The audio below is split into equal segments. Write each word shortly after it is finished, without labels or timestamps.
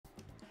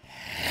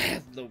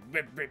Hello,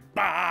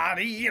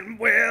 everybody, and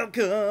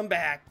welcome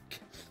back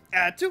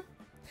to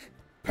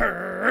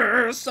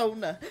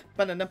Persona.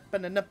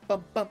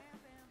 Ba-na-na-ba-na-na-bum-bum.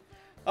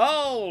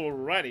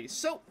 Alrighty,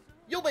 so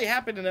you'll be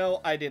happy to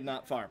know I did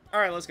not farm.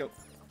 Alright, let's go.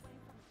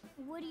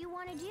 What do you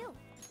want to do?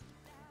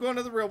 Going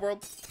to the real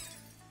world.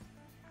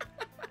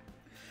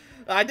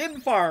 I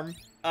didn't farm.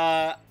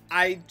 I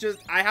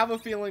have a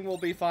feeling we'll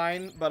be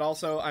fine, but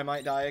also I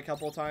might die a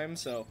couple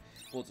times, so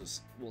we'll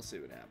see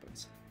what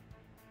happens.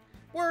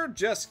 We're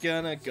just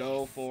gonna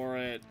go for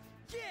it.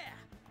 Yeah.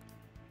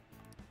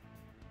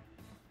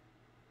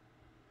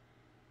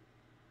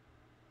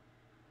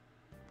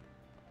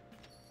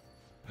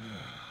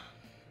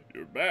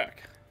 You're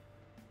back.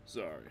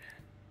 Sorry.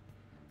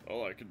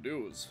 All I can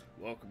do is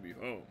welcome you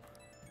home.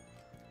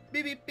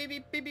 Beep beep beep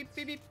beep beep beep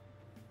beep beep.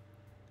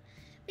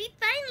 We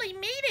finally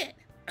made it!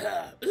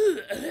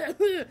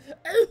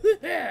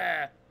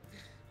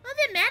 All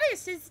that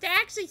matters is to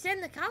actually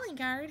send the calling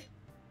card.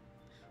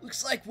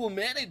 Looks like we'll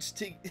manage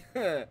to...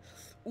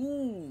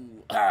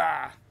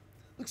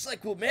 Looks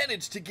like we'll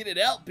manage to get it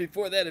out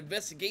before that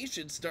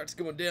investigation starts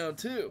going down,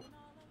 too.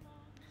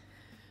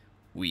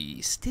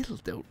 We still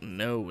don't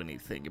know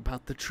anything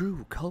about the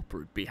true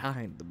culprit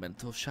behind the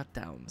mental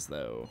shutdowns,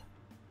 though.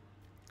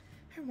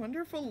 I wonder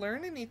if we'll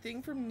learn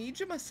anything from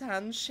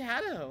Nijima-san's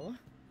shadow.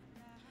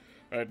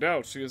 I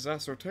doubt she has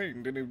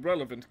ascertained any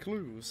relevant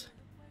clues.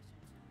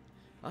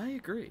 I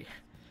agree.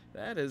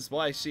 That is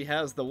why she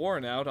has the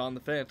warrant out on the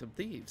Phantom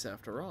Thieves,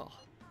 after all.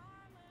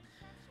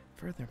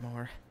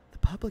 Furthermore, the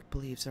public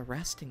believes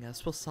arresting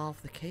us will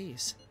solve the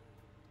case.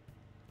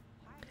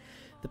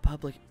 The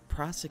public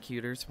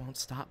prosecutors won't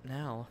stop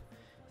now.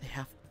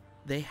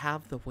 They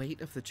have the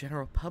weight of the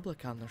general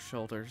public on their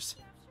shoulders.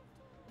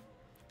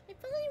 If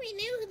only we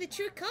knew who the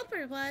true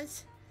culprit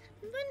was,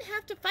 we wouldn't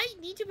have to fight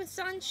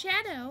Nijima-san's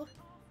shadow.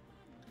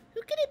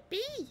 Who could it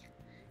be?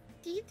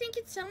 Do you think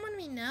it's someone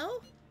we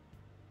know?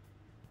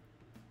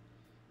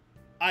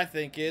 I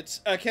think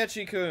it's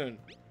Akechi-kun.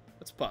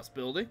 That's a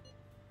possibility.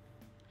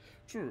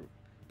 True,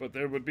 but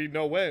there would be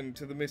no end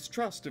to the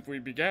mistrust if we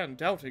began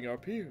doubting our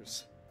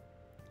peers.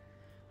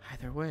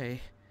 Either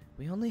way,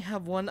 we only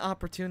have one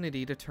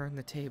opportunity to turn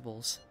the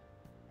tables.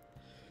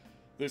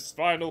 This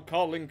final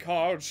calling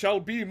card shall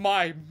be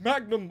my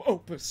magnum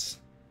opus.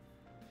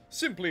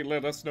 Simply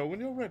let us know when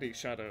you're ready,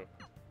 Shadow.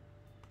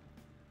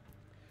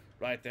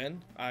 Right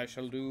then, I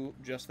shall do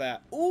just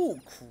that.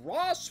 Ooh,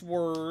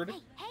 crossword!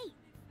 Hey!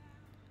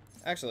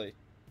 Actually,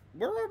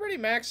 we're already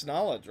max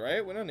knowledge,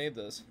 right? We don't need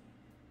this.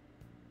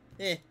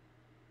 We'll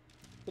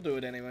do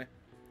it anyway.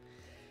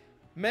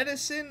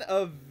 Medicine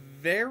of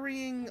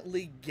varying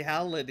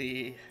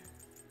legality.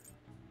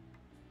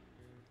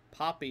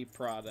 Poppy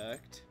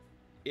product.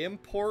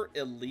 Import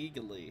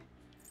illegally.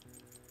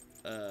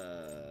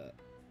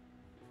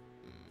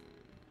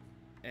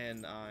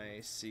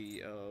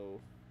 N-I-C-O-T-I-N-E.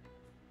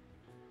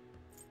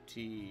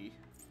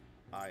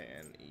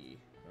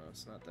 No,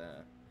 it's not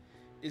that.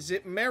 Is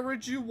it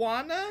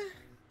marijuana?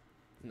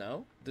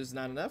 No, there's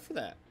not enough for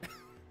that.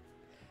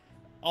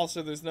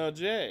 Also, there's no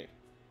J.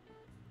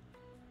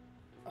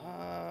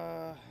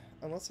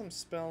 Unless I'm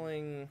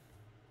spelling...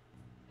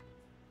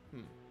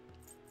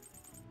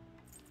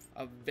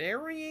 A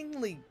varying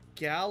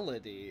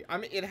legality. I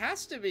mean, it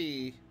has to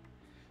be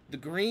the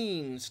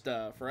green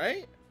stuff,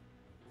 right?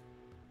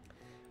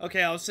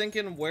 Okay, I was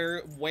thinking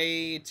we're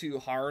way too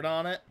hard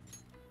on it.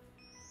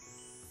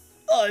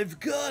 I've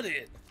got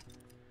it!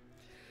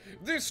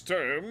 This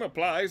term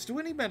applies to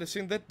any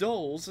medicine that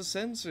dulls the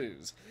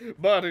senses,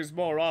 but is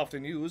more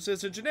often used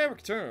as a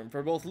generic term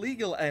for both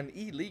legal and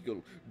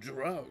illegal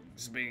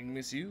drugs being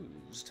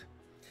misused.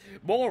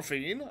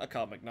 Morphine, a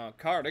common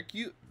narcotic,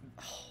 Let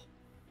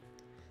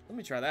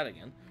me try that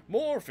again.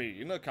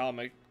 Morphine,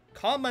 a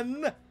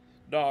common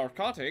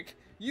narcotic,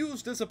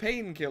 used as a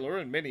painkiller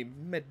in many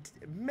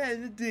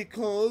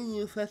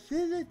medical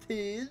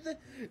facilities,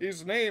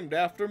 is named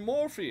after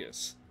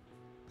Morpheus.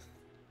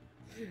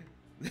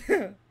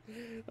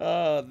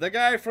 The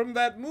guy from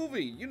that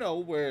movie, you know,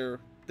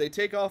 where they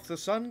take off the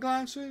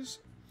sunglasses?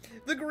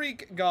 The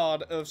Greek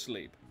god of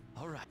sleep.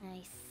 Alright.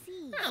 I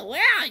see. Oh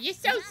wow, you're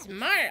so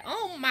smart!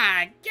 Oh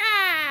my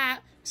god!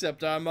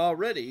 Except I'm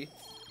already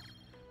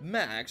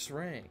max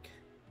rank.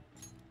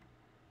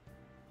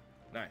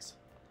 Nice.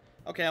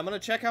 Okay, I'm gonna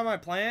check out my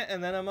plant,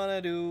 and then I'm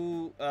gonna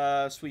do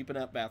sweeping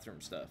up bathroom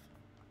stuff.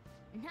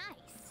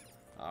 Nice.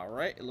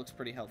 Alright, it looks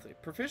pretty healthy.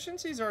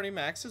 Proficiency's already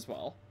max as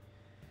well.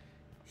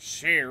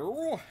 Share.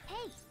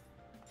 Hey!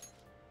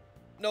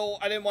 No,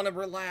 I didn't want to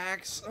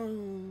relax.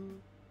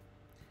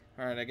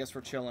 Alright, I guess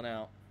we're chilling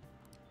out.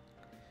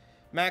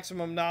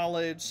 Maximum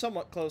knowledge,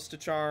 somewhat close to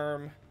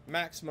charm.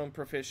 Maximum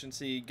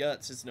proficiency,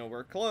 guts is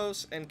nowhere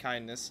close, and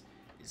kindness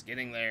is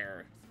getting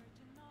there.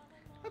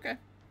 Okay.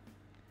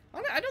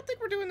 I don't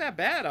think we're doing that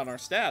bad on our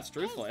stats,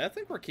 truthfully. I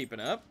think we're keeping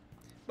up.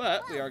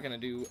 But we are going to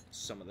do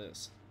some of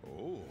this.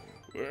 Oh,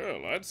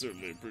 well, I'd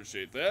certainly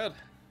appreciate that.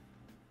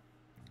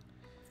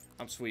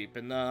 I'm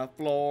sweeping the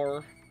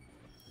floor.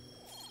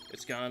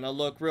 It's gonna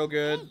look real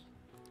good.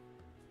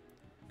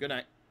 Good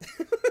night.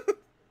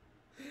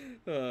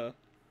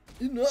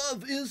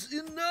 Enough is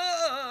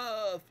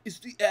enough! Is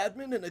the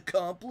admin an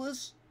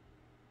accomplice?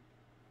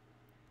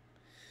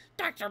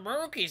 Dr.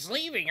 Maruki's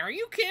leaving. Are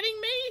you kidding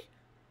me?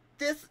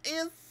 This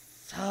is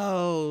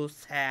so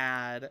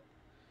sad.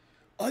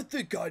 I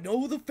think I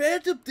know who the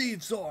Phantom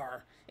Thieves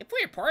are. If we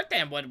report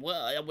them,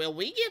 will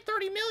we get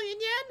 30 million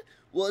yen?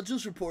 Well,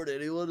 just report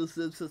anyone who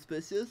seems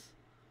suspicious.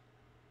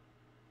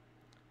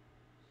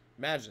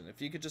 Imagine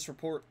if you could just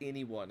report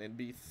anyone and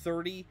be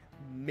 $30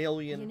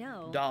 million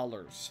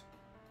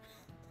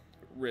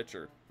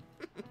richer.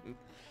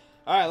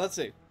 Alright, let's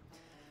see.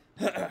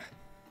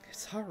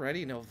 It's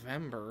already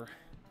November.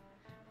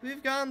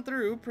 We've gone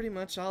through pretty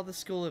much all the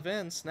school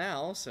events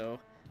now, so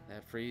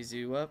that frees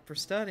you up for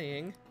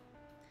studying.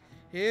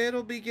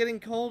 It'll be getting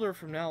colder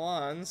from now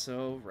on,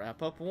 so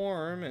wrap up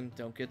warm and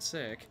don't get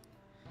sick.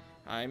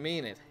 I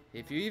mean it.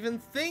 If you even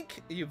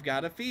think you've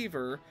got a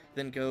fever,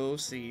 then go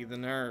see the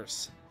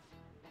nurse.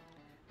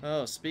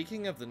 Oh,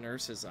 speaking of the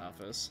nurse's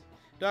office,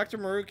 Dr.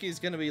 Maruki is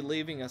going to be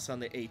leaving us on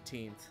the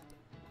 18th.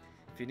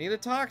 If you need to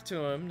talk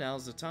to him,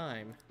 now's the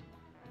time.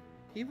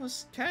 He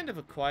was kind of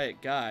a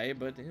quiet guy,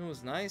 but it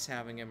was nice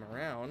having him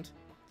around.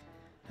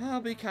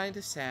 I'll be kind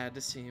of sad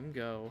to see him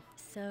go.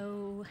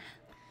 So...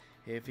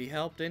 if he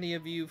helped any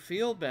of you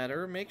feel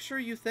better, make sure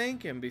you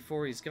thank him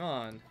before he's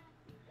gone.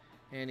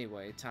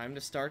 Anyway, time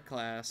to start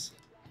class.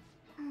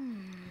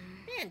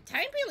 Man,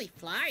 time really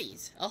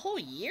flies. A whole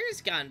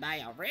year's gone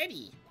by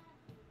already.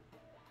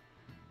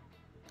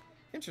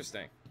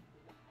 Interesting.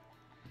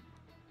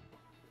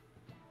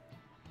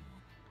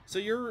 So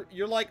you're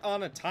like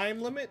on a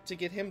time limit to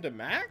get him to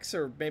max,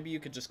 or maybe you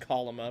could just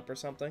call him up or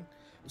something?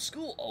 Was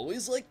school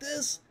always like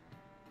this?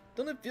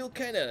 Don't it feel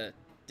kind of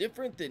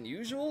different than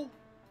usual?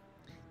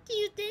 Do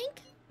you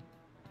think?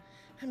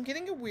 I'm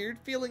getting a weird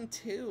feeling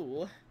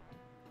too.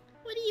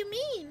 What do you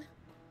mean?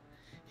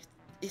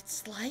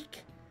 It's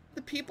like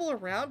the people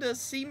around us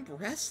seem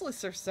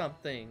restless or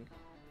something.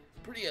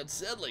 Pretty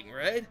unsettling,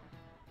 right?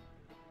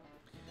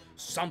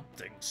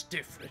 Something's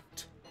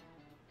different.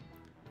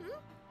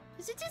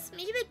 Is it just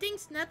me that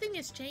thinks nothing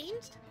has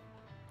changed?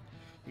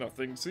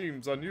 Nothing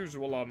seems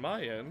unusual on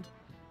my end.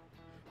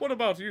 What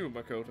about you,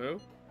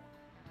 Makoto?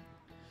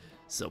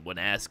 Someone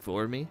ask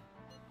for me?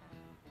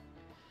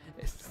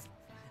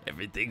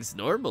 Everything's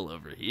normal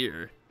over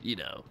here. You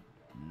know,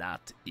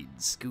 not in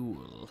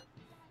school.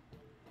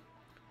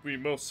 We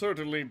most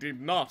certainly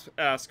did not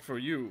ask for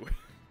you.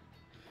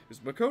 Is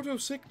Makoto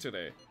sick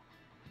today?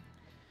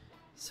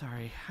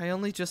 Sorry, I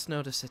only just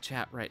noticed a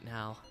chat right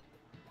now.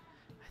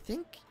 I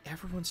think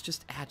everyone's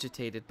just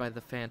agitated by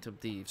the Phantom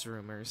Thieves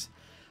rumors.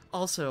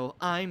 Also,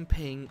 I'm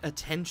paying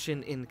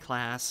attention in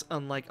class,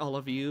 unlike all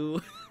of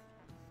you.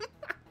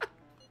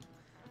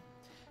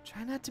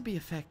 Try not to be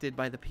affected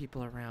by the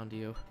people around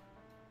you.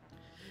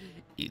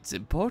 It's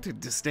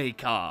important to stay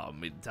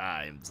calm in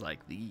times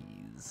like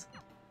these.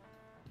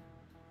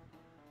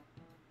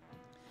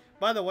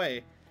 By the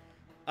way,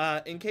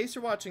 in case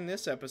you're watching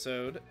this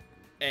episode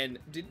and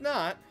did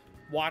not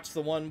watch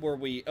the one where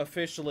we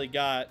officially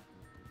got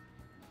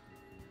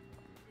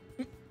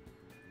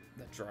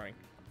that drawing,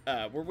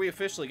 where we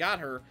officially got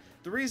her,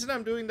 the reason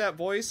I'm doing that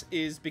voice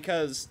is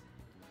because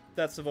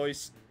that's the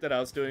voice that I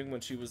was doing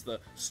when she was the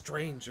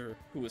stranger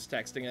who was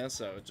texting us,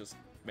 so it just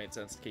made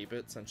sense to keep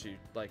it since she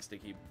likes to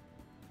keep,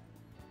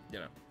 you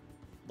know,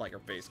 like her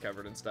face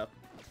covered and stuff.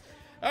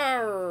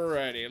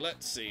 Alrighty,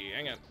 let's see.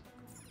 Hang on.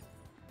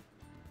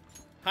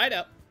 Hide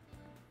up.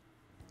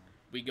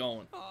 We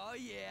going. Oh,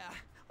 yeah.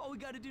 All we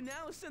gotta do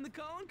now is send the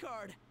calling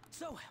card.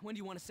 So, when do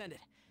you want to send it?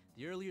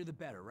 The earlier the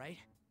better, right?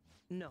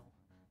 No.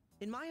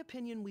 In my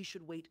opinion, we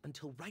should wait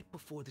until right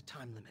before the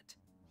time limit.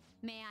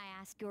 May I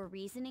ask your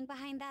reasoning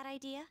behind that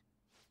idea?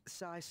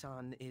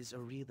 Sai-san is a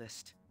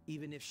realist,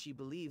 even if she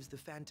believes the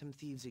Phantom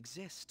Thieves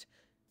exist.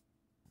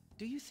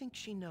 Do you think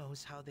she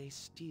knows how they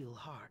steal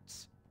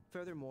hearts?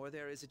 Furthermore,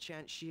 there is a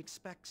chance she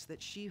expects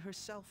that she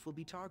herself will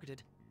be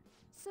targeted.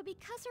 So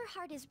because her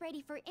heart is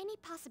ready for any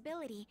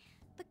possibility,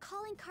 the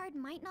calling card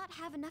might not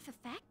have enough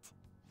effect?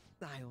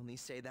 I only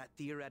say that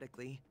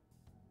theoretically,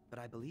 but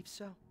I believe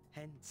so.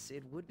 Hence,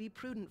 it would be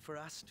prudent for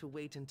us to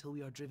wait until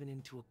we are driven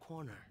into a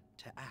corner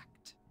to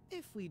act.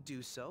 If we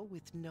do so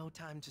with no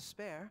time to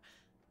spare,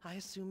 I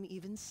assume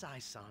even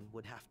Sai-san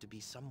would have to be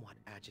somewhat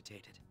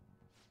agitated.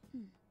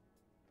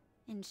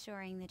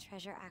 Ensuring the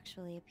treasure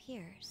actually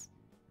appears.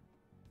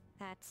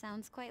 That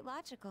sounds quite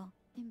logical.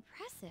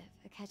 Impressive,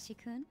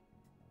 Akechi-kun.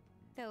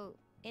 Though,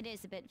 it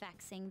is a bit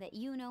vexing that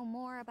you know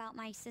more about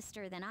my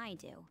sister than I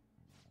do.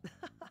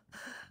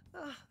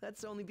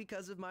 That's only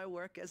because of my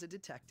work as a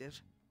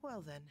detective.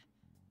 Well then,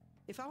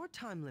 if our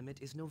time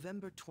limit is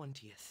November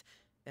 20th,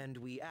 and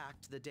we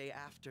act the day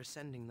after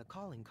sending the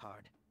calling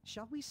card,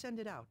 shall we send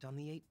it out on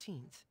the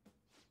 18th?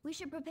 We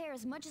should prepare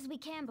as much as we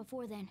can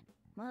before then.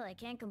 Well, I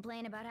can't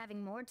complain about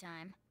having more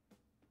time.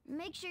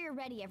 Make sure you're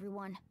ready,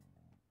 everyone.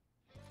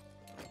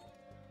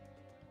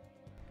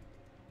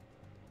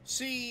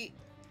 See,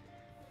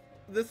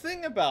 the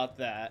thing about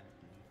that,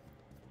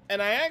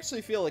 and I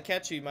actually feel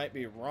Akechi might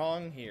be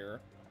wrong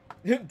here.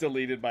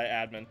 Deleted by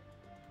admin.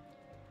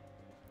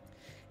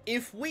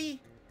 If we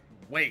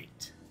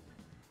wait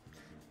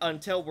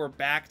until we're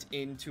backed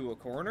into a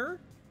corner,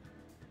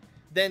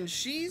 then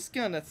she's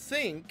gonna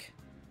think,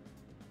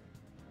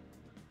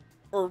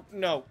 or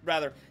no,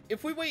 rather,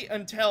 if we wait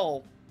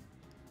until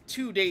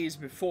 2 days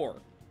before,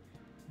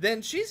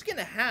 then she's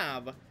gonna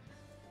have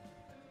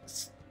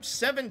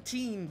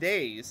 17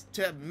 days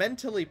to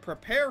mentally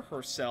prepare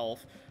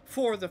herself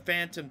for the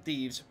Phantom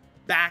Thieves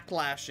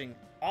backlashing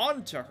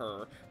onto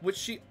her, which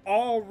she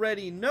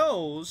already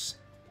knows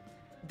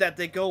that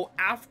they go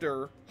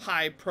after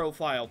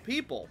high-profile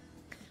people.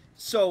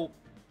 So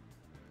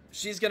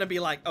she's gonna be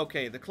like,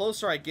 okay, the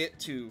closer I get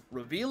to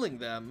revealing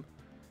them,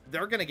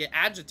 they're gonna get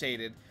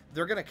agitated.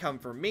 They're gonna come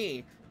for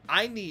me.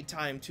 I need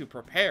time to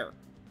prepare.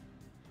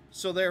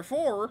 So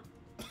therefore,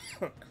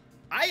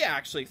 I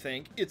actually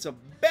think it's a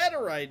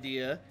better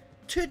idea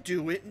to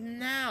do it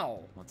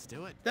now. Let's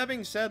do it. That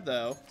being said,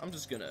 though, I'm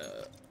just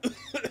gonna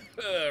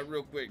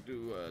real quick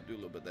do a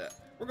little bit of that.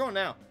 We're going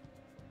now.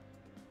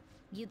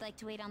 You'd like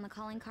to wait on the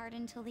calling card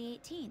until the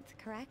 18th,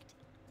 correct?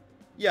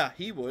 Yeah,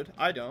 he would.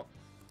 I don't.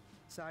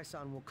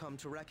 Sai-san will come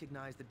to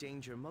recognize the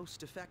danger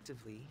most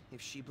effectively if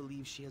she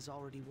believes she has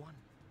already won.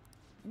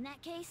 In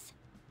that case,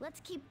 let's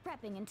keep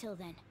prepping until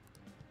then.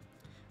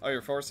 Oh,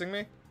 you're forcing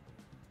me?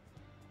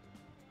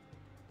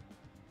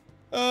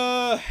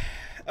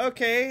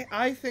 Okay,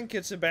 I think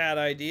it's a bad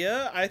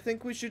idea. I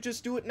think we should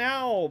just do it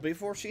now,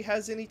 before she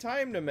has any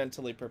time to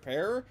mentally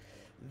prepare.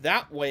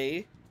 That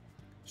way,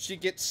 she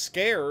gets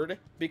scared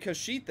because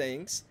she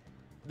thinks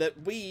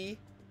that we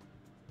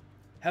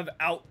have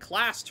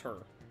outclassed her,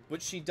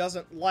 which she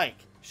doesn't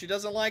like. She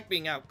doesn't like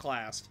being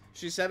outclassed.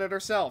 She said it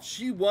herself.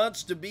 She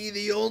wants to be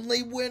the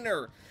only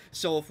winner.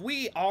 So if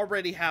we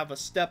already have a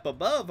step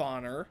above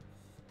on her,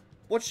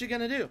 what's she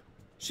gonna do?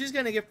 She's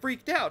gonna get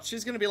freaked out.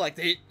 She's gonna be like,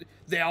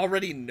 they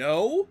already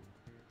know?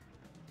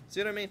 See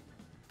what I mean?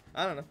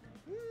 I don't know.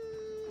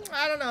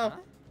 I don't know.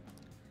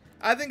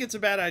 I think it's a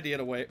bad idea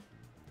to wait.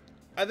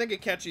 I think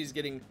Akechi's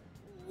getting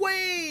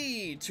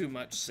way too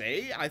much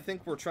say. I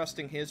think we're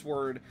trusting his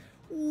word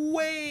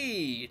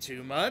way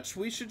too much.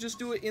 We should just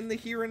do it in the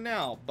here and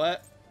now.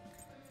 But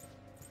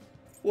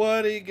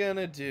what are you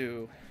gonna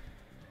do?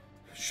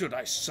 Should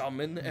I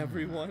summon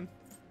everyone?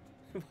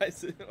 Why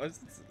does it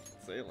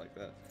say it like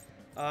that?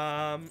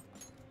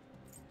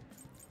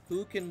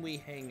 Who can we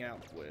hang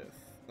out with?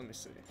 Let me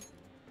see.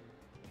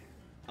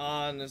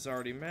 On is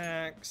already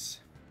max.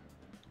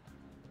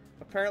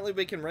 Apparently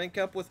we can rank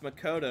up with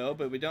Makoto,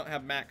 but we don't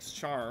have max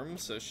charm,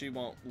 so she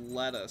won't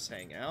let us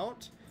hang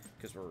out.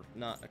 Because we're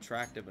not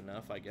attractive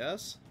enough, I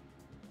guess.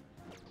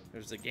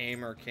 There's the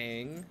Gamer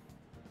King.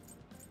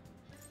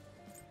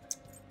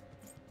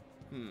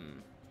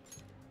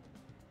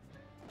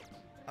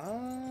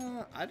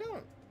 I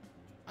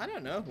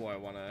don't know who I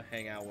want to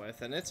hang out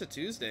with, and it's a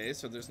Tuesday,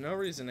 so there's no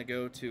reason to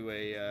go to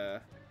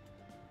a,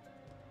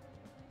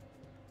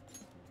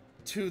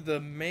 to the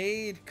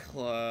maid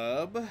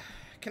club.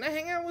 Can I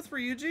hang out with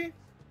Ryuji?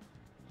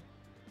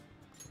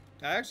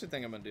 I actually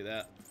think I'm gonna do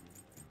that.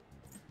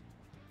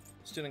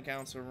 Student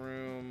council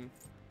room.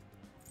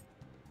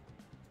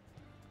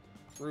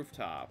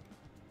 Rooftop.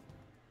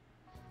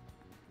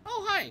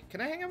 Oh, hi! Can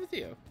I hang out with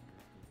you?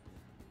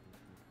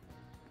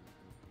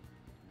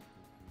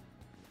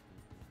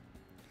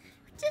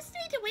 Just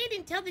need to wait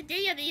until the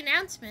day of the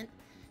announcement.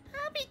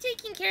 I'll be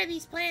taking care of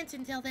these plants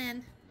until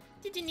then.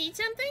 Did you need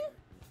something?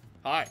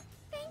 Hi.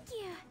 Thank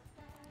you.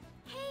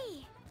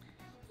 Hey.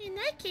 In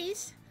that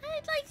case,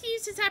 I'd like to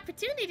use this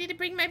opportunity to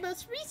bring my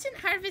most recent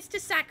harvest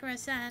to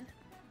Sakura-san.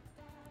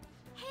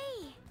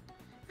 Hey.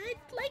 I'd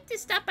like to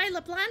stop by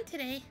LeBlanc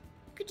today.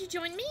 Could you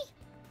join me?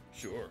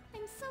 Sure.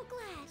 I'm so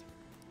glad.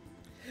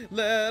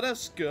 Let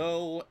us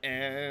go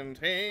and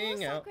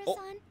hang Hello, out.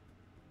 Sakura-san.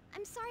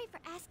 I'm sorry for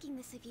asking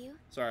this of you.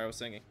 Sorry, I was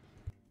singing.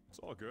 It's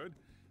all good.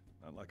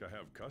 Not like I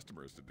have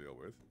customers to deal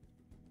with.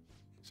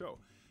 So,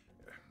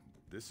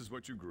 this is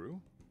what you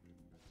grew?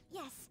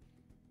 Yes.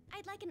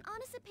 I'd like an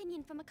honest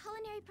opinion from a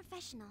culinary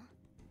professional.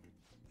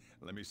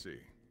 Let me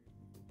see.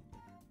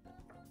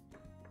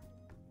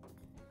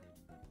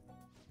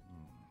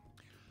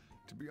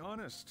 To be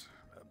honest,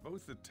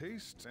 both the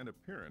taste and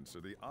appearance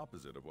are the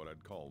opposite of what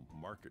I'd call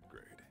market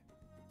grade.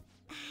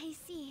 I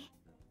see.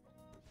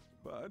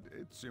 But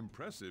it's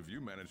impressive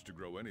you managed to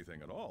grow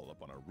anything at all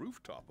up on a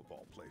rooftop of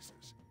all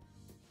places.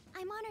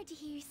 I'm honored to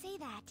hear you say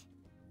that.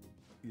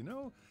 You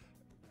know,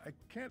 I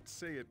can't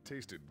say it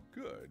tasted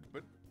good,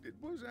 but it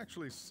was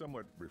actually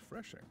somewhat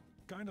refreshing.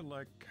 Kind of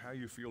like how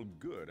you feel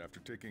good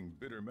after taking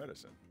bitter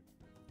medicine.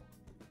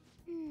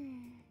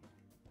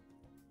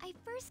 I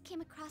first came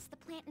across the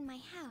plant in my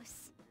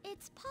house.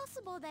 It's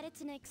possible that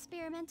it's an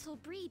experimental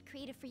breed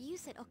created for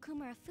use at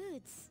Okumura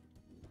Foods.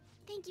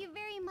 Thank you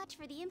very much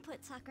for the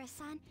input,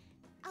 Sakura-san.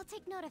 I'll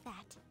take note of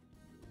that.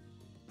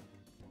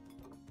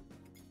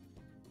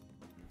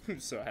 I'm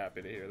so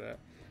happy to hear that.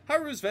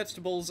 Haru's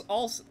vegetables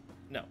also...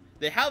 No,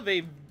 they have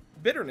a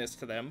bitterness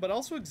to them, but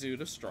also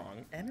exude a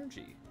strong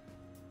energy.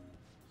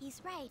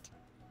 He's right.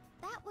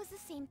 That was the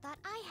same thought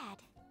I had.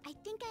 I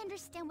think I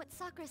understand what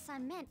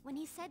Sakura-san meant when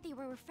he said they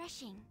were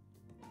refreshing.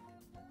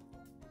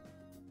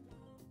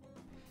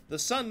 The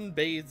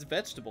sun-bathed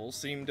vegetables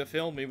seem to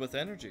fill me with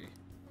energy.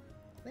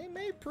 They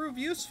may prove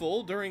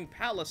useful during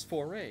palace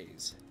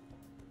forays.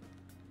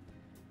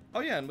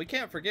 Oh yeah, and we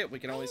can't forget we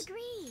can always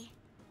agree.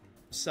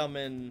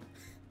 summon...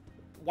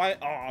 Why?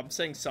 Oh, I'm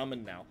saying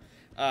summon now.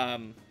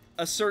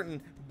 A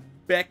certain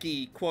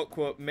Becky,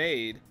 quote-quote,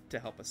 maid to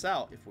help us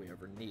out if we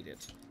ever need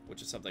it.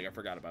 Which is something I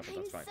forgot about, but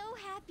that's fine. I'm so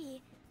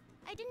happy.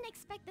 I didn't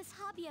expect this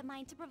hobby of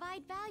mine to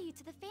provide value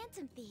to the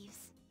Phantom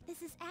Thieves.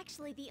 This is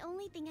actually the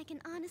only thing I can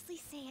honestly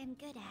say I'm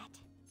good at.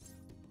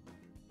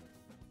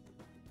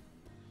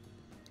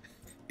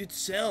 It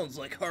sounds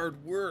like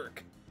hard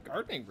work.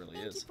 Gardening really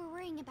Thank you is. for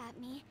worrying about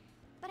me,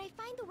 but I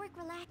find the work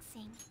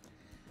relaxing.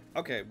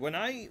 Okay, when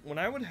I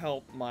would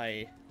help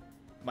my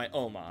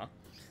Oma,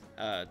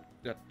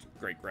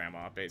 great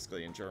grandma,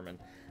 basically in German.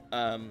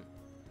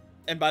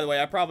 And by the way,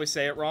 I probably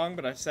say it wrong,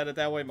 but I've said it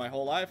that way my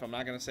whole life. I'm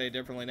not gonna say it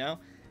differently now.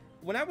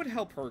 When I would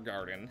help her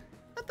garden,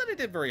 not that I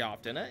did very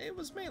often. It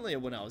was mainly a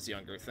when I was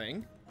younger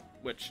thing,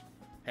 which,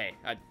 hey,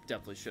 I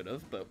definitely should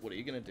have. But what are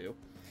you gonna do?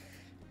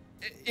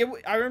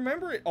 I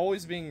remember it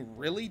always being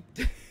really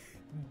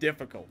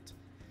difficult.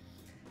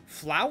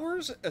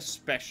 Flowers,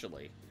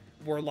 especially,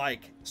 were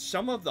like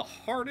some of the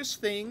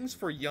hardest things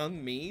for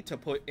young me to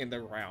put in the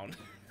ground.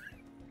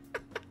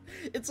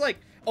 It's like,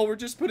 oh, we're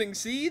just putting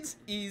seeds?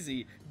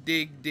 Easy.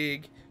 Dig,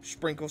 dig,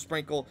 sprinkle,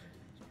 sprinkle,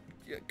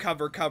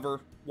 cover, cover,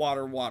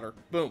 water, water.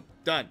 Boom.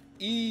 Done.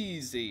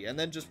 Easy. And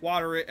then just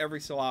water it every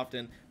so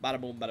often. Bada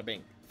boom, bada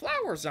bing.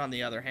 Flowers, on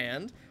the other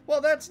hand,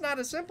 well, that's not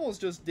as simple as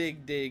just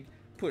dig, dig,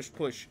 push,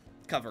 push,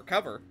 cover,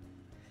 cover.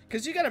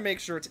 Because you got to make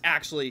sure it's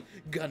actually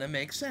gonna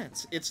make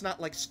sense. It's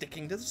not like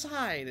sticking to the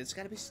side. It's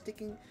got to be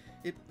sticking.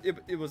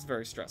 It was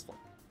very stressful.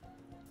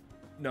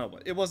 No,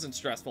 it wasn't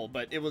stressful,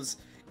 but it was,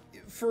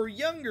 for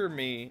younger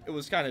me, it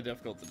was kind of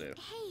difficult to do.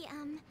 Hey,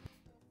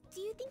 do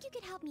you think you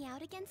could help me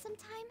out again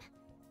sometime?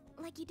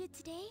 Like you did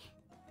today?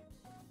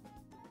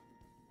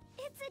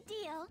 It's a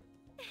deal.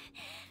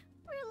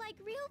 We're like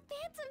real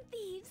Phantom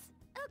Thieves.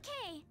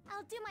 Okay,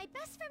 I'll do my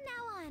best from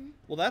now on.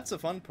 Well, that's the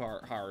fun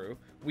part, Haru.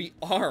 We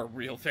are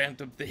real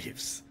Phantom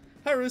Thieves.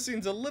 Haru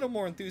seems a little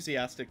more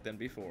enthusiastic than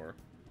before.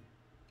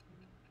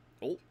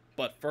 Oh,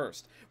 but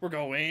first, we're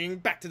going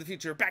back to the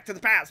future, back to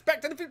the past,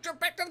 back to the future,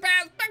 back to the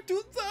past, back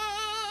to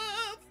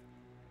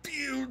the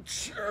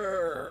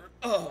future.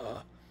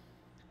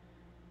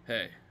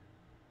 Hey,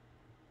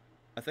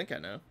 I think I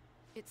know.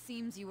 It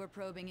seems you were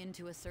probing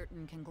into a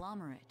certain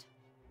conglomerate.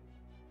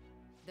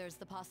 There's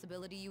the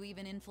possibility you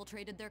even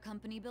infiltrated their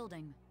company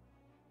building.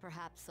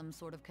 Perhaps some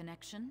sort of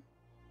connection?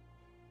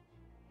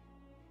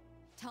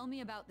 Tell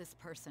me about this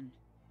person.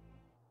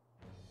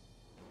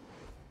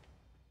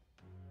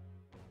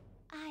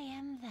 I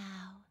am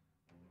thou.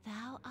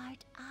 Thou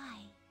art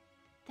I.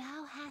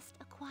 Thou hast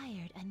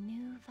acquired a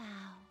new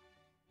vow.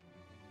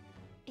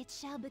 It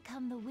shall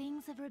become the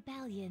wings of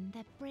rebellion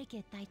that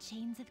breaketh thy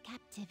chains of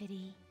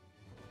captivity.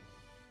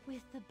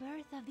 With the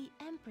birth of the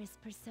Empress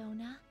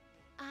persona,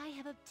 I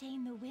have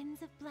obtained the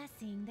winds of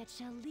blessing that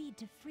shall lead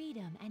to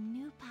freedom and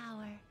new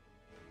power.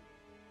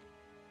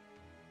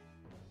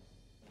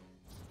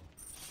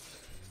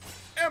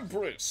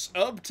 Empress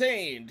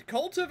obtained.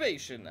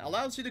 Cultivation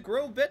allows you to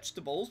grow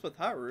vegetables with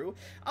Haru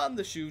on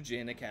the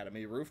Shujin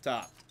Academy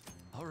rooftop.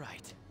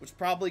 Alright. Which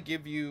probably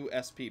give you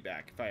SP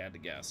back, if I had to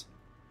guess.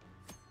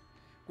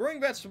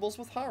 Growing vegetables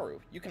with Haru.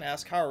 You can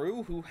ask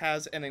Haru, who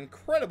has an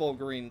incredible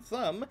green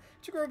thumb,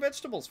 to grow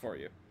vegetables for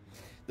you.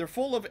 They're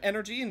full of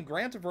energy and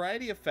grant a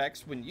variety of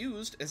effects when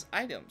used as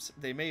items.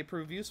 They may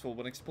prove useful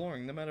when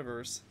exploring the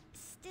metaverse.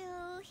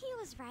 Still, he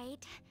was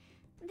right.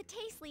 The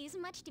taste leaves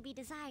much to be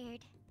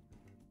desired.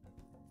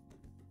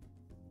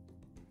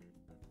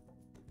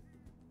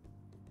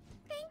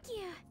 Thank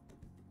you.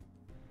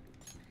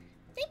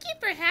 Thank you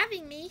for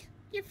having me.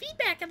 Your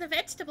feedback on the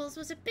vegetables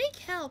was a big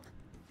help.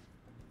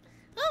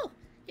 Oh,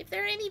 if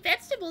there are any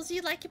vegetables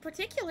you'd like in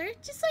particular,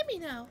 just let me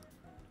know.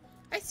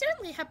 I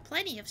certainly have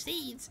plenty of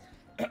seeds.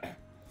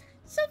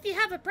 So if you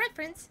have a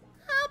preference,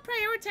 I'll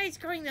prioritize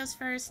growing those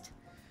first.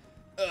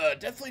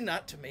 Definitely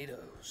not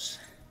tomatoes.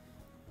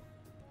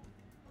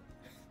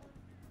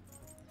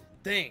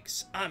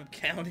 Thanks, I'm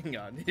counting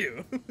on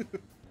you.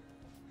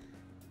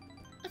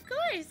 Of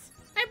course,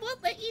 I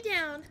won't let you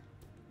down.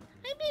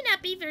 I may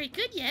not be very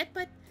good yet,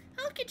 but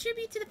I'll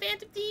contribute to the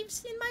Phantom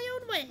Thieves in my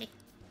own way.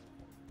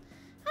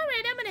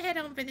 Alright, I'm gonna head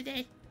home for the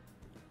day.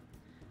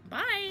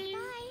 Bye!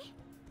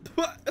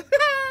 Bye!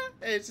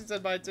 Hey, she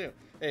said bye too.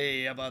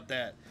 Hey, how about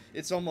that?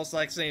 It's almost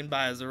like saying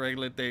bye is a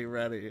regular thing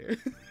right here.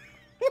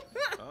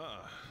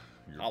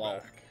 You're Hello.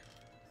 back.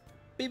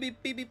 Beep,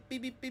 beep, beep, beep,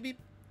 beep, beep, beep, beep.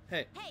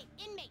 Hey. Hey,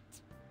 inmate!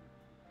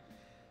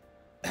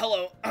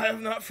 Hello, I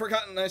have not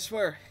forgotten, I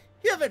swear.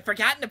 You haven't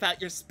forgotten about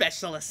your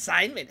special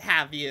assignment,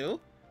 have you?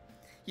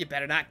 You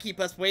better not keep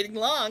us waiting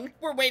long.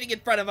 We're waiting in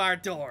front of our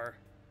door.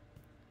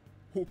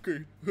 Okay,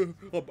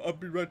 I'll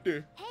be right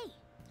there. Hey!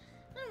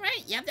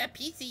 Alright, you have that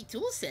PC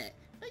toolset,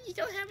 but you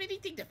don't have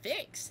anything to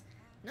fix.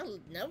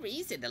 No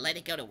reason to let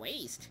it go to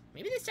waste.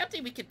 Maybe there's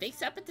something we can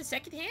fix up at the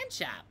second-hand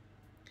shop.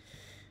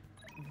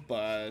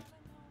 But...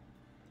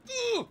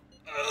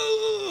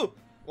 Oh!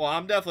 Well,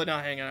 I'm definitely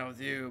not hanging out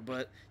with you,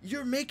 but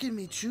you're making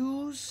me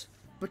choose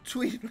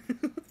between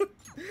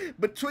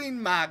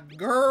between my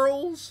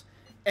girls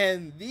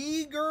and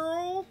the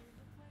girl.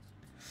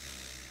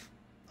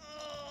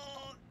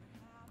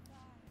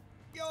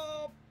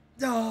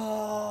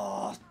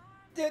 Oh,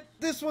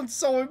 this one's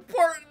so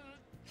important.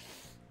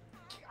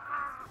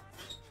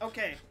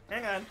 Okay,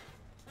 hang on.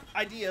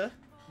 Idea,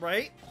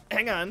 right?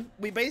 Hang on.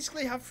 We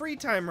basically have free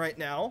time right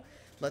now.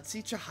 Let's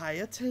see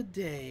Chihaya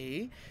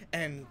today,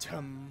 and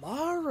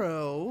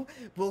tomorrow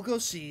we'll go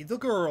see the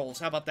girls.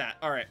 How about that?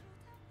 All right.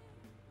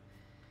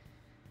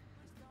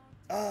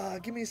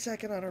 Give me a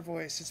second on her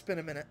voice. It's been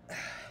a minute.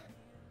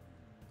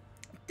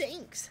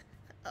 Thanks.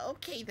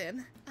 Okay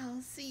then,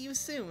 I'll see you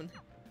soon.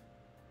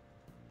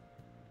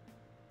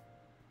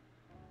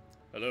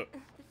 Hello.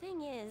 The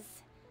thing is...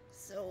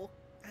 So,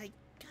 I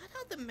got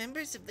all the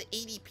members of the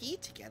ADP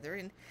together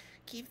and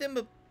gave them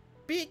a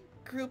big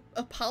group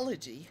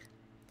apology.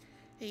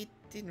 They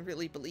didn't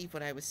really believe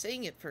what I was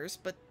saying at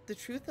first, but the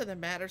truth of the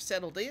matter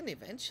settled in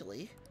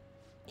eventually.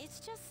 It's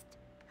just...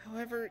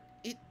 However,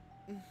 it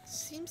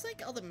seems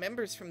like all the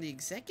members from the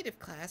executive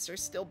class are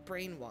still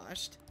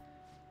brainwashed.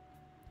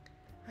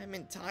 I'm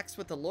in talks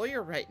with a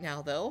lawyer right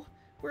now, though.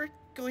 We're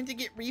going to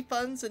get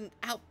refunds and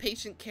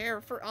outpatient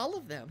care for all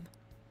of them.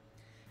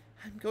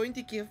 I'm going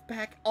to give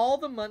back all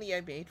the money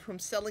I made from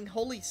selling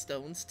holy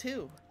stones,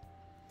 too.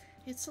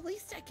 It's the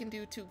least I can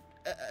do to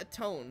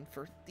atone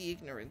for the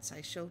ignorance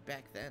I showed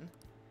back then.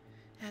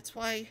 That's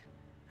why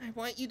I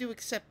want you to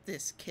accept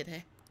this,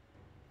 Kitteh.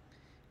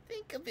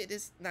 Think of it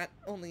as not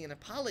only an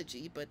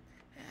apology, but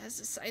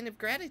as a sign of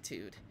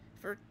gratitude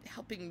for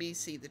helping me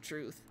see the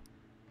truth.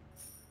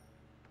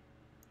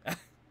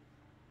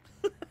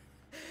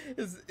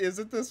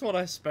 Isn't this what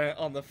I spent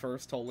on the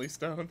first holy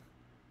stone?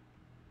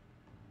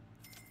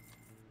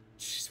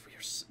 Jeez, we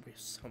have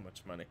so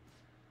much money.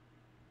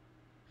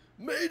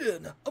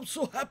 Maiden, I'm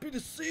so happy to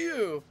see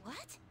you.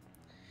 What?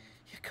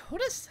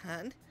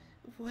 Yokota-san,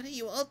 what are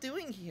you all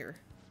doing here?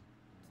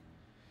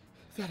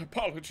 That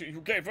apology you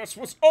gave us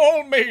was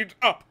all made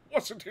up,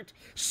 wasn't it?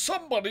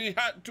 Somebody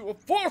had to have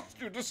forced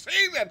you to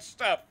say that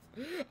stuff.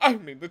 I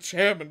mean, the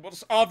chairman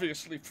was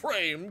obviously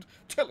framed.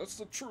 Tell us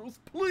the truth,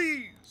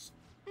 please.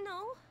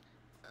 No.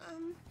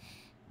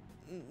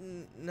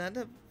 None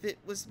of it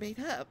was made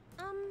up.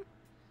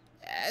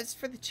 As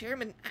for the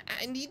chairman,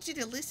 I need you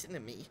to listen to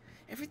me.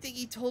 Everything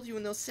he told you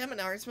in those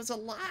seminars was a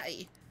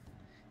lie.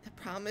 The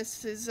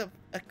promises of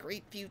a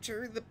great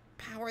future, the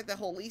power of the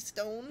holy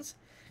stones,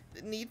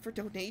 the need for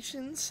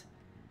donations,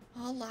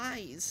 all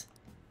lies.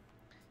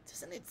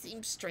 Doesn't it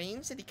seem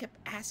strange that he kept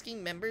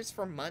asking members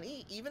for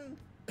money, even,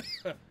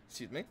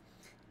 excuse me,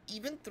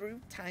 even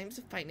through times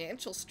of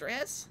financial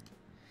stress?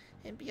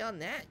 And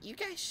beyond that, you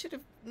guys should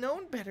have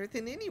known better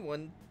than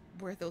anyone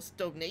where those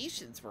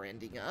donations were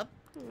ending up.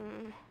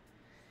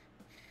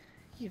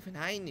 Even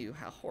I knew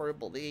how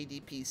horrible the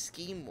ADP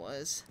scheme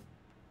was.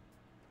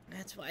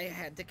 That's why I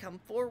had to come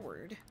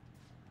forward.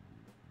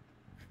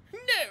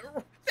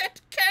 No, that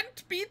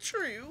can't be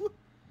true.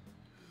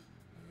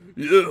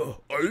 Yeah,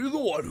 are you the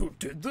one who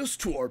did this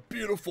to our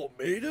beautiful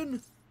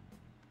maiden?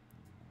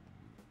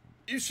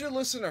 You should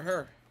listen to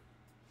her.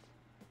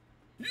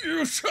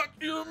 You shut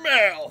your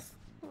mouth.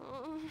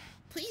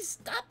 Please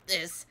stop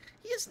this.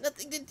 He has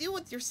nothing to do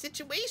with your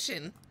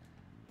situation.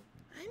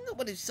 I'm the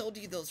one who sold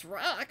you those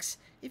rocks.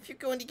 If you're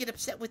going to get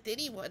upset with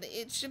anyone,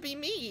 it should be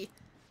me.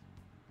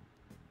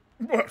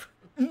 But,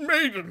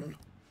 maiden,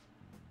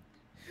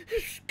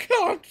 this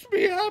can't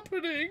be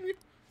happening.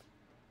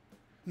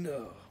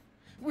 No,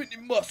 we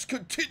must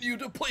continue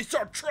to place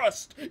our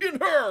trust in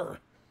her.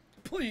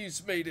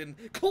 Please, maiden,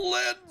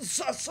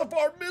 cleanse us of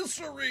our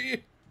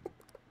misery.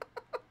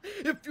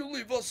 If you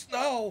leave us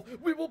now,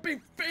 we will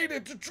be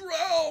fated to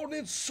drown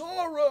in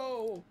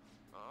sorrow.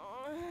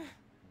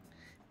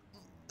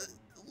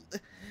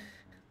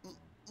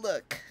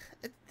 Look,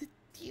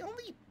 the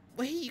only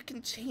way you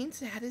can change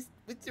that is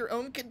with your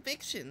own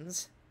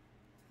convictions.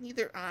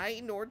 Neither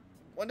I nor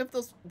one of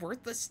those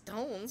worthless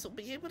stones will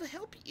be able to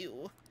help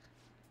you.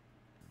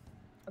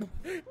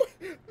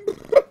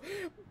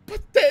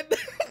 But then...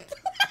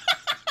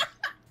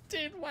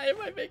 Dude, why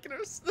am I making her...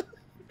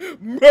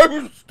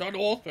 Most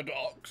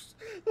unorthodox.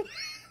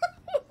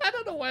 I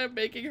don't know why I'm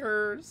making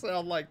her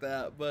sound like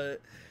that,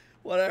 but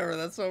whatever,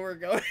 that's what we're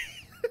going...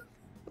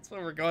 that's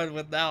what we're going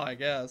with now, I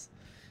guess.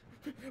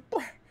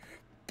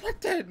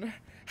 But then,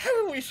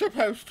 how are we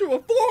supposed to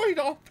avoid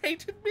our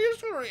fated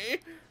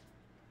misery?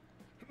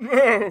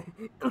 No,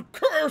 a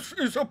curse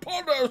is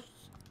upon us.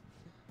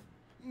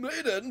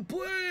 Maiden,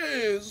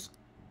 please.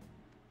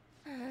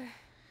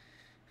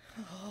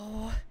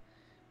 Oh.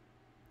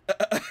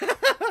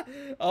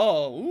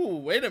 Oh, ooh,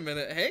 wait a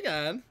minute, hang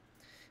on.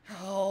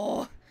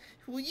 Oh.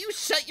 Will you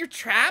shut your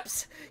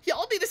traps?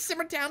 Y'all need to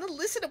simmer down and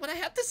listen to what I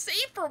have to say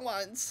for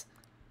once.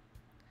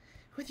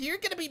 Whether you're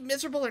gonna be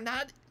miserable or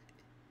not...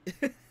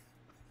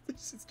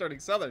 She's starting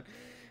southern.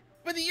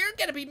 Whether you're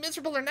gonna be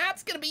miserable or not,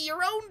 it's gonna be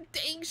your own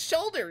dang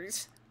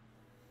shoulders.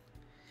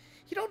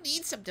 You don't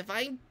need some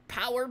divine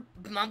power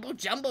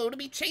mumbo-jumbo to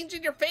be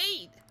changing your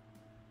fate.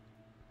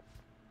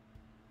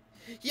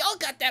 Y'all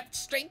got that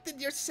strength in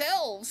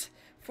yourselves.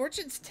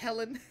 Fortune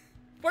telling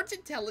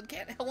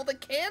can't hold a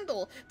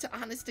candle to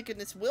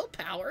honest-to-goodness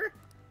willpower.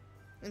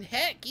 And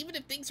heck, even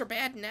if things are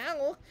bad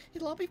now,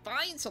 it'll all be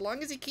fine so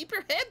long as you keep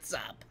your heads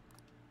up.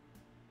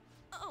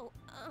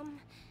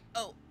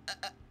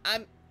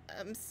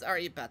 I'm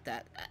sorry about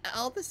that.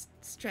 All this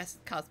stress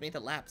caused me to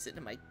lapse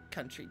into my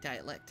country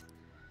dialect.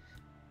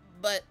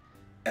 But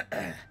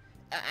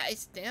I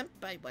stand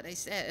by what I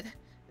said.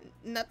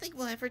 Nothing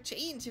will ever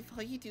change if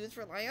all you do is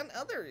rely on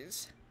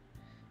others.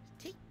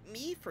 Take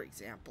me, for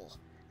example.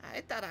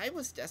 I thought I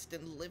was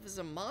destined to live as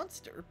a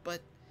monster, but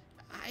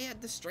I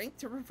had the strength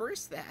to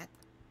reverse that.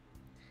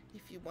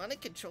 If you want to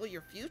control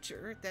your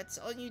future, that's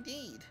all you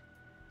need.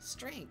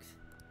 Strength.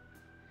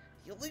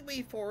 The only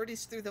way forward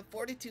is through the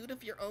fortitude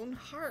of your own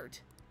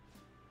heart.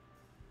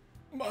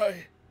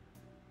 My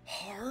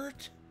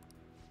heart?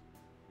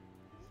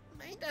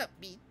 It might not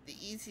be the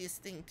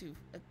easiest thing to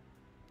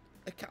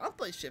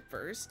accomplish at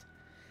first.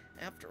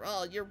 After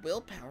all, your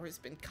willpower has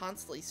been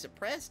constantly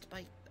suppressed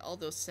by all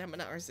those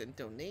seminars and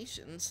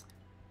donations.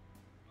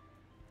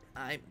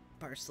 I'm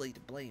partially to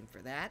blame for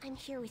that. I'm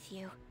here with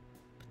you.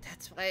 But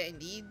that's why I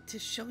need to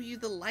show you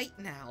the light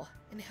now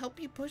and help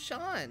you push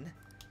on.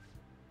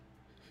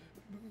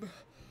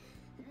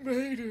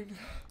 Maiden.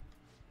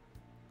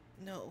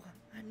 No,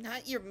 I'm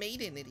not your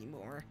maiden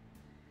anymore.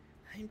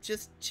 I'm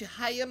just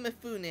Chihaya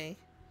Mifune,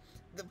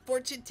 the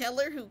fortune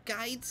teller who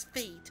guides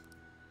fate.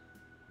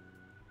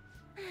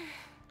 I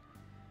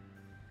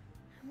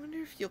wonder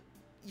if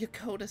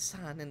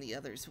Yokota-san and the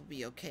others will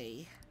be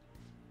okay.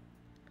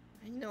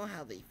 I know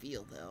how they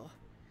feel, though.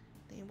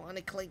 They want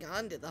to cling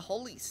on to the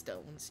holy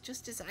stones,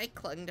 just as I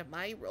clung to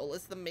my role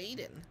as the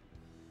maiden.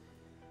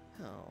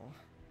 Oh,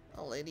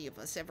 all any of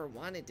us ever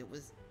wanted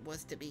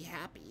was to be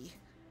happy,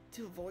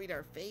 to avoid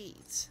our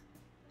fates.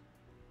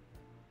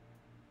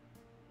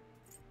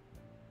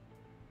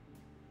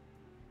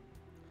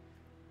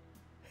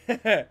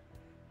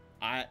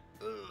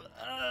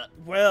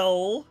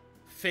 Well,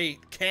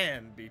 fate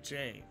can be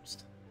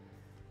changed.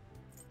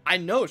 I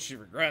know she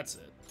regrets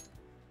it.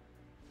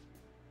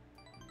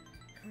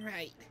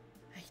 Right,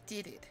 I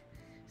did it.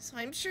 So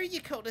I'm sure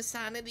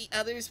Yokota-san and the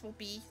others will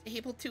be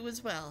able to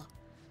as well.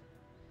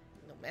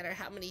 No matter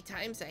how many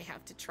times I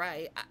have to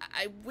try,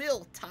 I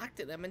will talk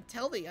to them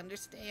until they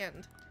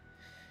understand.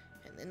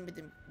 And then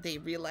when they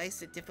realize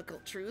the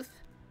difficult truth,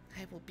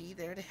 I will be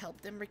there to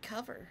help them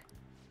recover.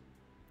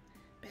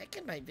 Back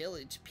in my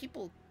village,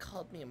 people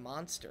called me a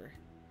monster.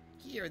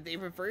 Here, they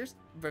revered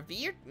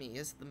me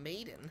as the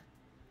maiden.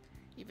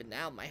 Even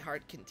now, my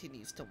heart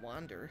continues to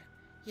wander.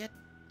 Yet,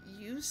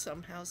 you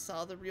somehow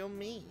saw the real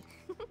me.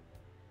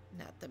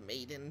 Not the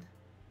maiden,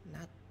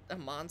 not a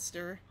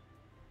monster,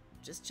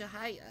 just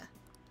Chihaya.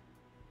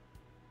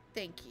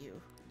 Thank you.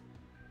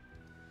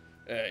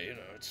 Hey,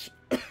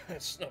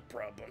 it's no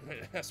problem.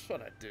 That's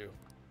what I do.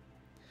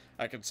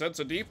 I can sense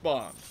a deep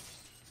bond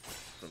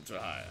from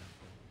Chihaya.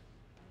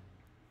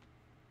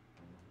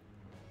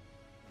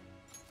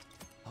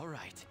 All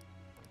right.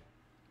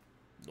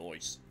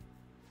 Nice.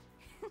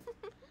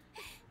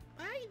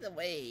 By the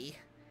way,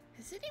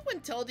 has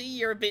anyone told you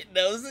you're a bit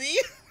nosy?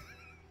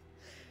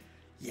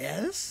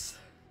 Yes.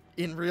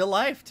 In real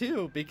life,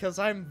 too, because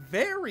I'm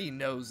very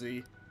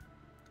nosy.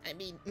 I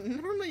mean,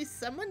 normally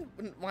someone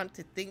wouldn't want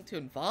to think to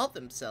involve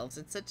themselves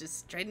in such a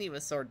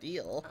strenuous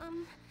ordeal.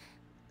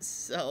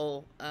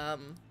 So,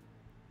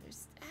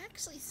 there's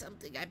actually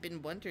something I've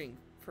been wondering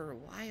for a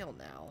while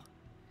now.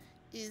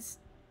 Is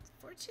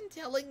fortune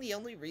telling the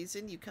only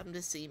reason you come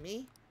to see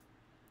me?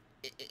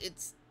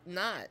 It's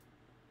not,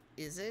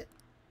 is it?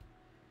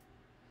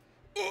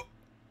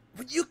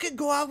 You can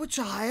go out with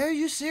Chihaya? Are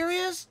you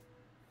serious?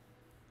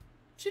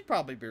 She'd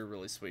probably be a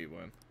really sweet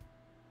one.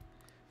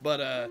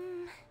 But,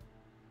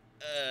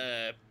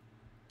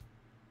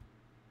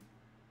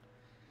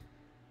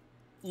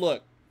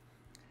 look,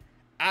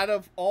 out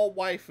of all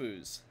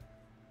waifus,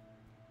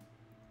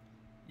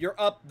 you're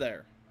up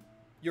there.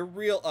 You're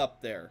real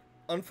up there.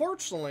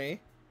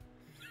 Unfortunately,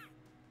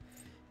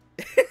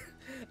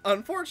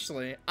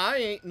 I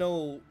ain't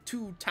no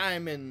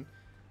two-timing,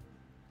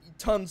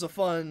 tons of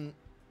fun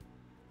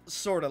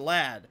sort of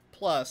lad.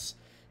 Plus,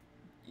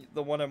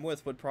 the one I'm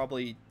with would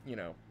probably,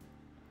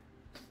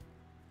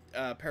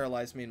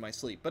 paralyze me in my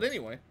sleep. But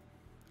anyway,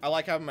 I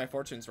like having my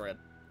fortunes read.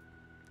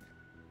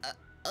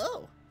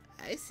 Oh,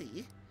 I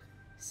see.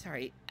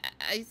 Sorry,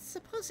 I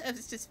suppose I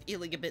was just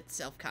feeling a bit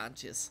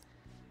self-conscious.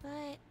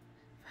 But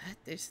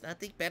there's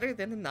nothing better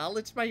than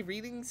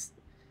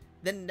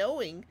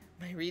knowing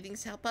my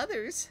readings help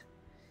others.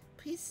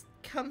 Please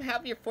come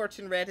have your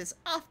fortune read as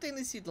often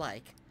as you'd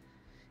like.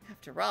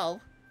 After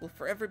all, we'll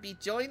forever be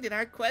joined in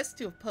our quest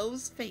to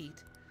oppose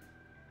fate.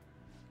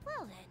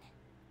 well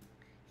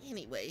then,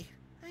 Anyway,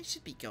 I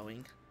should be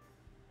going.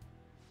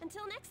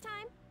 until next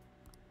time.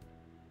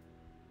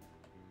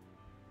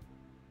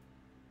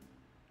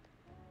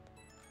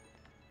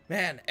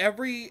 Man,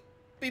 every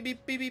beep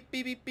beep beep beep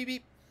beep beep beep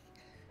beep.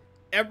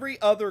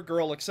 every other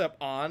girl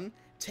except An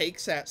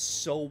takes that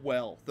so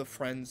well, the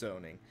friend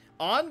zoning.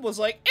 An was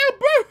like,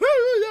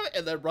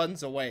 and then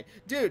runs away.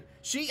 Dude,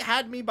 she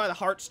had me by the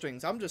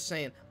heartstrings. I'm just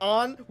saying,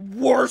 An,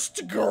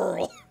 worst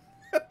girl.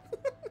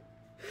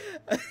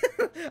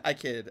 I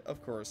kid,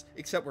 of course.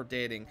 Except we're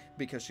dating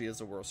because she is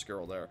the worst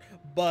girl there.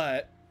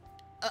 But,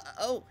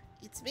 Oh,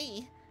 it's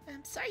me.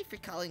 I'm sorry for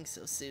calling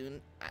so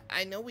soon.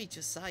 I know we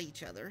just saw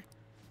each other.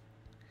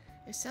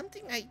 There's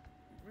something I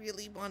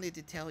really wanted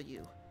to tell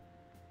you.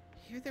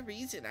 You're the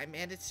reason I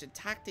managed to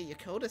talk to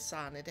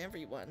Yokota-san and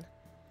everyone.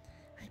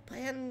 I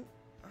plan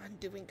on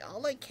doing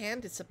all I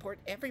can to support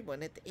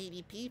everyone at the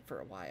ADP for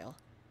a while.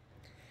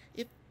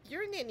 If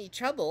you're in any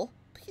trouble,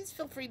 please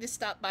feel free to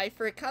stop by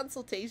for a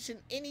consultation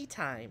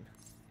anytime.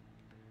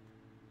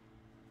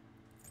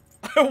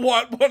 I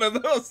want one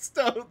of those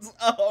stones.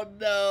 Oh,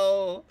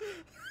 no.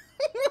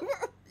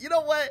 You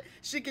know what?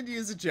 She could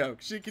use a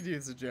joke. She could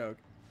use a joke.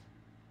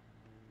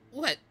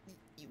 What?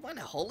 You want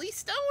a holy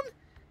stone?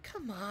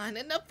 Come on,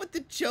 enough with the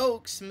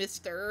jokes,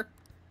 mister.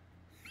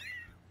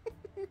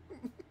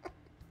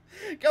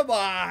 Come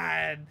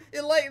on.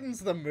 It lightens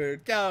the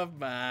mood.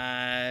 Come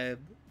on.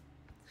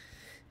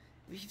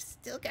 We've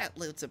still got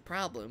loads of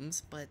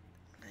problems, but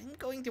I'm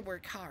going to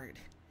work hard,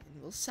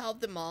 and we'll solve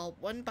them all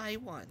one by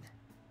one.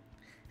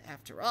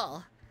 After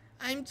all,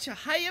 I'm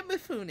Chihaya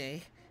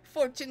Mifune,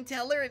 fortune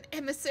teller and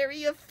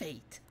emissary of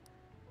fate.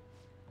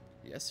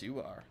 Yes, you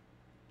are.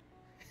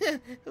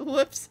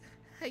 Whoops.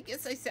 I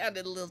guess I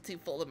sounded a little too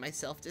full of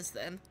myself just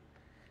then.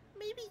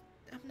 Maybe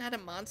I'm not a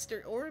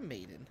monster or a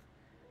maiden.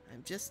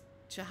 I'm just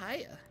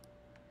Chihaya.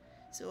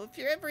 So if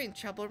you're ever in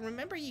trouble,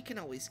 remember you can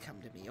always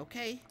come to me,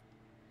 okay?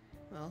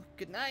 Well,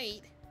 good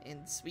night,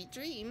 and sweet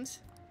dreams.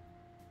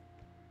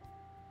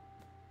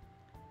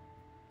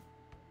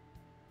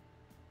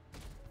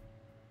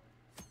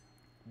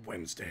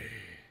 Wednesday.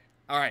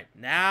 Alright,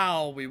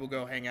 now we will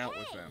go hang out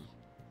with them.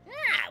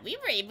 Ah, we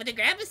were able to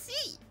grab a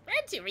seat.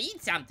 Ready to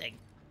read something.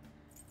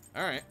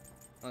 Alright,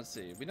 let's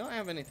see. We don't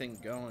have anything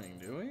going,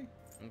 do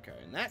we? Okay,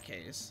 in that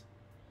case,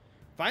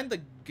 find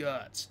the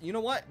guts. You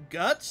know what?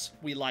 Guts?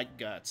 We like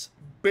guts.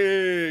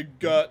 Big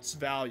guts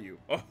value.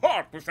 A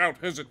heart without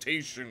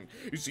hesitation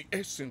is the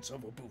essence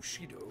of a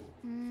Bushido.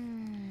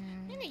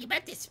 Anything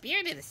about the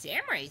spirit of the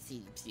samurai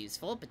seems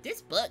useful, but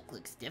this book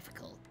looks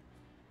difficult.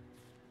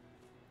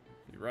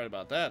 You're right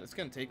about that. It's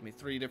gonna take me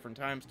 3 different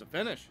times to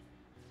finish.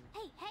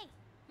 Hey, hey!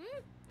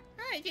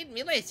 I didn't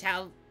realize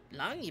how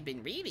long you've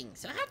been reading,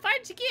 so how far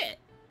did you get?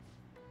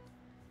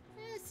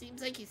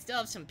 Seems like you still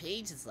have some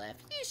pages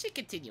left. You should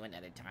continue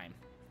another time.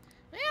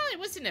 Well, it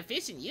was an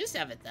efficient use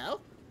of it, though.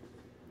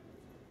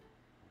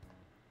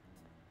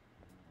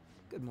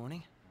 Good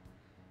morning.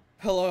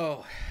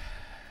 Hello.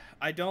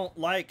 I don't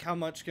like how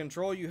much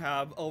control you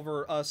have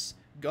over us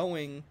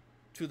going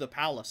to the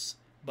palace,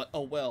 but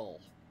oh well.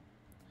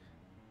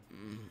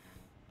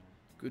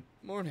 Good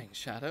morning,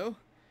 Shadow.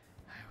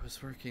 I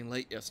was working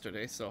late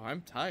yesterday, so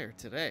I'm tired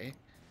today.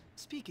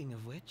 Speaking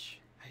of which...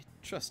 I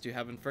trust you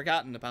haven't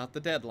forgotten about the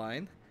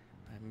deadline.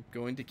 I'm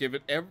going to give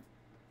it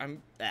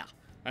I'm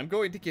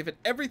going to give it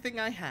everything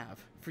I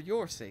have, for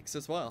your sakes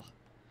as well.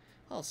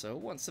 Also,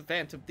 once the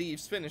Phantom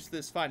Thieves finish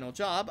this final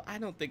job, I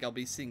don't think I'll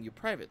be seeing you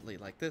privately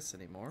like this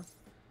anymore.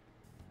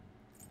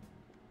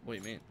 What do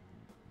you mean?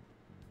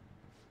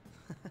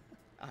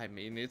 I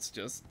mean, it's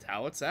just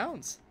how it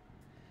sounds.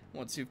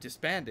 Once you've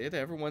disbanded,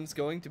 everyone's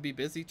going to be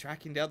busy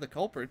tracking down the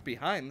culprit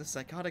behind the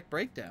psychotic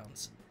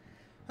breakdowns.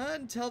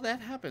 Until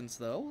that happens,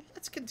 though,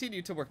 let's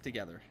continue to work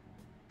together.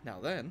 Now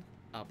then,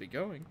 I'll be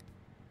going.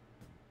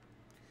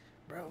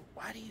 Bro,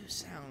 why do you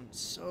sound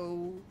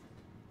so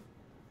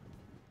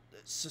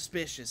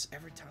suspicious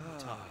every time you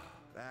talk?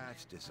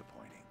 That's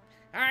disappointing.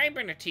 I've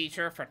been a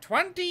teacher for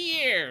 20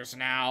 years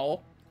now.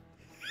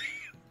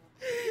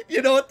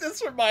 You know what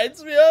this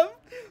reminds me of?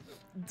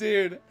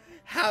 Dude,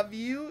 have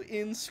you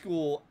in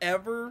school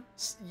ever...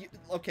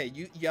 Okay,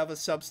 you have a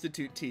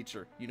substitute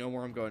teacher. You know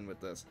where I'm going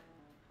with this.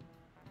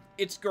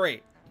 It's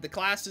great. The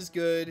class is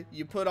good.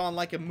 You put on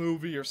like a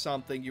movie or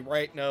something. You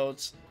write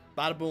notes.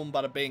 Bada boom,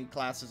 bada bing,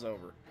 class is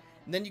over.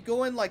 And then you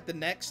go in like the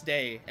next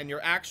day and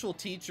your actual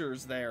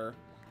teacher's there.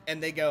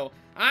 And they go,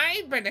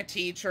 I've been a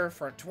teacher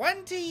for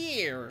 20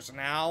 years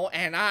now,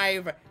 and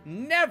I've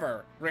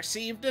never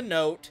received a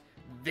note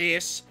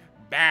this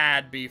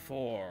bad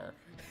before.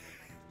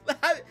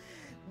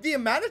 the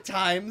amount of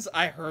times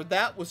I heard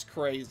that was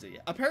crazy.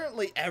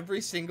 Apparently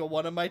every single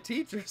one of my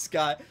teachers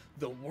got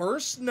the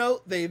worst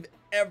note they've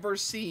ever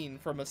seen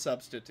from a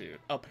substitute.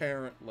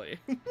 Apparently.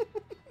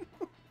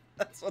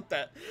 That's what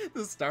the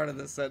start of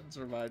the sentence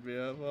reminded me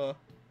of.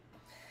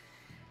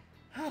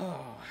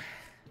 Oh,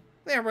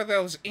 there were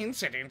those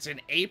incidents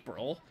in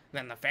April,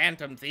 then the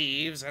Phantom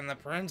Thieves and the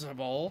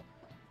principal.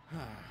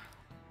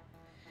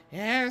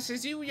 Yes,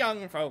 as you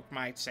young folk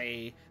might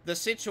say, the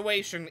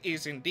situation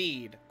is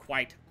indeed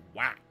quite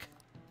whack.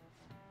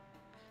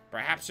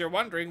 Perhaps you're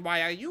wondering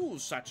why I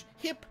use such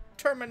hip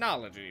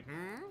terminology,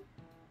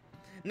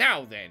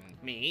 Now then,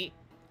 me.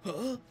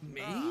 Huh?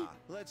 Me?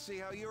 Let's see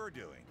how you're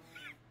doing.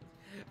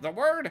 The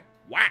word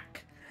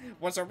whack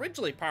was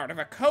originally part of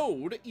a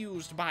code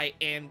used by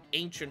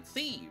ancient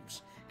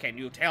thieves. Can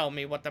you tell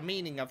me what the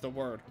meaning of the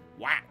word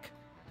whack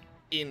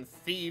in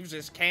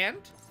Thieves'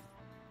 Cant?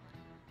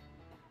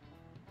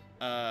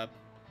 A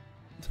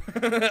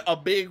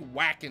big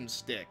whacking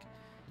stick.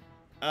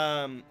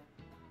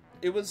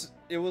 It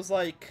was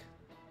like,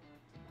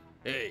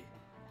 hey,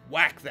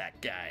 whack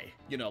that guy.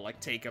 You know, like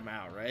take him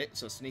out, right?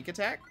 So sneak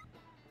attack.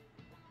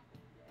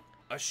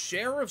 A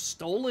share of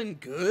stolen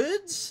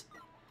goods?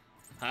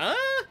 Huh?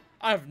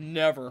 I've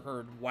never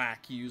heard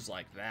whack used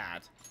like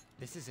that.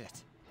 This is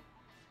it.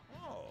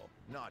 Oh,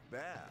 not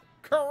bad.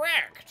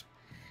 Correct!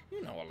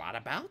 You know a lot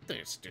about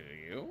this, do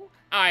you?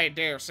 I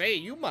dare say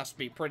you must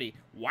be pretty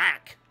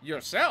whack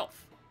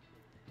yourself.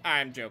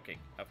 I'm joking,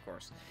 of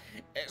course.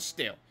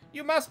 Still,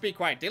 you must be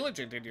quite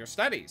diligent in your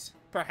studies.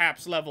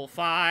 Perhaps level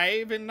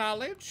 5 in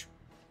knowledge?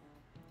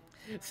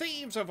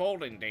 Thieves of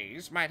olden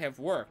days might have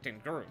worked in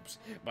groups,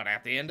 but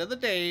at the end of the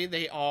day,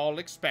 they all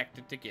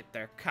expected to get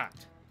their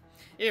cut.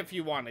 If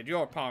you wanted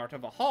your part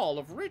of a haul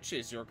of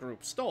riches your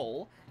group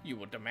stole, you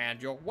would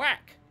demand your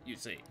whack, you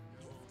see.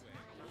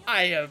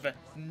 I have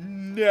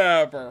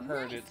never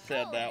heard it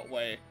said that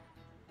way.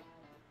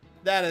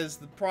 That is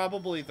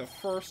probably the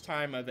first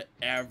time I've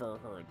ever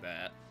heard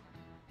that.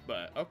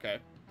 But, okay.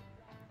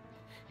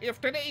 If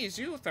today's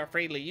youth are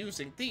freely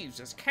using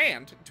Thieves'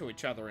 Cant to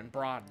each other in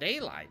broad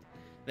daylight,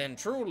 then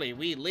truly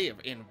we live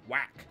in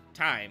whack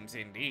times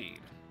indeed.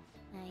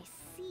 I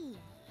see.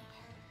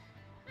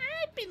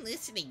 I've been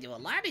listening to a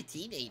lot of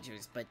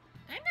teenagers, but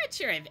I'm not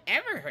sure I've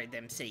ever heard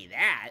them say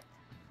that.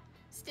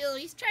 Still,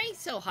 he's trying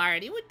so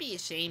hard, it would be a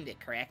shame to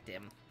correct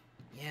him.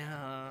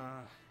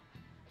 Yeah,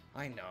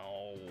 I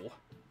know.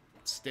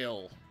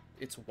 Still,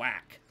 it's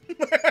whack.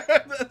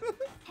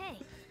 Hey,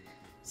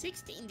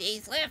 16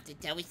 days left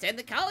until we send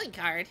the calling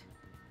card.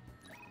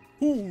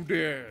 Who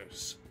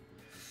dares?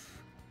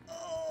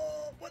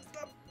 Oh, what's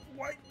the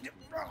white?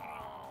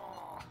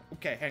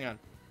 Okay, hang on.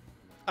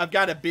 I've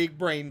got a big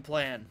brain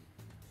plan.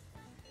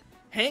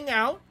 Hang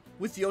out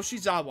with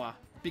Yoshizawa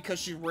because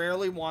she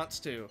rarely wants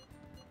to.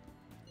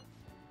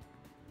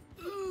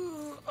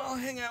 I'll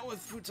hang out with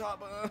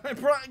Futaba.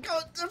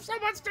 There's so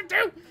much to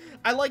do.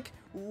 I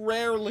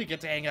rarely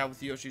get to hang out with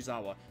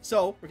Yoshizawa.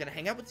 So we're gonna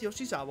hang out with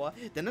Yoshizawa.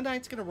 Then the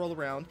night's gonna roll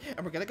around,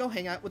 and we're gonna go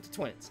hang out with the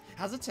twins.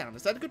 How's it sound?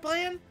 Is that a good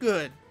plan?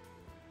 Good.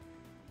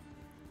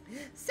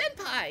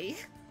 Senpai,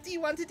 do you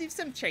want to do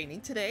some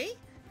training today?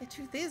 The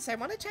truth is, I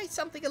want to try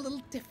something a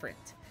little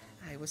different.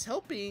 I was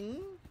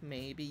hoping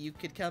maybe you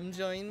could come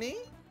join me.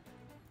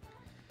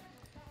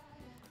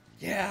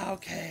 Yeah,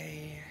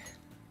 okay.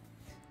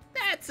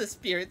 That's the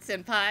spirit,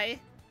 Senpai.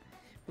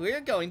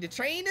 We're going to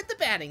train at the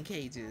batting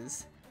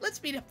cages.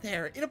 Let's meet up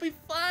there. It'll be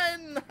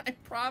fun. I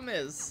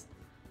promise.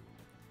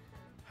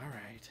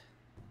 Alright.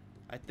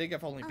 I think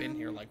I've only been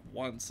here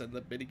once and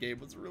the minigame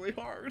was really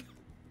hard.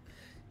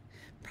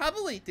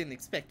 Probably didn't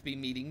expect to be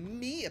meeting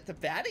me at the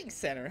batting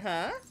center,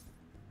 huh?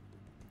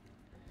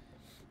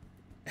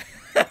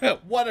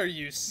 What are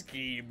you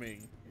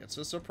scheming? It's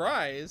a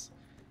surprise.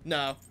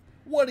 No.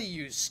 What are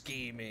you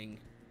scheming?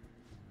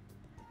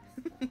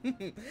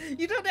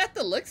 You don't have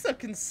to look so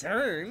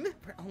concerned.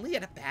 We're only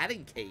at a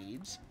batting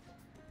cage.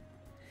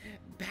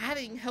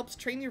 Batting helps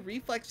train your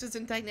reflexes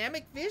and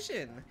dynamic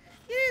vision.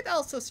 It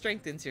also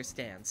strengthens your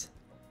stance.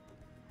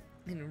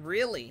 And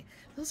really,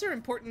 those are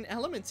important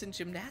elements in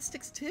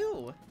gymnastics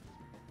too.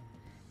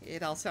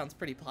 It all sounds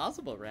pretty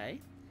plausible,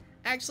 right?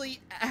 Actually,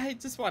 I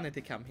just wanted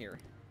to come here.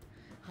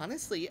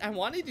 Honestly, I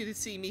wanted you to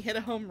see me hit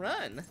a home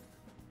run.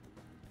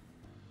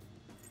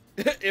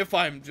 If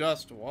I'm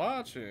just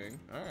watching.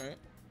 Alright.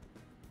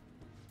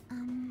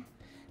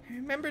 I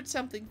remembered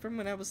something from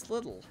when I was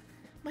little.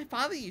 My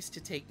father used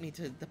to take me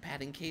to the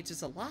batting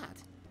cages a lot.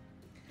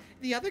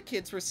 The other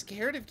kids were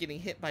scared of getting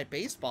hit by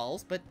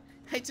baseballs, but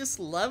I just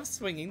loved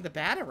swinging the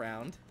bat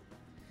around.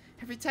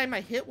 Every time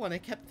I hit one, I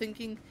kept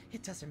thinking,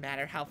 it doesn't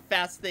matter how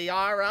fast they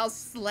are, I'll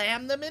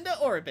slam them into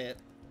orbit.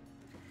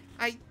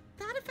 I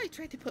thought if I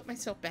tried to put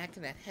myself back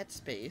in that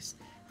headspace,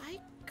 I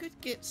could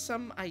get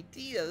some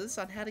ideas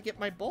on how to get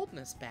my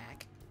boldness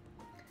back.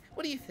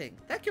 What do you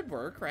think? That could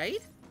work,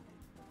 right?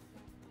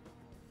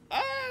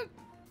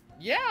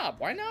 Yeah,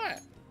 why not?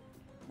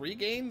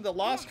 Regain the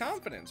lost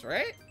confidence,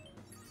 right?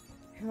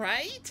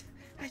 Right?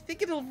 I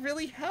think it'll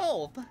really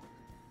help.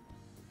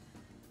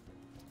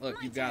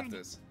 Look, you got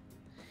this.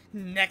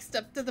 Next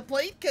up to the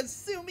plate,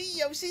 Kasumi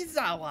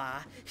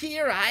Yoshizawa.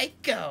 Here I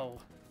go.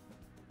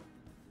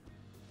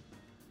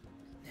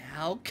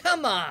 Now,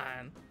 come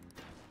on.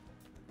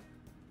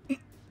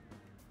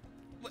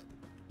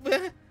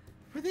 Were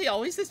they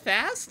always this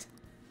fast?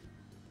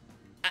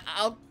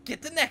 I'll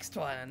get the next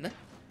one.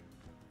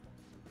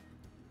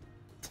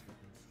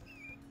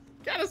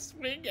 Gotta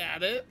swing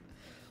at it.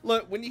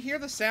 Look, when you hear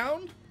the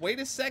sound,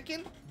 wait a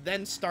second,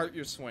 then start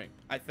your swing,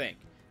 I think.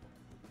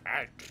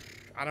 I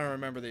don't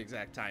remember the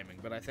exact timing,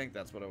 but I think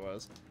that's what it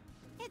was.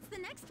 It's the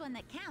next one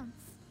that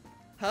counts.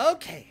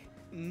 Okay,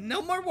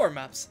 no more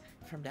warm-ups.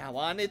 From now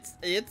on, it's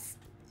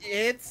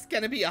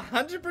gonna be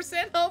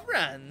 100% home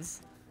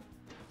runs.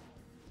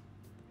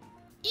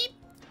 Eep,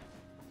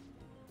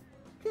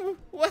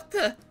 What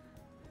the?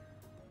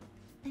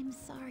 I'm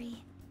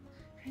sorry.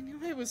 I knew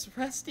I was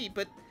rusty,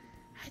 but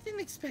I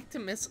didn't expect to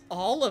miss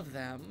all of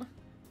them.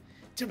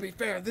 To be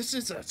fair, this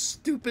is a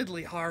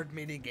stupidly hard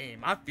minigame.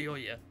 I feel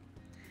you.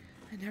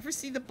 I never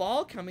see the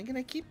ball coming and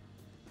I keep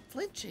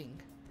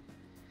flinching.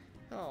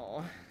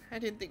 Oh, I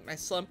didn't think my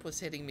slump was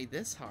hitting me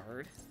this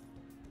hard.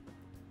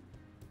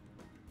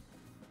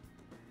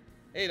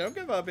 Hey, don't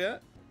give up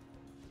yet.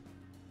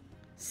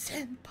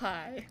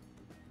 Senpai.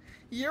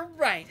 You're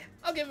right.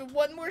 I'll give it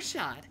one more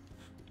shot.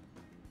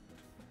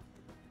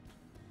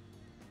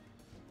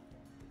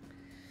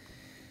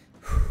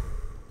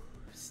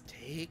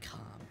 Stay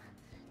calm.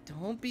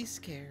 Don't be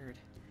scared.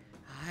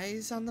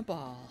 Eyes on the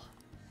ball.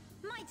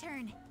 My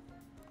turn.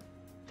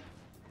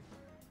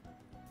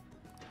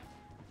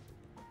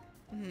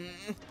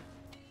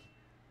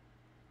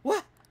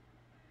 What?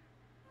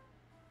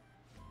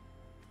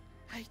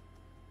 I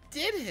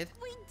did it.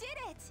 We did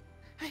it.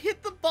 I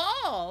hit the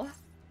ball.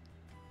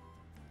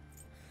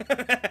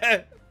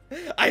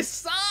 I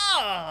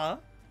saw.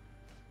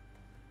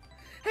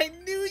 I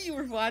knew you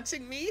were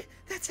watching me.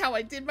 That's how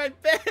I did my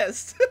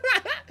best.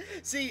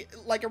 See,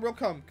 like a real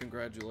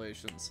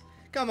congratulations.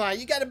 Come on,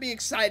 you gotta be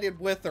excited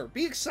with her.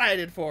 Be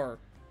excited for her.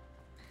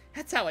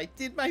 That's how I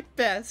did my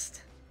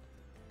best.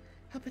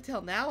 Up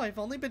until now, I've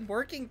only been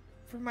working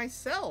for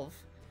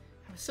myself.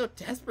 I was so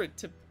desperate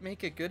to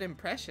make a good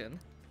impression.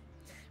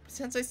 But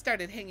since I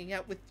started hanging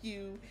out with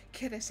you,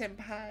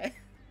 Kitteh-senpai.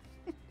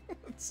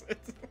 That's it.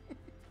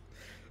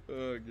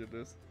 Oh,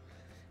 goodness.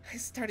 I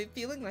started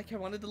feeling like I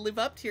wanted to live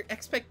up to your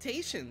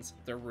expectations.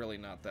 They're really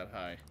not that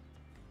high.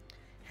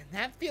 And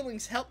that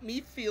feeling's helped me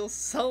feel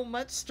so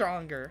much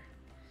stronger.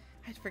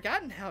 I'd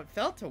forgotten how it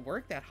felt to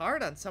work that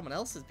hard on someone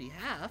else's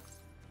behalf.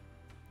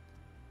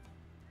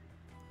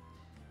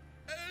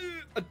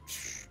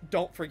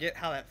 Don't forget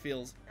how that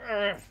feels.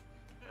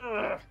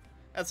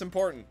 That's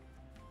important.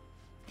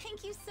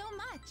 Thank you so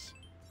much.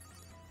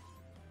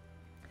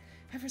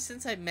 Ever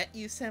since I met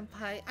you,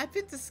 Senpai, I've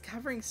been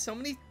discovering so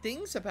many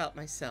things about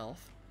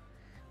myself.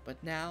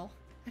 But now,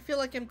 I feel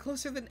like I'm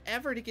closer than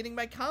ever to getting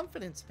my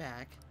confidence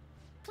back.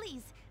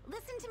 Please,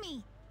 listen to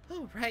me.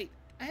 Oh, right.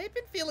 I've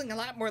been feeling a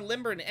lot more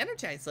limber and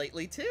energized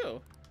lately,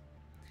 too.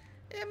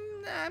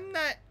 I'm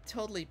not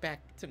totally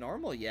back to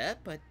normal yet,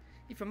 but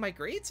even my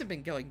grades have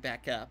been going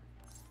back up.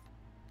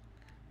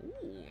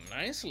 Ooh,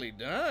 nicely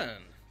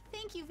done.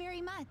 Thank you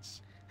very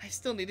much. I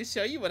still need to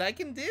show you what I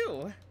can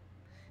do.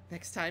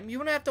 Next time, you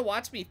won't have to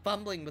watch me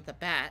fumbling with a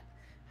bat.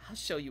 I'll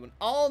show you an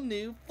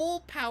all-new,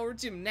 full-power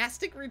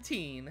gymnastic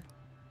routine.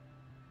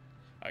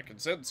 I can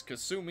sense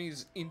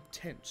Kasumi's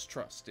intense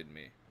trust in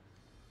me.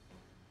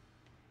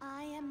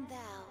 I am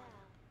thou.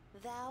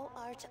 Thou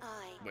art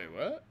I. Wait,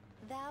 what?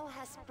 Thou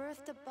hast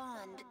birthed a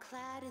bond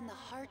clad in the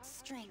heart's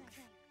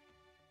strength.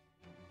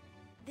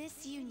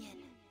 This union,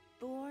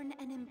 born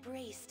and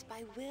embraced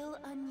by will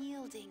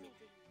unyielding,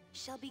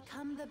 shall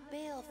become the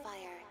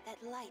balefire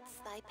that lights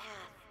thy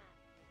path.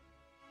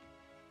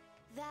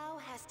 Thou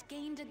hast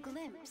gained a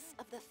glimpse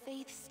of the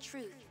faith's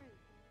truth,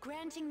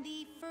 granting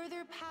thee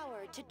further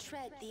power to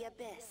tread the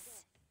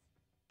abyss.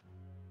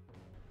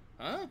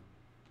 Huh?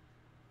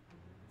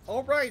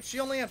 Oh, right, she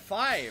only had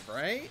 5,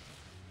 right?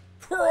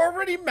 We're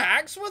already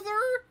max with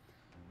her?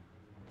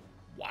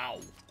 Wow,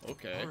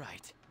 okay. All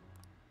right.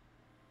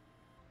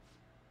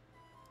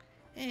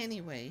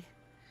 Anyway,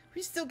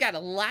 we still got a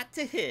lot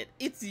to hit.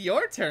 It's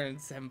your turn,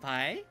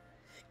 Senpai.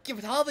 Give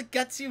it all the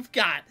guts you've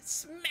got.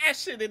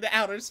 Smash it into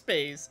outer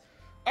space.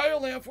 I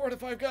only have 4 to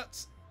 5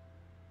 guts.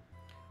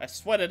 I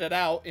sweated it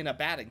out in a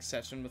batting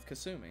session with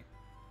Kasumi.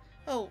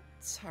 Oh,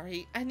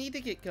 sorry. I need to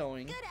get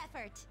going. Good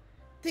effort.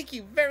 Thank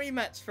you very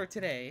much for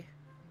today.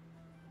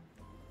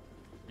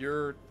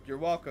 You're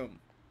welcome.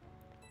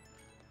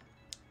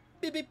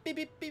 Beep, beep, beep,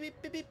 beep,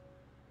 beep, beep, beep.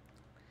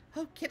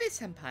 Oh,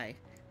 Kitteh-senpai.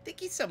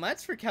 Thank you so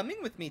much for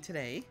coming with me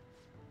today.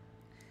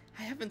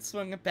 I haven't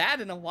swung a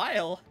bat in a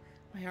while.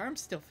 My arms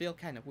still feel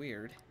kind of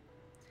weird.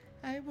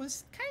 I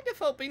was kind of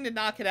hoping to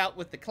knock it out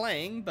with the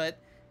clang, but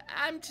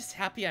I'm just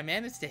happy I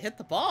managed to hit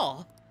the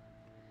ball.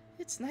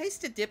 It's nice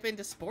to dip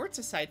into sports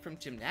aside from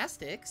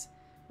gymnastics.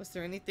 Was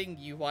there anything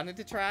you wanted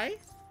to try?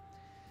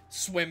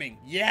 Swimming.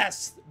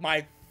 Yes!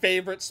 My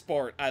favorite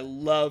sport. I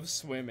love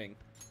swimming.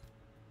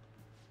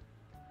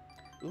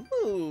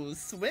 Ooh,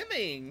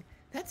 swimming.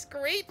 That's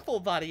great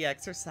full body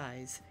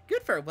exercise.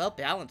 Good for a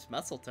well-balanced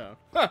muscle tone.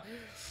 Huh.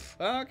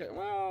 Okay,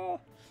 well,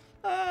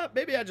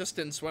 maybe I just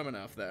didn't swim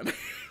enough then.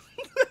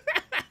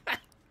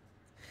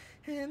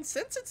 And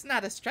since it's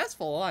not as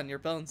stressful on your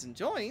bones and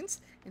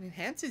joints, it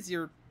enhances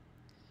your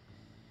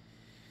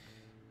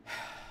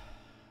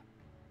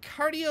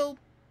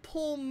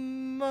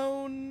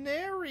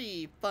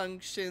cardiopulmonary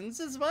functions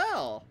as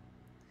well.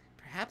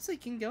 Perhaps we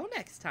can go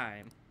next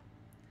time.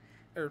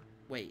 Or,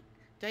 wait,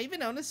 do I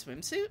even own a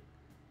swimsuit?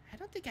 I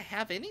don't think I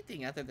have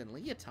anything other than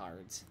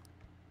leotards.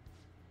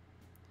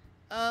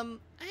 I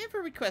have a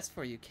request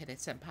for you,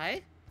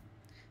 Kitteh-senpai.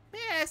 May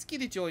I ask you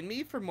to join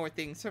me for more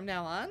things from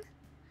now on?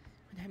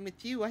 When I'm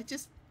with you, I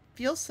just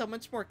feel so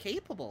much more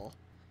capable.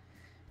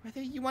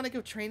 Whether you want to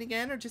go train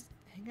again or just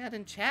hang out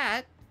and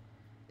chat.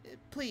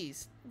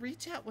 Please,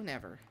 reach out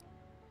whenever.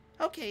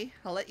 Okay,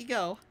 I'll let you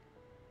go.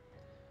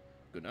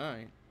 Good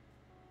night.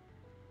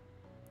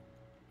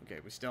 Okay,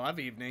 we still have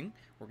evening.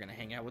 We're gonna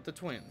hang out with the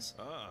twins.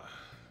 Ah,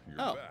 you're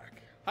Oh.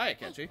 back. Hi,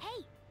 Akechi.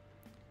 Hey,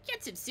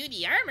 get some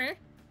sooty armor.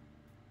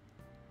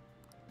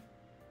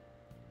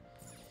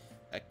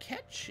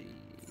 Akechi.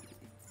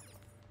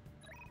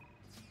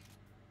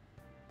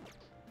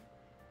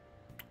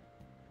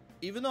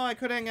 Even though I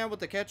could hang out with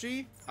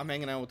Akechi, I'm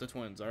hanging out with the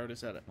twins. I already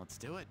said it. Let's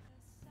do it.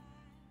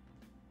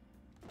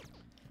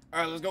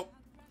 Alright, let's go.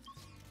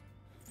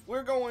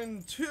 We're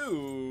going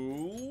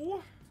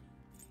to...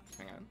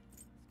 Hang on.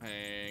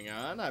 Hang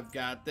on, I've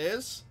got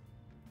this.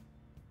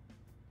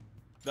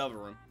 Velvet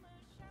room.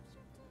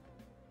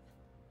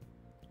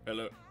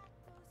 Hello.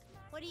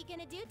 What are you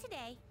gonna do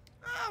today?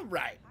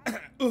 Alright.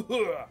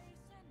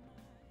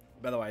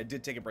 By the way, I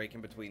did take a break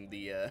in between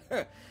the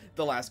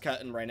the last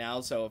cut and right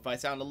now, so if I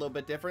sound a little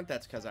bit different,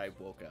 that's because I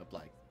woke up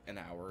like an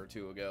hour or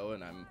two ago,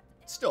 and I'm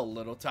still a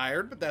little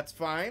tired, but that's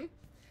fine.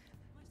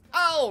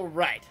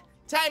 Alright,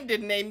 time to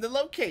name the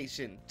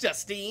location.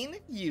 Justine,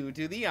 you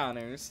do the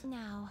honors.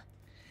 Now,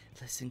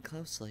 Listen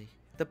closely.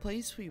 The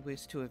place we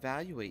wish to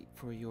evaluate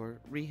for your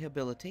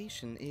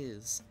rehabilitation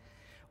is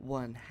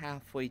one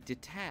halfway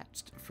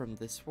detached from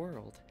this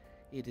world.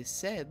 It is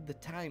said the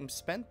time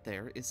spent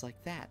there is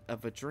like that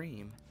of a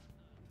dream.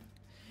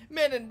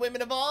 Men and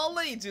women of all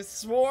ages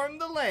swarm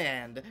the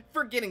land,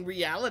 forgetting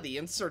reality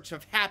in search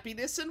of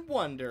happiness and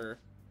wonder.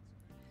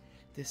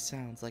 This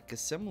sounds like a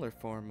similar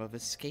form of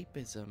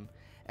escapism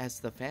as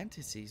the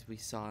fantasies we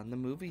saw in the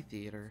movie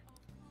theater.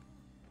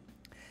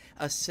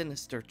 A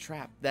sinister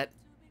trap that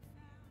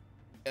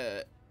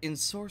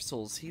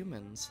ensorcels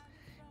humans.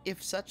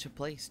 If such a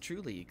place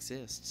truly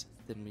exists,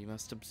 then we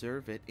must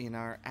observe it in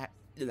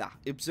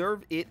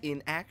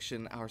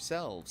action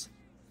ourselves.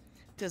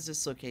 Does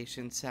this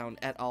location sound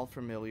at all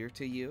familiar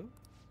to you?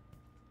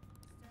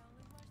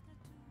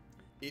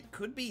 It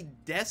could be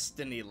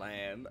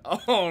Destinyland.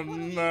 Oh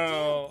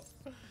no.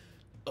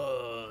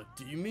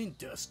 Do you mean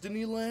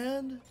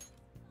Destinyland?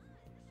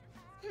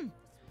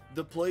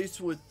 The place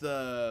with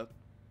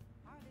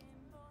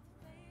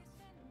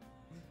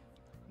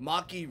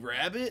Maki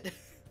Rabbit?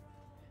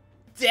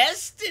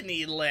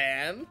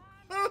 Destinyland?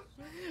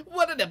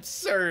 What an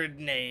absurd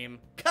name.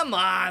 Come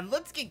on,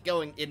 let's get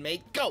going,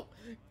 inmate. Go!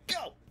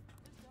 Go!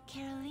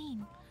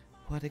 Caroline.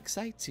 What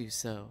excites you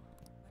so?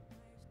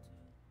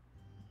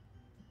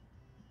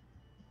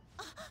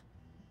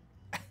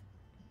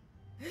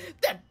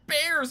 That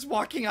bear's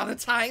walking on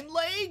its hind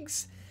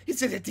legs!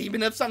 Is it a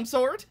demon of some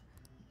sort?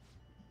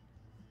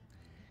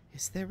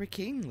 Is there a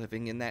king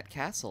living in that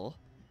castle?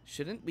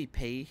 Shouldn't we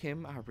pay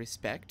him our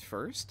respect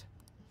first?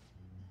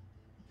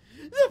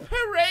 The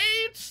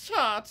parade's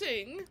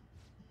starting!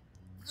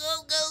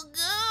 Go, go,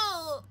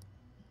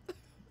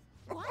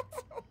 go! What?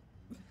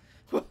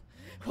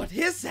 What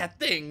is that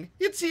thing?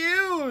 It's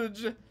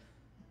huge!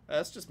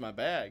 That's just my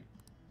bag.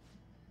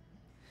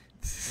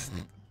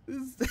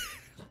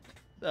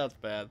 That's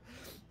bad.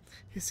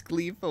 His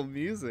gleeful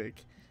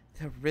music,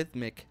 the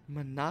rhythmic,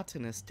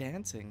 monotonous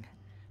dancing,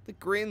 the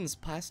grins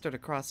plastered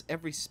across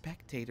every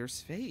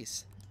spectator's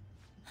face.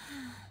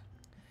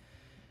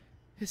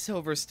 His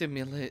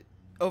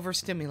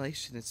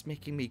overstimulation is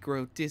making me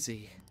grow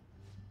dizzy.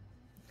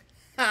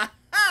 Ha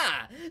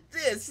ha!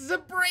 This is a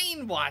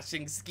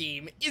brainwashing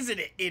scheme, isn't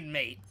it,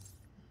 inmate?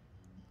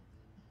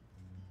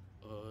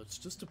 It's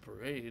just a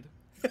parade.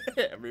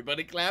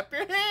 Everybody clap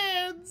your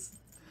hands!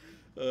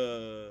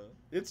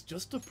 It's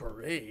just a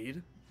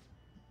parade.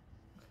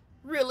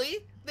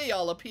 Really? They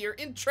all appear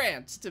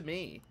entranced to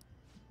me.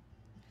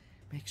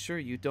 Make sure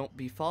you don't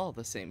befall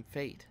the same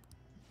fate.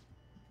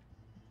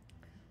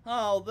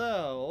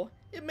 Although,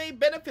 it may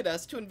benefit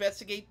us to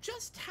investigate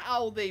just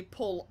how they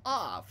pull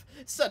off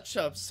such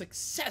a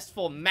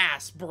successful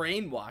mass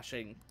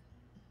brainwashing.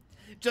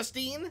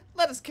 Justine,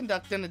 let us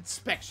conduct an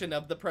inspection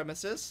of the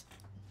premises.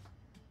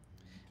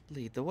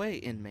 Lead the way,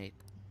 inmate.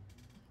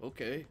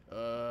 Okay,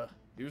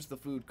 here's the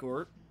food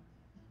court.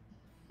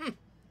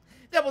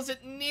 That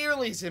wasn't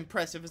nearly as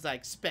impressive as I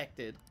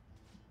expected.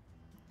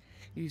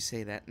 You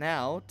say that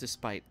now,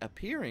 despite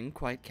appearing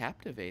quite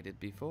captivated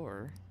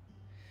before.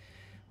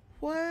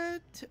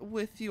 What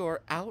with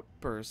your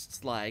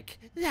outbursts like,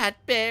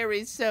 that bear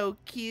is so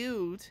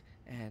cute,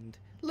 and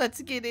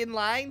let's get in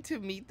line to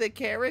meet the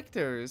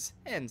characters,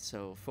 and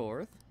so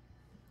forth.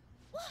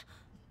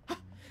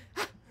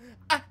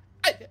 I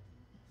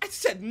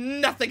said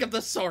nothing of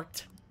the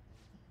sort.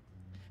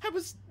 I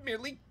was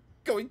merely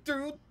going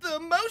through the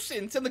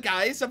motions in the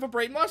guise of a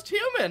brainwashed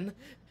human.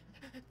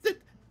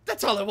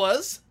 That's all it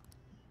was.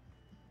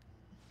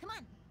 Come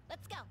on,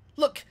 let's go.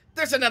 Look,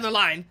 there's another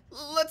line.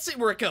 Let's see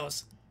where it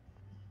goes.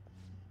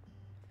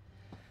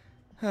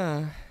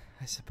 I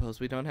suppose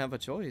we don't have a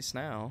choice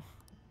now.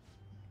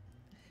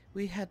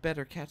 We had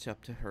better catch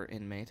up to her,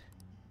 inmate.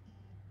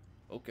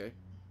 Okay.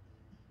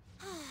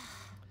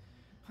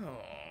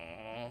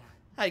 Oh,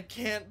 I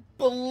can't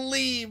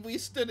believe we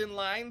stood in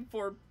line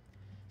for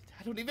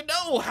I don't even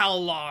know how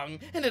long,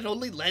 and it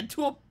only led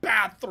to a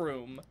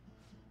bathroom.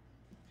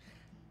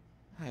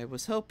 I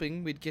was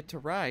hoping we'd get to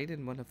ride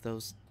in one of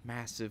those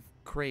massive,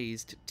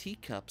 crazed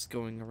teacups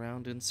going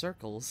around in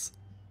circles.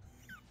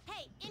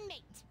 Hey,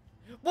 inmate!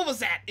 What was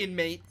that,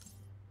 inmate?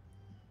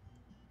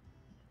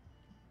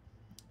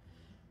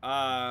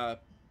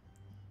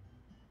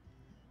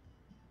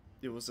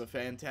 It was a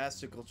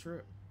fantastical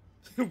trip.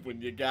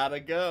 When you gotta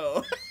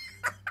go.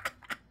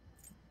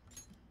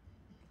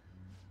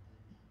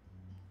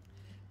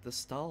 The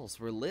stalls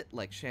were lit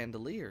like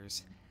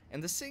chandeliers,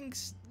 and the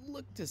sinks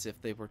looked as if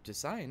they were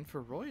designed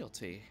for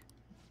royalty.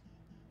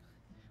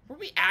 Were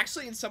we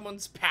actually in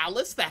someone's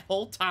palace that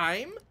whole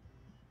time?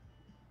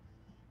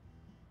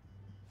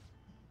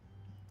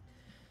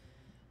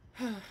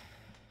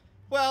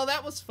 Well,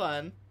 that was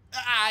fun.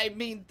 I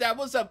mean, that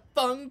was a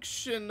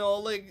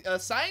functional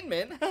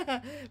assignment,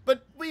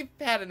 but we've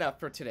had enough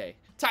for today.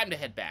 Time to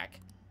head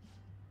back.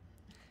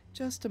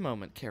 Just a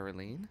moment,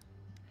 Caroline.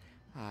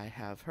 I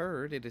have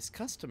heard it is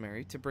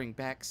customary to bring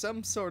back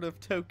some sort of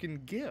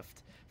token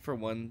gift for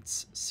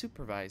one's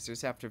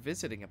supervisors after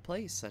visiting a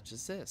place such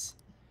as this.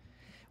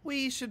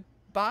 We should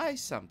buy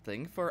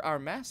something for our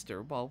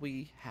master while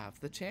we have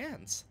the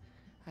chance.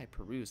 I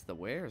perused the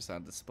wares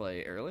on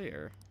display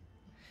earlier.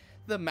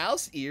 The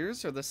mouse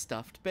ears or the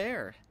stuffed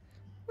bear?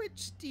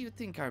 Which do you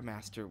think our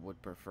master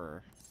would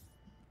prefer?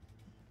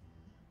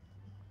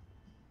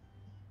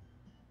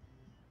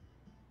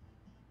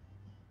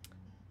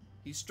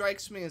 He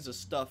strikes me as a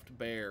stuffed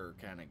bear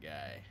kind of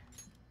guy.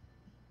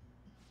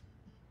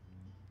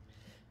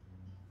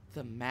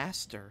 The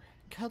master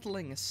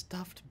cuddling a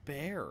stuffed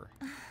bear.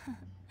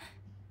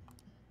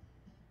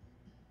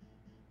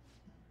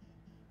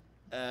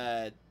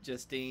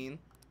 Justine?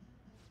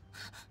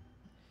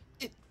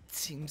 It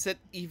seems that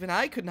even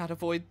I could not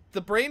avoid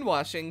the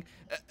brainwashing.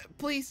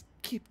 Please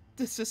keep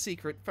this a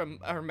secret from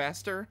our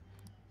master.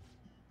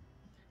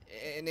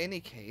 In any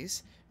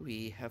case,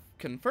 we have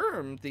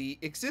confirmed the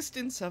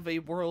existence of a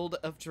world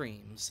of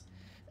dreams.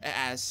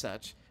 As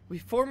such, we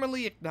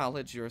formally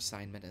acknowledge your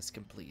assignment as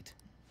complete.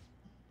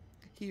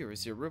 Here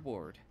is your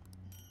reward.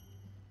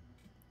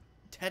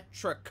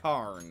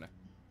 Tetracarn.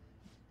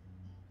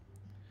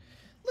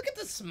 Look at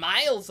the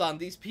smiles on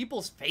these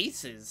people's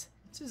faces.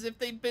 It's as if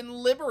they've been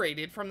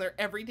liberated from their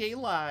everyday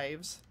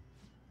lives.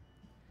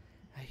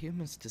 A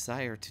human's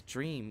desire to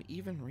dream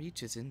even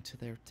reaches into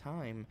their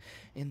time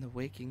in the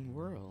waking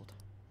world.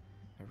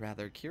 A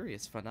rather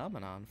curious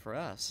phenomenon for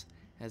us,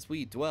 as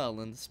we dwell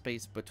in the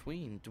space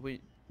between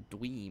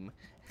dweem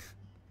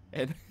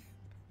and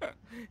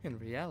in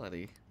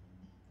reality.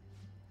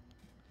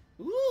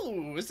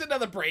 Ooh, is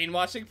another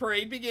brainwashing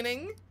parade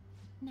beginning?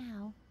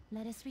 Now,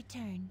 let us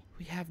return.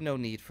 We have no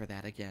need for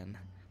that again.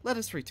 Let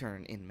us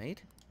return,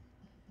 inmate.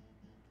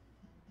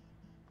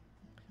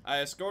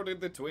 I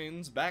escorted the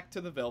twins back to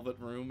the Velvet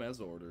Room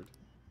as ordered.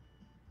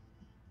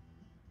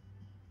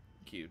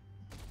 Cute.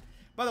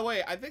 By the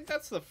way, I think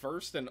that's the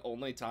first and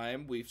only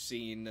time we've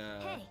seen,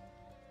 Hey.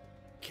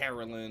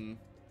 Carolyn...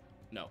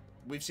 No,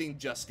 we've seen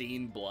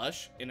Justine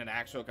blush in an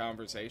actual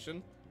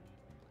conversation.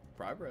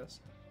 Progress.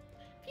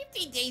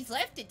 15 days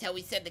left until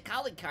we send the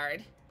calling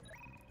card.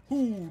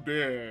 Who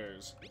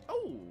dares?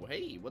 Oh,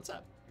 hey, what's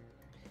up?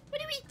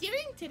 What are we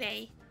doing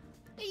today?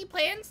 Any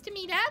plans to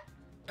meet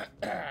up?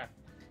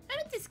 I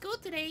went to school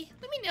today.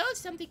 Let me know if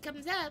something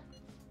comes up.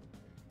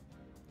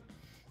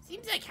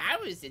 Seems like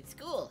Haru's at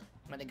school.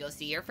 Wanna go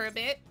see her for a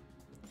bit?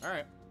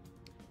 Alright.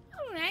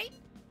 Alright.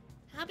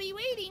 I'll be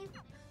waiting.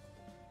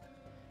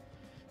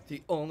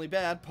 The only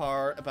bad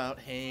part about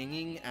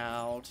hanging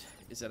out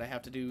is that I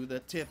have to do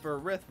the Tipper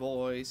Rith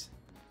voice.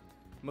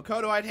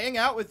 Makoto, I'd hang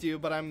out with you,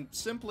 but I'm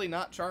simply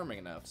not charming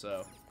enough,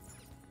 so...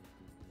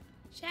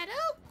 Shadow?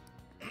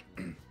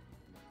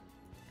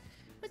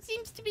 What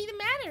seems to be the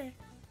matter?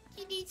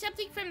 You need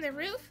something from the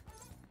roof?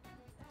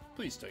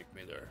 Please take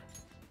me there.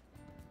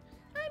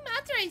 I'm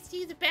authorized to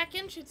use the back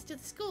entrance to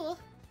the school.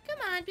 Come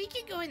on, we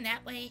can go in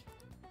that way.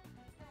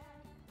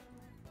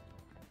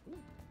 Ooh.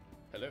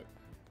 Hello.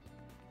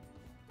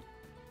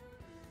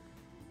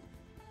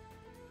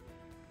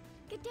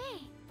 Good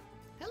day.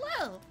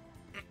 Hello.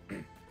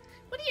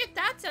 What are your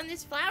thoughts on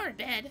this flower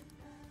bed?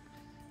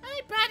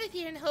 I brought it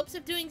here in hopes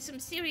of doing some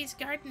serious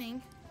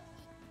gardening.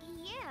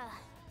 Yeah.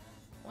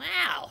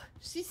 Wow,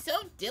 she's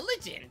so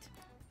diligent.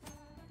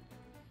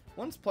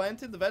 Once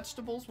planted, the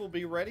vegetables will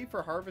be ready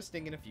for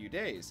harvesting in a few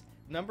days.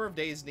 Number of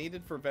days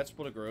needed for a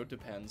vegetable to grow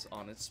depends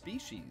on its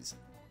species.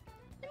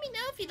 Let me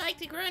know if you'd like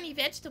to grow any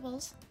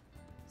vegetables.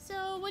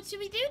 So, what should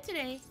we do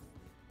today?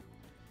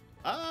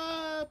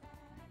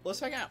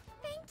 Let's hang out.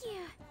 Thank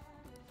you.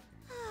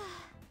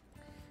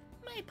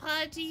 My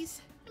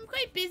apologies. I'm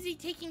quite busy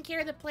taking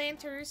care of the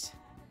planters.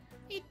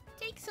 It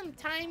takes some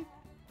time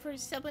for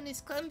someone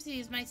as clumsy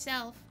as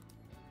myself.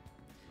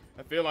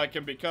 I feel I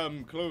can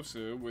become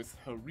closer with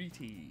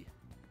Hariti.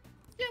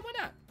 Yeah, why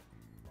not?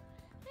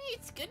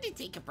 It's good to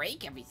take a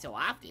break every so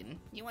often.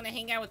 You want to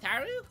hang out with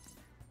Haru?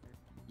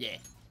 Yeah.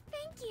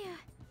 Thank you.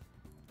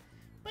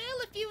 Well,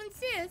 if you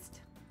insist.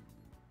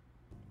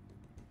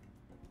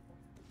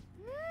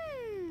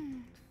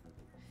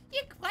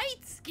 You're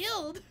quite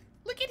skilled.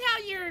 Look at how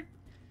you're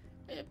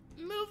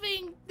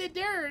moving the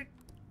dirt.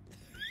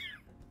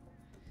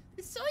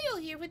 The soil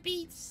here would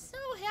be so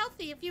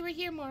healthy if you were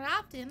here more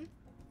often.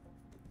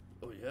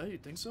 Oh yeah, you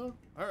think so?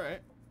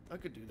 Alright, I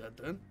could do that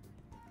then.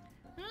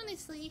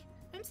 Honestly,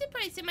 I'm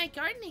surprised that my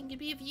gardening could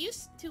be of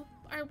use to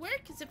our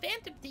work as a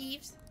Phantom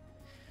Thieves.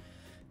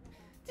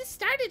 This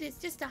started as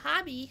just a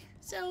hobby,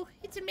 so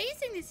it's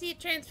amazing to see it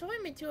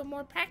transform into a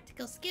more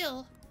practical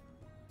skill.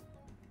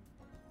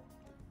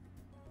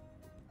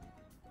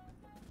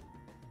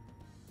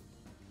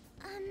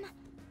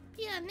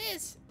 Beyond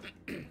this,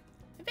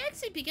 I've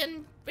actually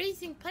begun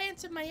raising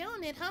plants of my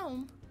own at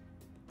home.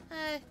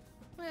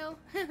 Well,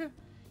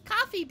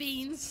 coffee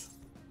beans.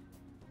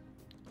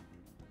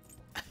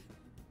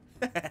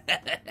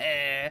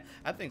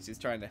 I think she's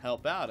trying to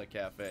help out a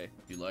cafe.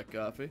 You like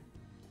coffee?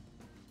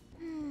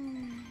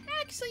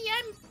 Actually,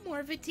 I'm more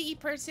of a tea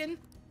person.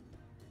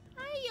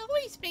 I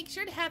always make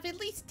sure to have at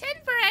least 10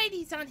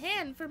 varieties on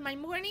hand for my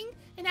morning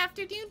and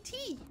afternoon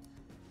tea.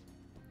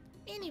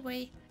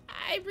 Anyway,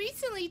 I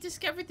recently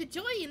discovered the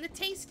joy in the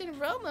taste and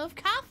aroma of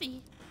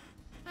coffee.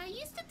 I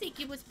used to think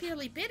it was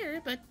purely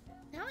bitter, but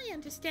now I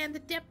understand the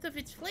depth of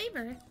its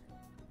flavor.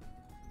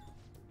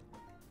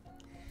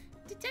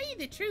 To tell you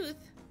the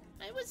truth,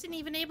 I wasn't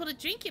even able to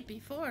drink it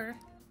before.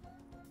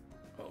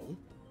 Oh?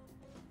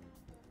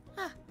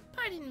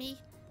 Pardon me.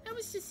 I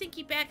was just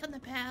thinking back on the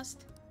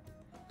past.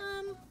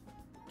 Can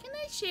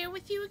I share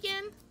with you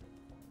again?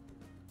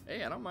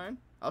 Hey, I don't mind.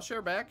 I'll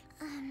share back.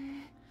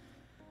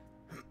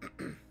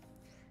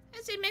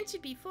 As I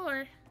mentioned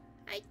before,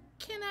 I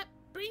cannot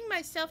bring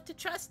myself to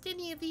trust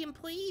any of the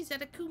employees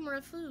at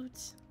Akumura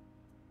Foods.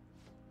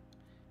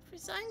 For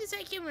as long as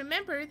I can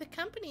remember, the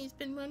company has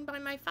been run by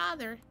my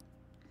father.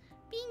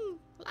 Being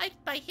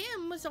liked by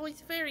him was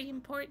always very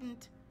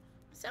important.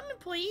 Some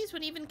employees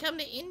would even come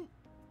to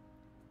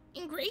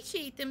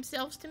ingratiate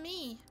themselves to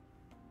me.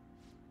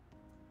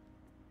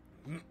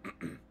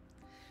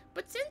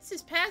 But since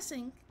his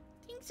passing,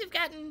 things have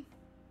gotten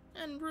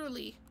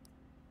unruly.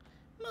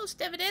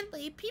 Most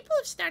evidently, people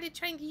have started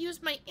trying to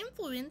use my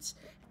influence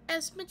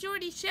as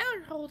majority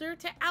shareholder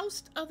to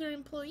oust other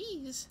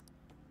employees.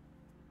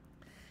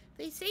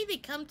 They say they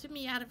come to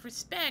me out of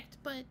respect,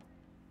 but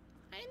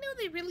I know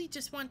they really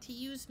just want to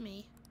use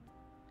me.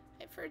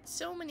 I've heard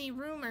so many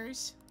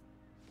rumors.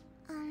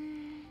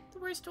 The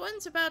worst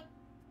one's about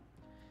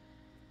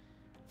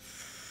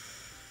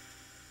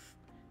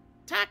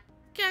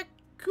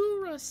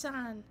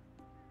Takakuro-san,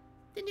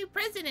 the new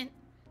president.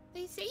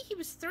 They say he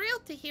was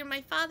thrilled to hear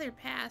my father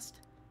passed.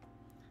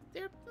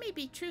 There may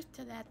be truth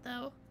to that,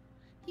 though.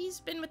 He's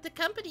been with the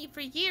company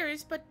for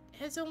years, but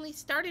has only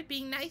started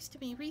being nice to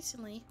me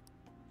recently.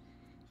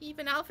 He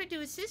even offered to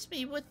assist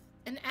me with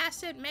an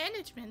asset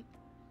management.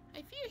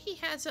 I fear he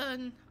has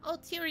an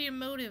ulterior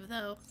motive,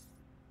 though.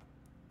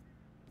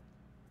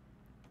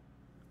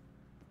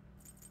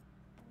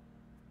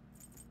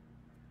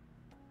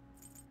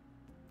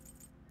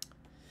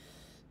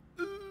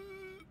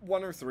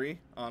 One or three,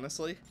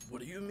 honestly.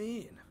 What do you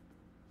mean?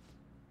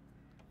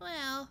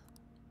 Well,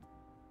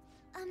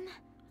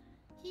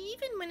 he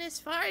even went as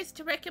far as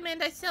to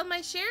recommend I sell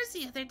my shares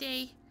the other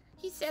day.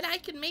 He said I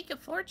could make a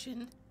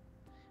fortune.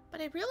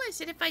 But I realized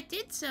that if I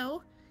did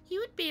so, he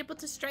would be able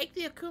to strike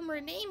the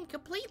Akumura name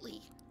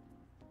completely.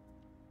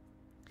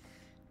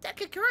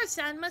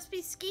 Takakura-san must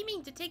be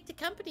scheming to take the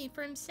company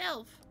for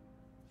himself.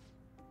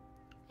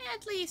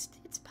 At least,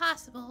 it's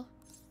possible.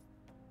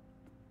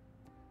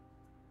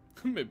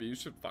 Maybe you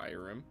should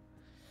fire him.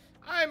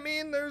 I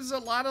mean, there's a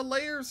lot of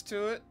layers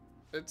to it.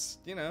 It's,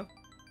 you know,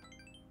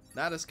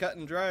 not as cut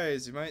and dry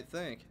as you might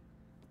think.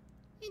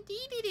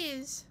 Indeed it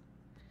is.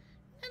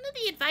 None of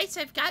the advice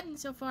I've gotten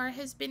so far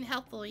has been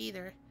helpful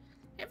either.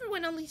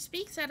 Everyone only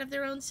speaks out of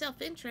their own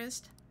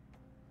self-interest.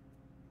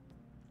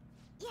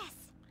 Yes.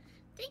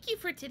 Thank you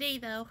for today,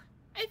 though.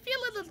 I feel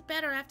a little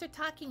better after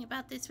talking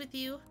about this with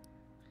you.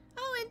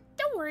 Oh, and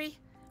don't worry.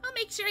 I'll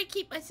make sure I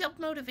keep myself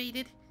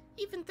motivated,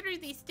 even through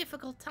these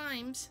difficult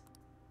times.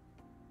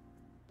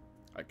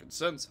 I can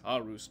sense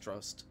Haru's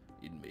trust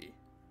in me.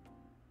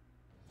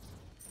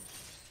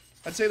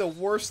 I'd say the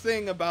worst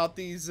thing about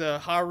these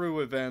Haru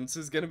events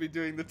is going to be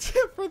doing the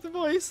Tiffrith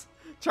voice.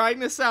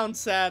 Trying to sound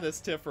sad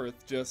as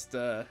Tiffrith just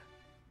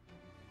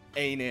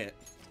ain't it.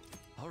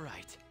 All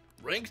right.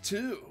 Rank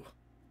 2.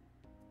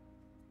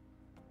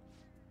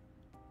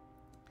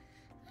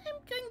 I'm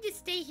going to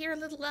stay here a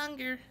little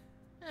longer,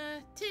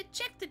 to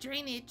check the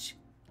drainage.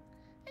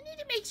 I need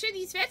to make sure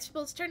these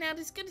vegetables turn out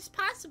as good as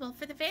possible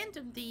for the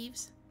Phantom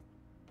Thieves.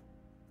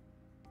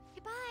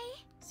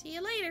 Goodbye. See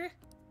you later.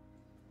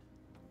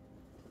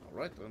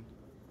 Alright then.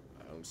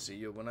 I'll see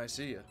you when I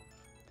see you.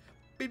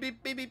 Beep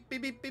beep beep beep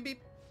beep beep beep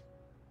beep.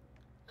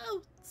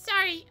 Oh,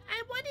 sorry.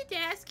 I wanted to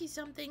ask you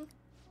something.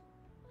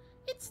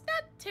 It's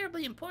not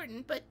terribly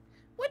important, but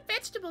what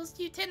vegetables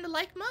do you tend to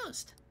like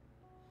most?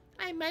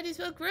 I might as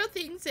well grow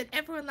things that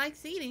everyone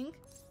likes eating.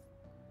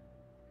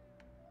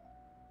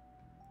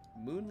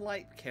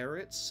 Moonlight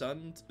carrot,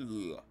 sun...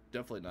 Ugh,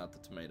 definitely not the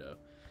tomato.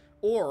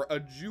 Or a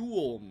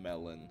jewel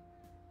melon.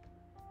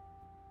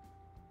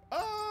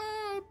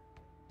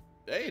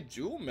 Hey,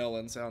 jewel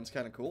melon sounds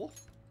kind of cool.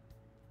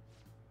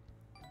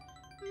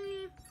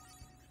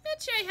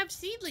 Not sure I have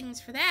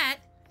seedlings for that.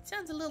 It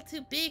sounds a little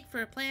too big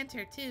for a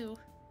planter, too.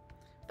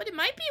 But it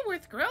might be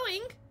worth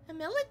growing. A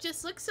melon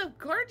just looks so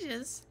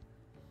gorgeous.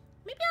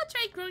 Maybe I'll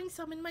try growing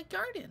some in my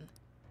garden.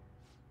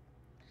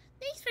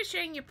 Thanks for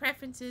sharing your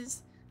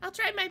preferences. I'll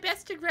try my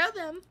best to grow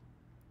them.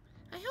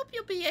 I hope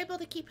you'll be able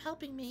to keep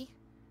helping me.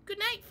 Good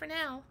night for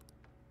now.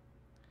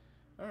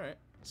 Alright.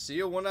 See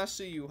you when I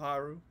see you,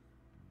 Haru.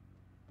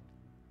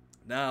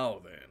 Now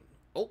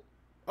then.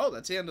 Oh,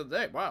 that's the end of the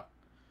day. Wow.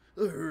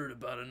 I heard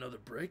about another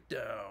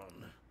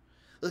breakdown.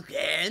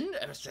 Again?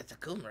 Ever since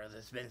Akuma,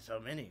 there's been so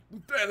many.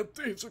 Damn,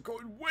 things are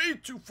going way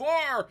too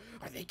far!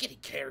 Are they getting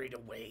carried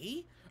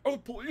away? Are the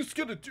police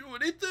gonna do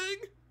anything?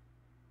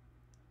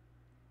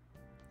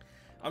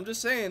 I'm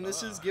just saying,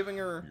 this is giving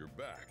her You're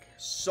back.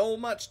 so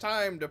much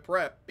time to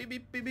prep. Beep,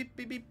 beep, beep, beep,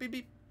 beep, beep, beep,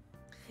 beep.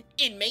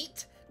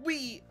 Inmate,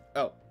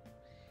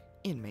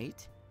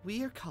 Inmate,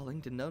 we are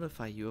calling to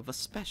notify you of a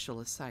special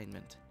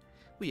assignment.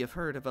 We have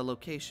heard of a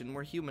location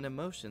where human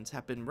emotions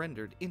have been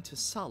rendered into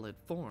solid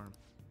form.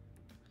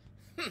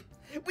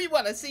 we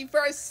want to see for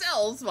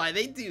ourselves why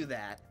they do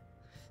that.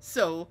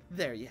 So,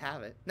 there you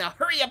have it. Now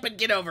hurry up and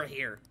get over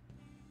here.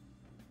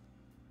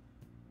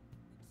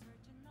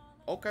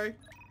 Okay.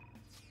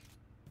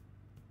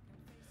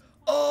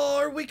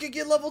 Or we could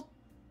get level...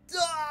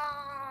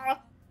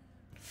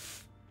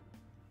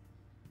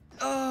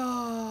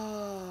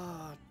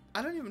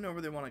 I don't even know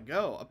where they want to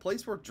go. A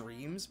place where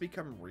dreams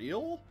become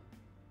real?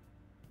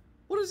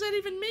 What does that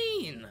even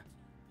mean?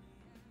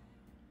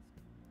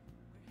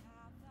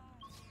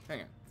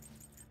 Hang on.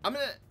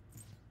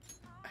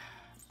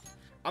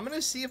 I'm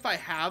gonna see if I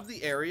have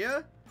the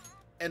area,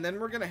 and then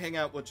we're gonna hang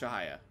out with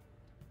Chihaya.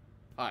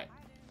 Hi.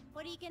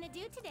 What are you gonna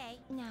do today?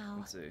 No.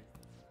 Let's see.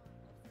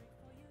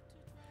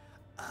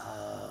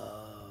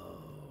 Oh.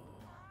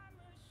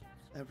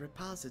 A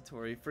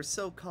repository for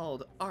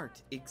so-called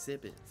art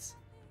exhibits.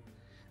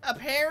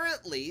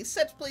 Apparently,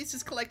 such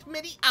places collect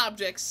many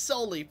objects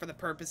solely for the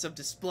purpose of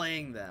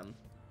displaying them.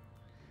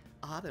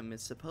 Autumn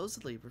is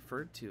supposedly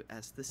referred to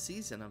as the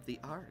season of the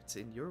arts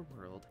in your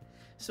world,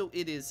 so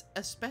it is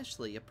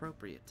especially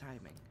appropriate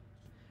timing.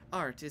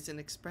 Art is an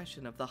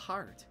expression of the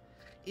heart.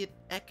 It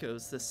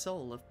echoes the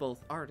soul of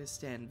both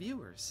artists and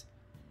viewers,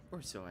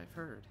 or so I've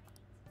heard.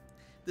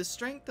 The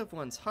strength of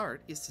one's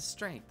heart is the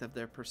strength of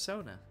their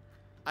persona.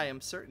 I am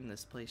certain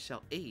this place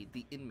shall aid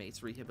the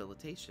inmate's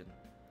rehabilitation.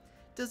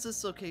 Does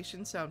this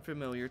location sound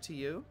familiar to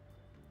you?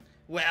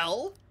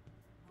 Well,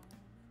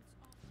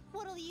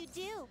 What'll you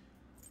do?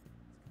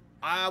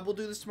 We'll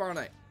do this tomorrow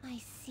night. I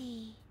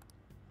see.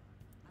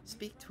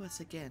 Speak to us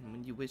again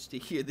when you wish to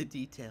hear the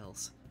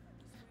details.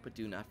 But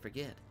do not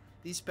forget,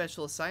 these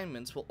special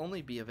assignments will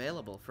only be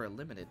available for a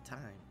limited time.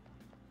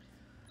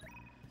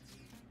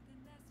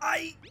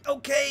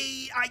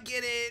 okay, I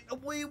get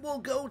it. We will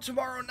go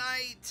tomorrow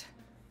night.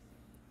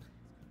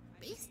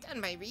 Based on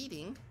my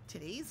reading,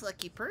 today's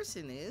lucky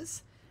person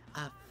is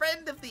a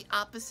friend of the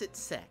opposite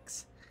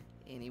sex.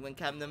 Anyone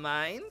come to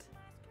mind?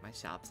 My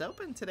shop's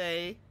open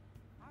today.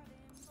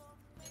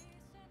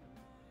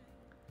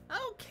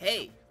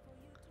 Okay.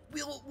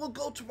 We'll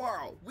go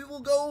tomorrow. We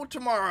will go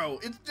tomorrow.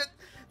 It's just...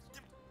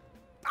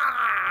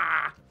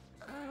 Are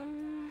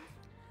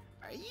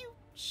you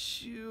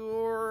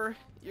sure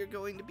you're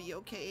going to be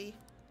okay?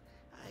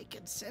 I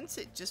can sense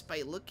it just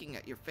by looking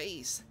at your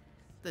face.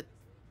 The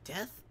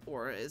death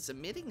aura is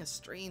emitting a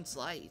strange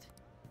light.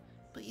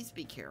 Please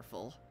be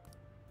careful.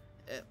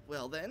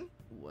 Well then,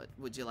 what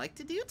would you like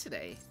to do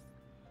today?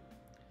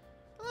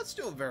 Let's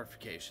do a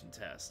verification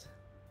test.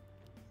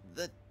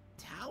 The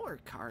tower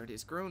card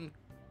has grown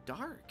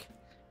dark.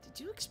 Did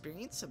you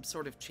experience some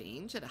sort of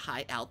change at a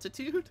high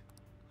altitude?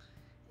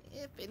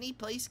 If any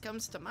place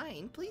comes to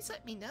mind, please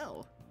let me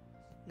know.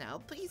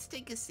 Now, please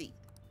take a seat.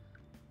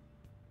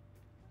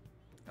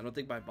 I don't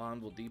think my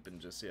bond will deepen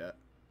just yet.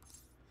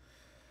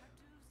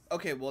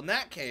 Okay, well in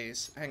that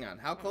case, hang on,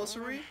 how close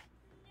are we?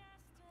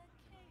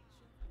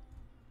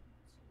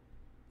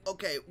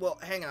 Okay, well,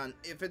 hang on,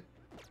 if it...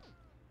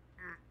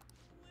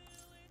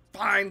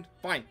 Fine.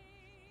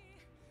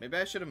 Maybe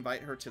I should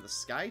invite her to the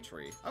Sky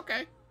Tree.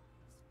 Okay.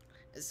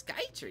 A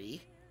sky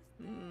tree?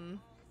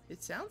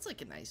 It sounds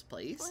like a nice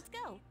place. Let's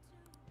go.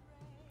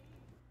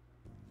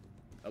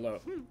 Hello.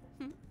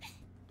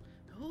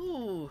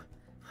 Ooh,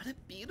 what a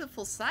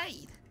beautiful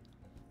sight.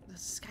 The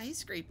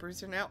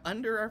skyscrapers are now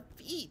under our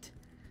feet.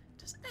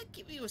 Doesn't that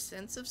give you a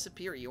sense of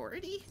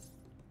superiority?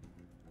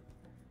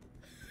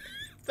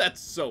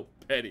 That's so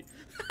petty.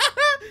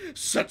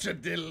 Such a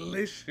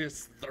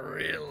delicious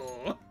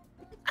thrill.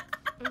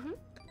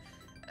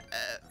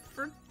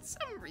 For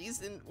some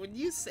reason, when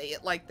you say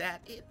it like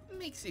that, it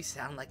makes you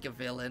sound like a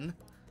villain.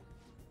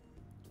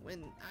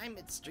 When I'm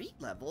at street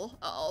level,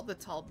 all the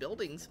tall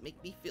buildings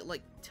make me feel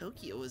like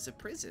Tokyo is a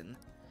prison.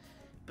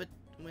 But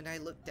when I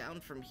look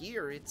down from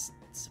here, it's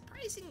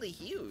surprisingly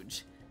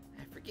huge.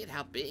 I forget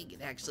how big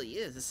it actually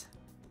is.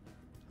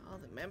 All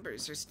the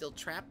members are still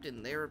trapped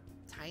in their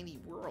tiny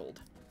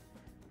world.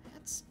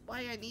 That's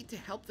why I need to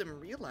help them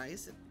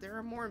realize that there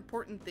are more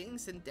important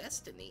things than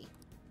destiny.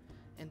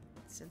 And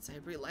since I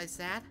realize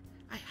that,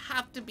 I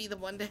have to be the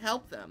one to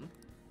help them.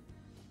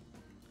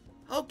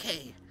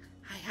 Okay,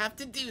 I have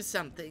to do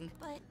something.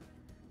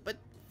 But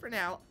for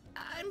now,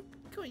 I'm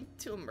going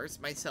to immerse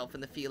myself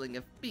in the feeling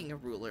of being a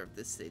ruler of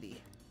this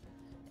city.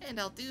 And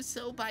I'll do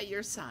so by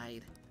your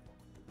side.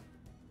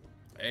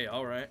 Hey,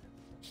 alright.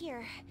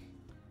 Here.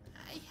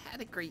 I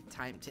had a great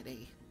time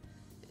today.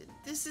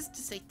 This is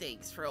to say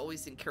thanks for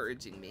always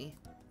encouraging me.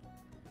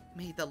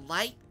 May the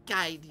light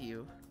guide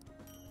you.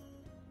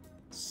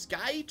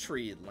 Sky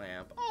tree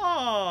lamp.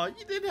 Aw,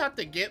 you didn't have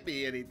to get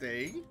me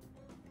anything.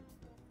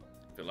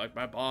 Feel like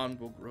my bond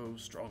will grow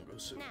stronger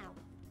soon. Now.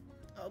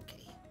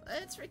 Okay,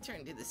 let's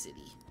return to the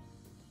city.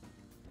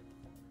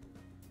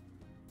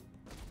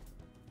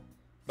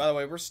 By the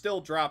way, we're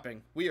still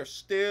dropping. We are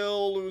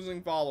still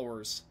losing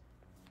followers.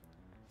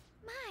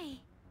 My.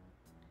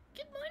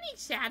 Good morning,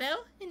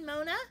 Shadow and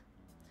Mona.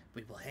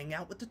 We will hang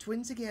out with the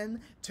twins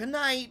again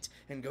tonight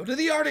and go to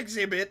the art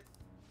exhibit.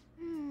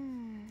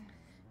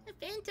 The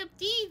Phantom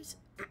Thieves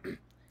are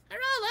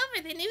all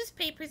over the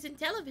newspapers and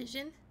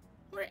television.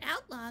 We're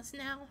outlaws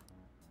now.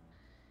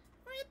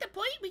 We're at the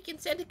point we can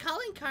send a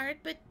calling card,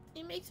 but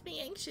it makes me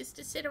anxious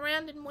to sit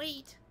around and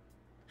wait.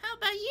 How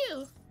about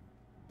you?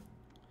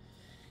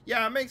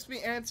 Yeah, it makes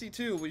me antsy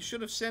too. We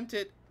should have sent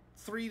it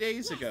 3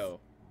 days ago.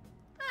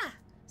 Ah,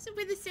 so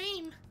we're the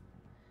same.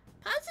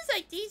 Pauses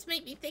like these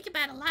make me think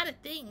about a lot of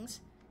things.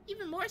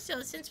 Even more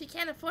so since we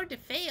can't afford to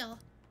fail.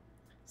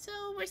 So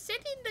we're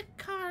sending the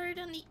card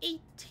on the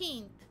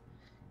 18th.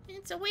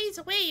 It's a ways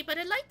away, but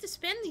I'd like to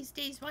spend these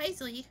days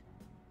wisely.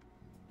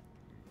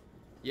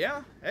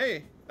 Yeah,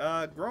 hey,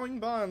 growing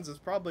bonds is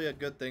probably a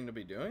good thing to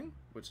be doing,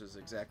 which is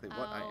exactly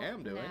what I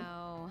am doing.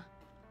 No.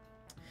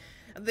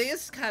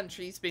 This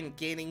country's been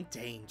getting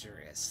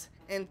dangerous,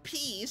 and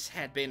peace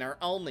had been our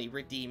only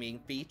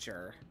redeeming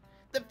feature.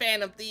 The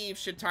Phantom Thieves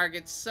should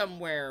target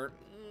somewhere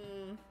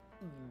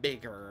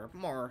bigger,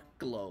 more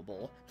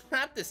global,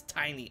 not this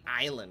tiny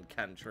island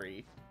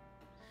country.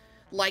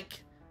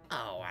 Like,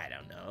 oh, I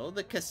don't know,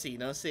 the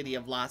casino city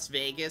of Las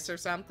Vegas or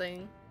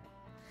something.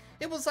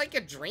 It was like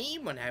a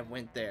dream when I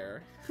went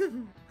there.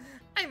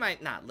 I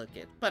might not look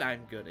it, but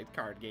I'm good at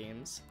card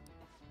games.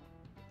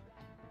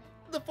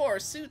 The 4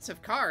 suits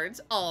of cards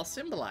all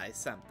symbolize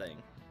something.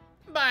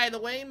 By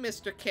the way,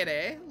 Mr.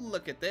 Kitteh,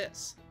 look at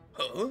this.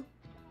 Huh?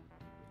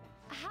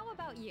 How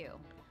about you?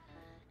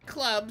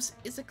 Clubs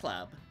is a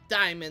club.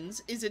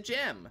 Diamonds is a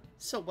gem.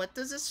 So what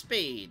does a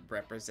spade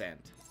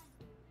represent?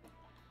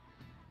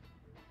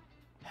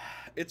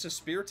 It's a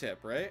spear tip,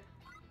 right?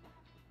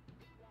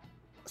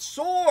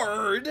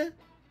 Sword?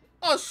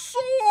 A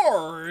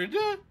sword?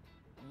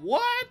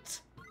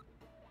 What?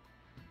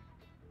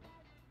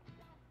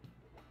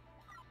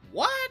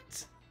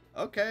 What?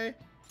 Okay.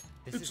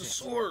 It's a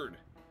sword.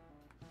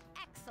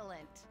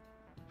 Excellent.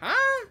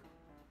 Huh?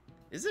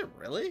 Is it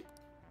really?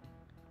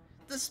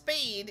 The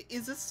spade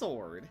is a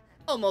sword.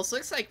 Almost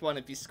looks like one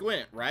if you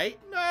squint, right?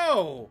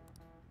 No!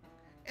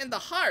 And the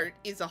heart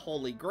is a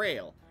holy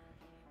grail.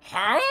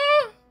 Huh?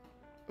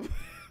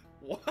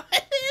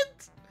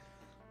 What?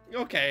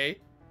 Okay.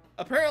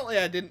 Apparently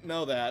I didn't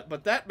know that,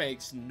 but that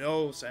makes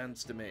no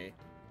sense to me.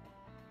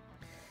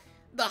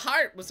 The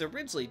heart was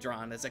originally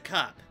drawn as a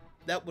cup.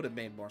 That would have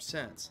made more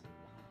sense.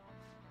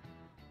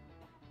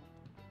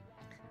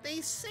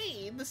 They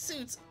say the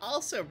suits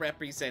also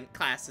represent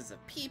classes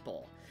of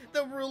people.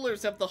 The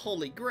rulers of the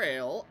Holy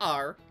Grail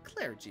are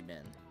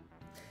clergymen.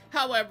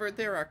 However,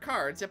 there are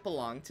cards that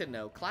belong to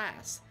no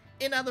class.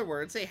 In other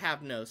words, they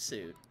have no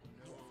suit.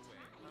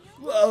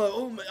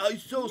 Oh,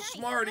 he's so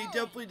smart, he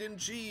definitely didn't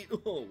cheat.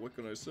 Oh, what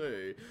can I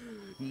say?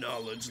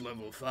 Knowledge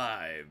level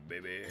 5,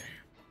 baby.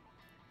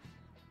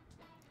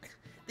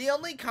 The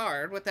only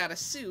card without a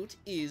suit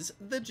is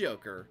the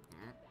Joker.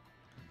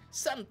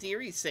 Some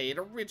theories say it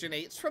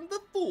originates from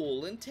the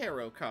Fool in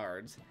tarot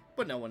cards,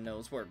 but no one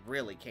knows where it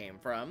really came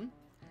from.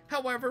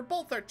 However,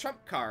 both are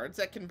trump cards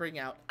that can bring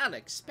out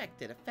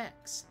unexpected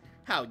effects.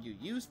 How you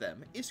use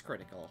them is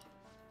critical.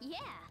 Yeah.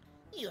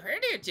 You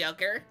heard her,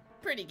 Joker.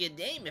 Pretty good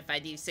name if I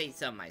do say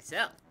so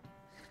myself.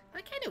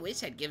 I kinda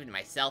wish I'd given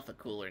myself a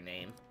cooler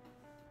name.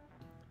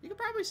 You could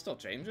probably still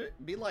change it.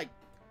 Be like...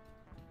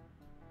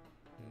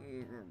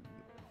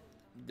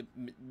 the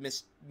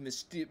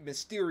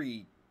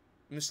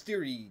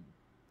Mystery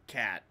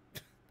Cat.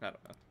 I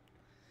don't know.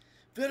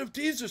 Phantom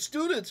Thieves are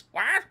students.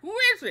 What? Who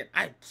is it?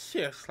 I'm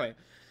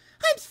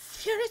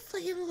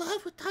seriously in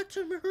love with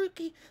Dr.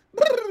 Maruki.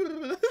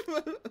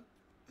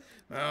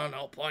 Oh,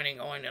 no point in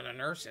going to the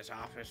nurse's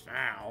office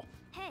now.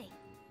 Hey.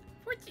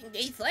 14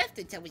 days left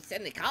until we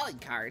send the calling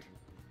card.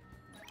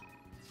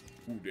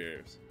 Who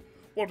dares?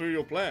 What are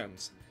your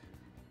plans?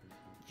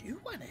 You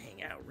wanna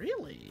hang out,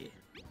 really?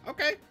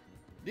 Okay,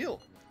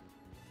 deal.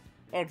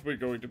 Aren't we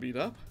going to meet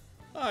up?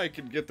 I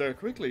can get there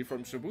quickly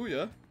from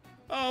Shibuya.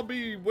 I'll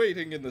be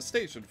waiting in the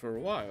station for a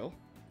while.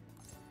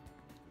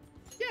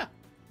 Yeah,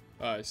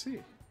 I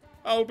see.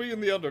 I'll be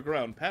in the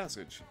underground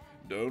passage.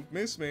 Don't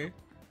miss me.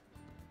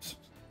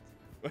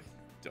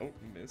 Don't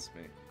miss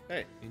me.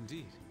 Hey.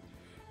 Indeed.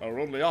 Our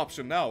only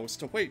option now is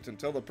to wait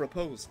until the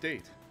proposed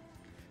date.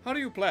 How do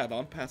you plan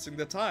on passing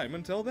the time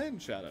until then,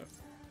 Shadow?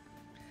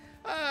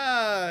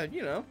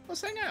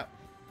 Let's hang out.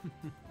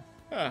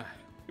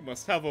 You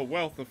must have a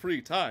wealth of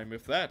free time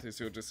if that is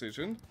your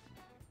decision.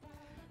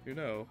 You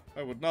know,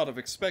 I would not have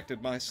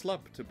expected my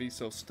slump to be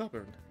so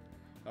stubborn.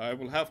 I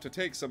will have to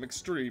take some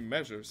extreme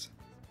measures.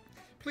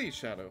 Please,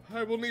 Shadow,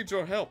 I will need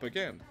your help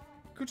again.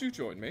 Could you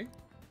join me?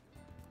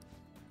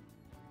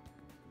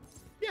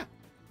 Yeah.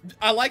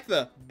 I like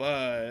the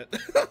but.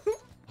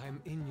 I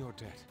am in your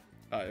debt.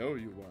 I owe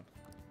you one.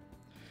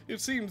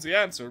 It seems the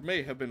answer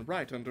may have been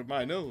right under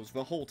my nose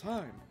the whole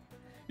time.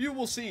 You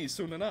will see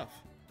soon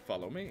enough.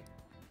 Follow me.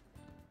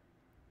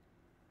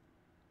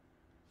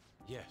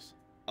 Yes.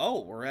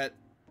 Oh, we're at...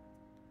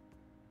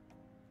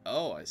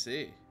 Oh, I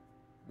see.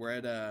 We're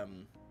at,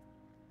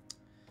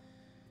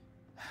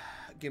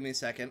 Give me a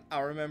second.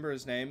 I'll remember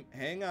his name.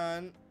 Hang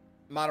on.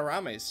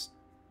 Madarame's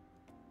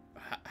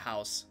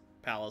house.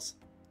 Palace.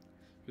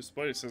 His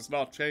place has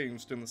not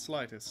changed in the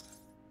slightest.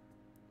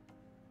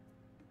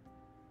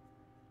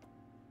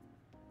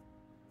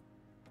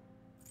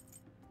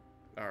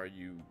 Are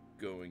you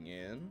going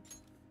in?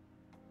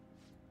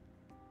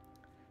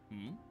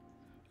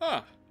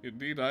 Ah,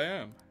 indeed I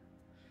am.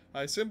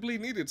 I simply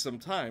needed some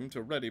time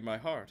to ready my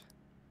heart.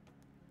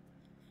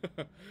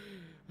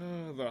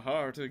 The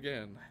heart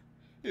again.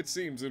 It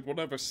seems it will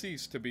never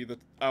cease to be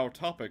our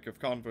topic of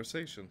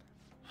conversation.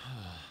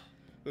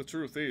 The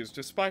truth is,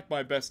 despite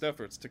my best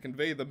efforts to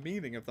convey the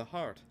meaning of the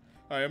heart,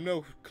 I am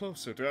no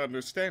closer to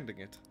understanding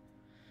it.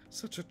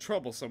 Such a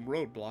troublesome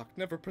roadblock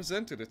never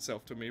presented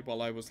itself to me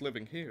while I was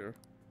living here.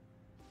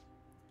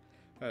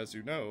 As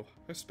you know,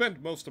 I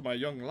spent most of my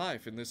young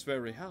life in this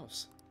very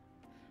house.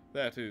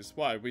 That is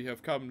why we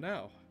have come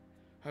now.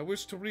 I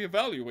wish to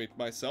reevaluate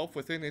myself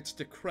within its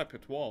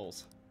decrepit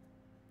walls.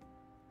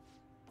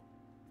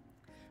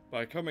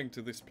 By coming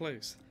to this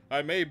place,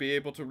 I may be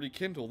able to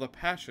rekindle the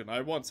passion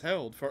I once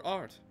held for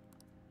art.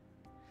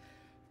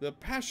 The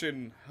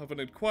passion of an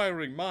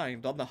inquiring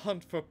mind on the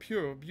hunt for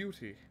pure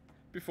beauty,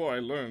 before I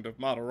learned of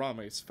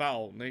Madarame's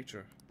foul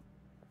nature.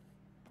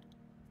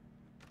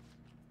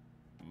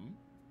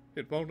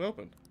 It won't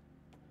open.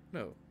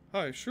 No,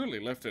 I surely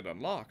left it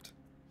unlocked.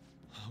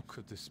 How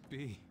could this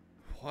be?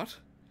 What?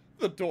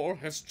 The door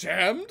has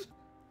jammed?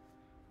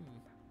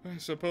 I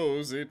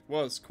suppose it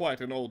was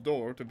quite an old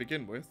door to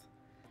begin with.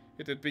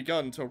 It had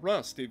begun to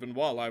rust even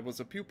while I was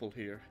a pupil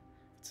here.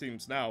 It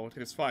seems now it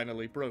is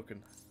finally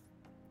broken.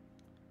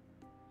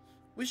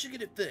 We should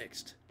get it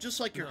fixed, just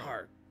like your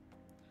heart.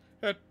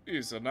 That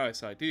is a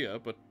nice idea,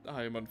 but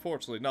I am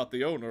unfortunately not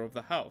the owner of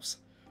the house.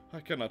 I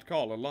cannot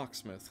call a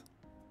locksmith.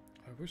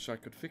 I wish I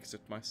could fix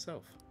it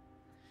myself.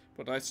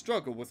 But I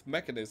struggle with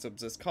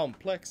mechanisms as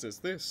complex as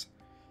this.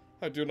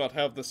 I do not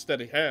have the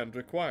steady hand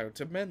required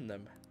to mend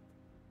them.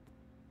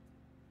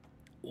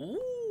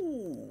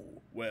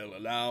 Ooh, well,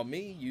 allow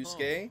me,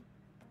 Yusuke.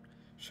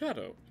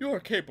 Shadow, you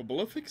are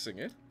capable of fixing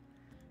it.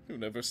 You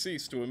never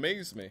cease to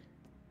amaze me.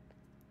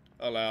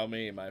 Allow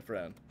me, my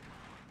friend.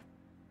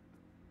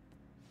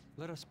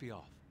 Let us be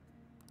off.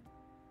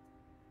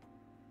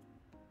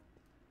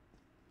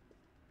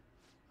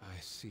 I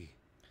see.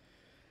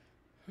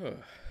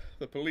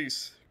 The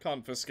police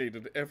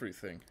confiscated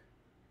everything.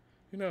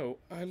 You know,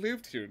 I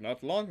lived here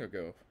not long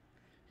ago,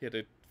 yet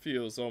it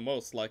feels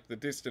almost like the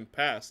distant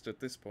past at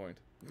this point.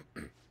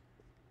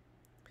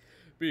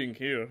 Being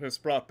here has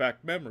brought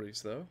back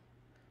memories, though.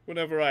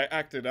 Whenever I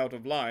acted out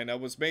of line, I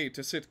was made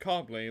to sit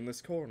calmly in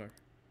this corner.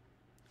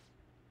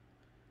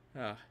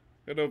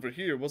 And over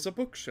here was a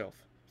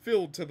bookshelf,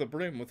 filled to the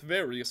brim with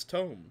various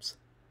tomes.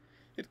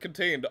 It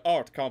contained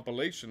art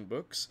compilation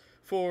books,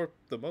 for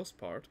the most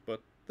part,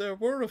 but there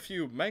were a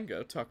few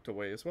manga tucked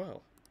away as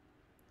well.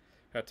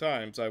 At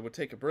times, I would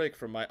take a break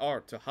from my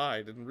art to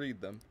hide and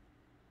read them.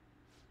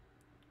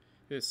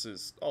 This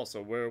is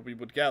also where we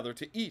would gather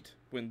to eat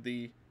when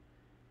the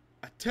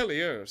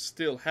atelier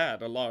still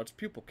had a large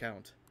pupil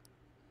count.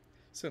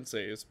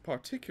 Sensei is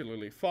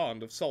particularly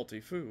fond of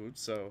salty food,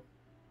 so...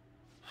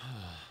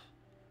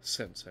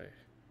 Sensei,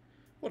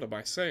 what am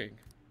I saying?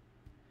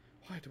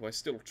 Why do I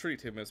still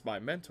treat him as my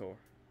mentor?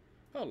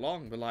 How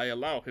long will I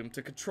allow him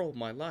to control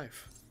my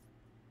life?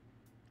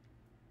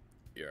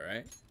 You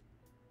alright?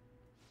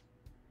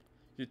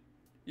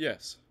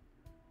 Yes.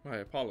 My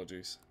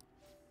apologies.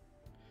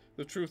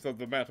 The truth of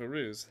the matter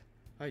is,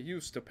 I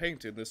used to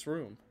paint in this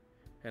room,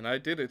 and I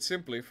did it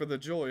simply for the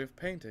joy of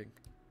painting.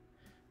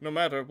 No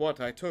matter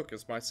what I took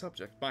as my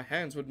subject, my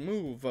hands would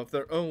move of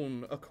their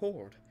own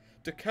accord,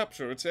 to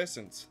capture its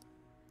essence.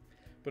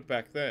 But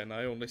back then,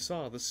 I only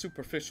saw the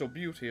superficial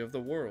beauty of the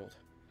world.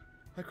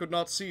 I could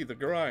not see the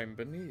grime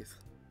beneath.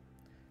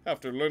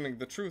 After learning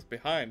the truth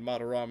behind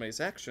Madarame's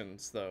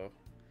actions, though,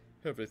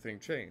 everything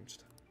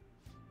changed.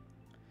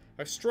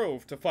 I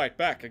strove to fight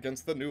back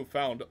against the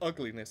newfound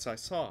ugliness I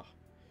saw,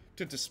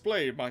 to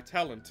display my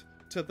talent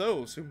to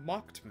those who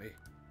mocked me.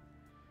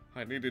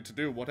 I needed to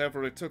do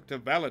whatever it took to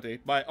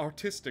validate my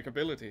artistic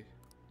ability.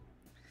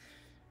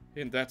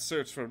 In that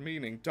search for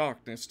meaning,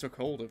 darkness took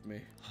hold of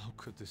me. How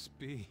could this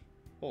be?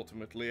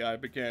 Ultimately, I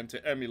began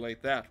to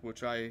emulate that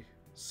which I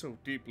so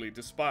deeply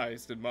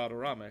despised in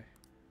Madarame.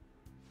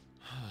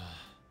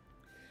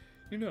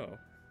 You know,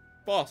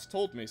 Boss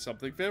told me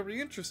something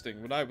very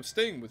interesting when I was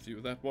staying with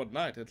you that one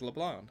night at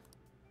LeBlanc.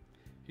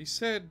 He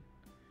said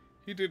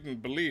he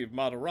didn't believe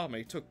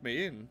Madarame took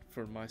me in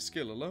for my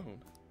skill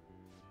alone.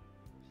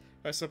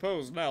 I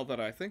suppose now that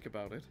I think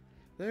about it,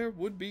 there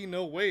would be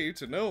no way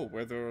to know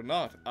whether or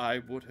not I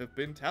would have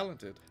been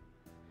talented.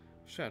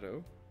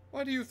 Shadow,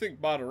 why do you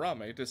think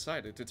Madarame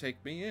decided to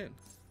take me in?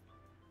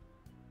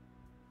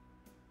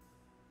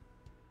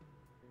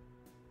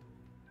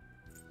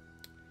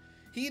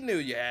 He knew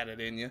you had it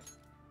in you.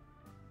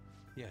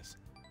 Yes.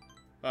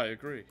 I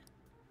agree.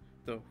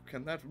 Though,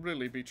 can that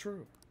really be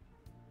true?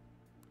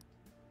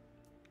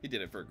 He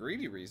did it for a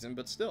greedy reason,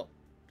 but still.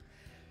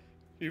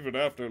 Even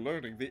after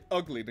learning the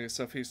ugliness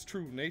of his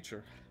true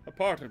nature, a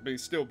part of me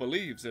still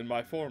believes in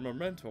my former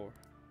mentor.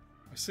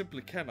 I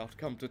simply cannot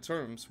come to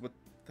terms with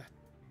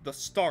the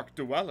stark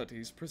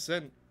dualities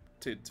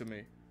presented to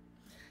me.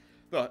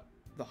 The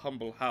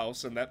humble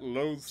house and that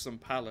loathsome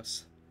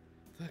palace.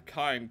 The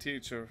kind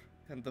teacher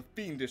and the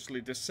fiendishly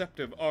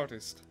deceptive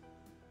artist.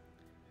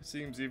 It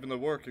seems even the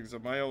workings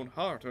of my own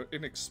heart are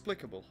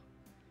inexplicable.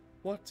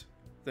 What,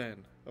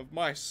 then, of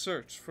my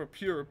search for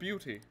pure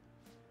beauty?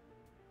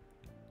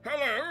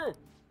 Hello?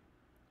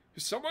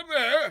 Is someone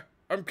there?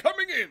 I'm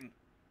coming in!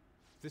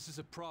 This is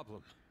a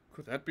problem.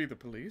 Could that be the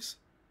police?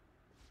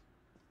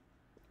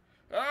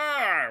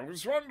 Ah, I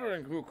was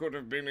wondering who could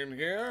have been in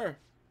here.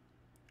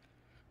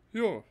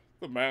 You're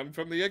the man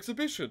from the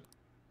exhibition.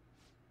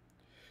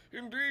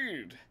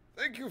 Indeed.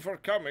 Thank you for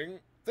coming.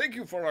 Thank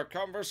you for our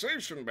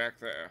conversation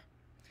back there.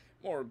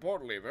 More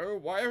importantly, though,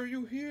 why are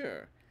you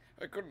here?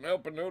 I couldn't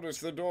help but notice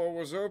the door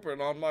was open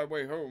on my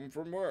way home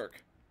from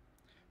work.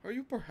 Are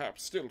you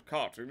perhaps still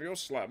caught in your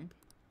slump?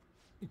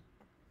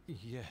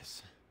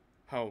 Yes.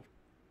 How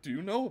do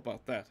you know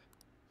about that?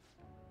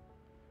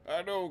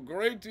 I know a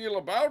great deal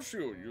about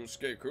you,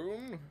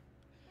 Yusuke-kun.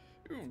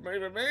 You've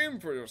made a name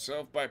for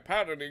yourself by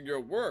patterning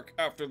your work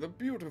after the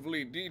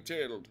beautifully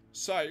detailed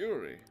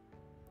Sayuri.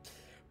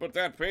 But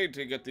that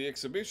painting at the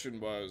exhibition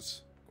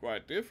was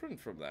quite different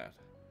from that.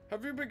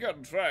 Have you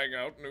begun trying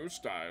out new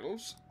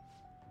styles?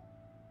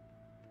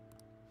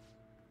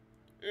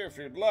 If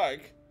you'd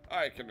like,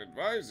 I can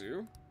advise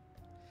you.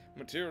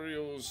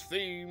 Materials,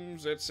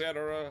 themes,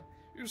 etc.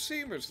 You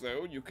seem as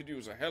though you could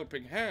use a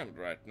helping hand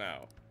right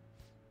now.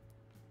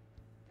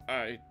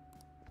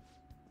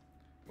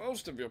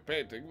 Most of your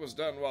painting was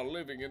done while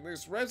living in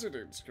this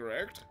residence,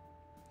 correct?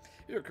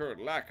 Your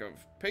current lack of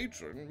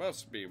patron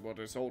must be what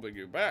is holding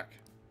you back.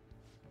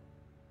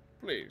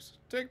 Please,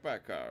 take my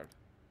card.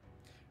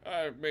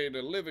 I've made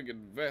a living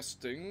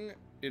investing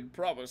in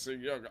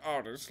promising young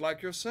artists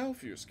like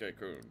yourself,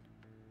 Yusuke-kun.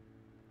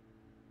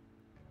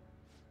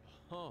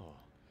 Oh.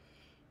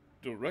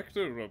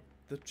 Director of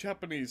the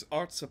Japanese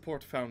Art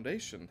Support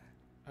Foundation,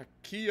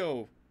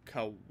 Akio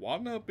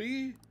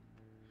Kawanabe?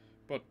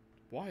 But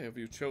why have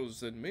you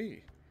chosen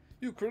me?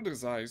 You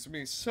criticized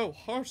me so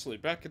harshly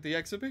back at the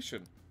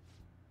exhibition.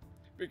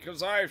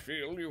 Because I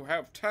feel you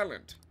have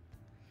talent.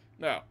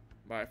 Now,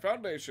 my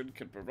foundation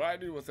can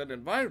provide you with an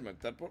environment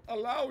that will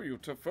allow you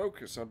to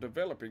focus on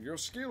developing your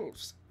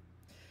skills.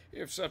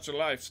 If such a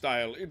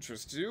lifestyle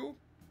interests you,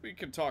 we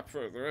can talk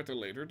further at a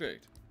later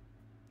date.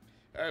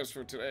 As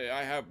for today,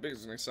 I have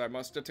business I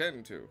must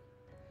attend to,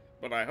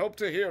 but I hope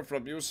to hear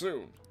from you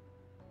soon.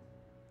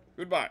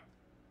 Goodbye.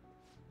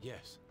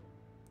 Yes.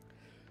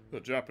 The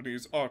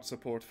Japanese Art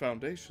Support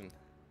Foundation.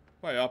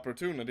 My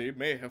opportunity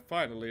may have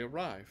finally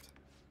arrived.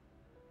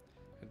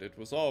 And it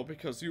was all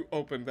because you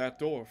opened that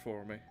door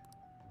for me.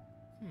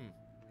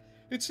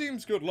 It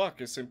seems good luck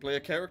is simply a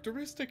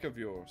characteristic of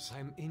yours.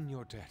 I'm in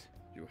your debt.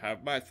 You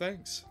have my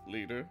thanks,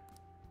 leader.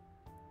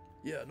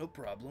 Yeah, no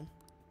problem.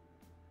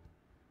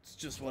 It's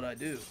just what I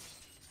do.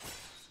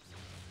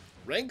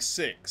 Rank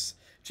 6.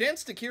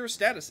 Chance to cure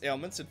status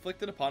ailments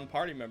inflicted upon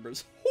party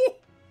members.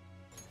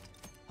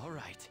 All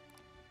right.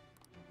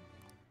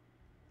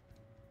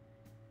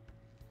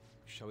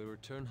 Shall we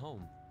return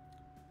home?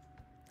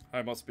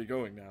 I must be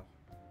going now.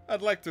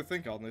 I'd like to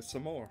think on this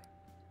some more.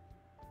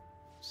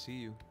 See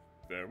you.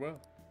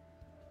 Farewell.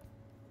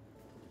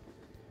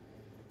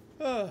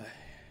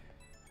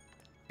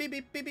 Beep,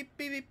 beep, beep, beep, beep,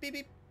 beep, beep,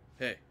 beep.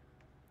 Hey.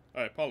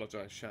 I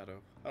apologize,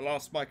 Shadow. I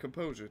lost my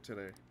composure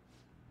today.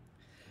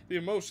 The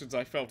emotions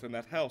I felt in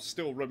that house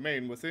still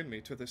remain within me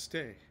to this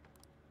day.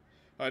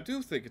 I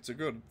do think it's a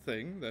good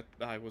thing that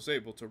I was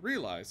able to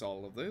realize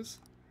all of this.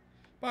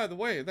 By the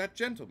way, that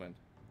gentleman,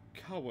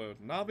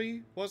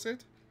 Kawanabe, was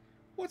it?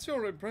 What's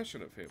your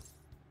impression of him?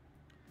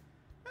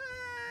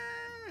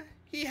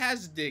 He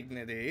has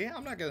dignity.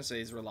 I'm not gonna say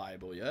he's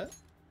reliable yet.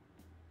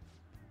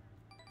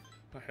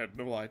 I had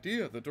no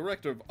idea the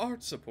director of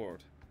art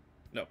support.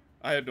 No,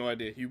 I had no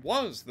idea he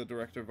was the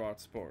director of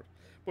art support,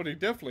 but he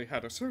definitely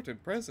had a certain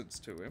presence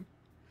to him.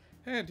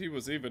 And he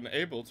was even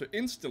able to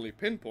instantly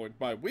pinpoint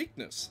my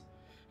weakness.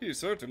 He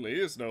certainly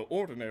is no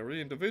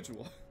ordinary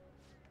individual.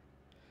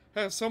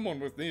 As someone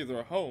with neither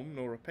a home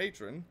nor a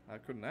patron, I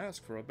couldn't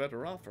ask for a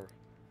better offer.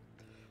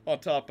 On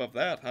top of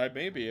that, I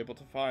may be able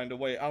to find a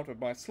way out of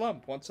my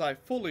slump once I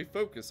fully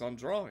focus on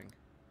drawing.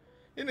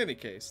 In any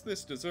case,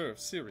 this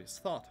deserves serious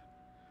thought.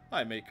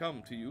 I may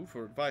come to you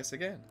for advice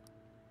again.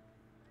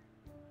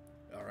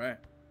 Alright.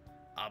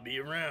 I'll be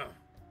around.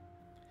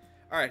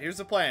 Alright, here's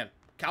the plan.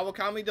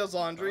 Kawakami does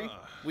laundry.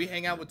 We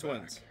hang out with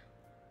twins.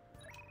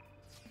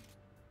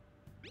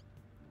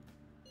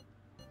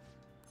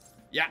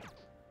 Yeah.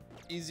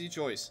 Easy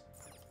choice.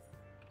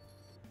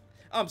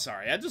 I'm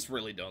sorry, I just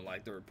really don't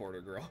like the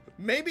reporter girl.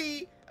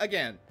 Maybe,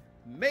 again,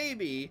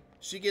 maybe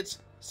she gets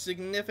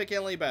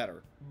significantly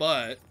better,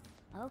 but,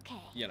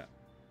 Okay. you know.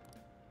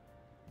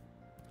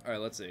 Alright,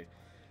 let's see.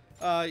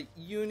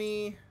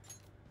 Uni.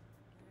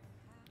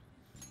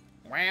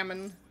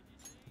 Ramen.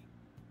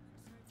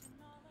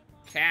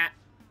 Cat.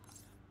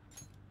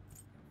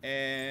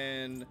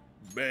 And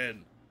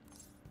Ben.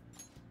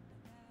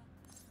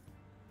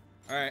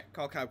 Alright,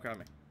 call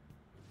Kawakami.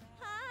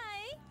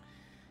 Hi.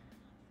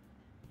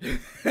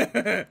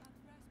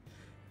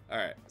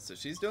 Alright, so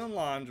she's doing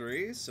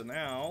laundry. So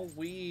now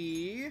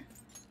we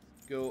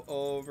go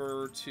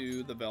over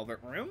to the Velvet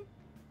Room.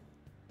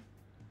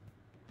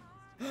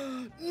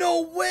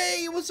 No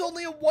way! It was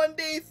only a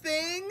one-day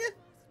thing?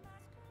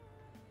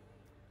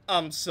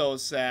 I'm so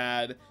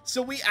sad.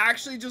 So we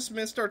actually just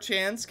missed our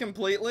chance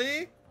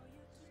completely?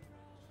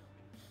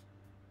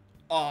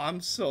 Oh,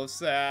 I'm so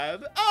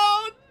sad.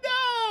 Oh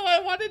no! I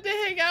wanted to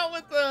hang out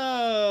with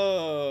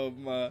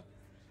them!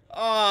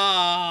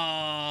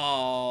 Oh.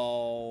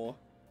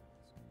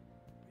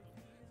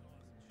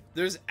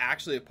 There's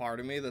actually a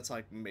part of me that's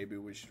like, maybe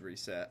we should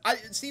reset. I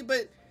see,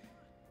 but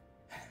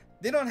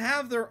they don't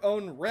have their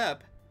own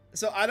rep,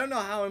 so I don't know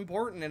how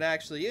important it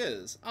actually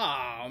is.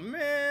 Oh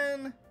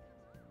man.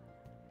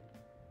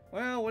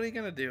 Well, what are you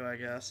gonna do, I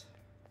guess?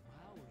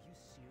 Wow, are you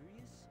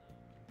serious?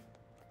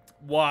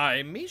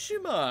 Why,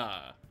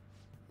 Mishima?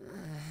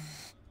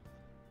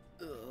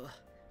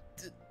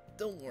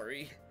 Don't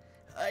worry.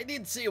 I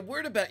didn't say a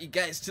word about you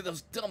guys to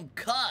those dumb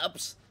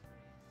cops.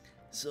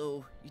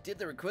 So, you did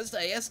the request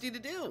I asked you to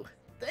do.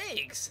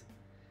 Thanks.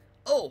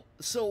 Oh,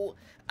 so,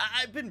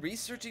 I've been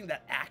researching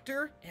that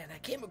actor, and I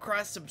came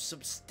across some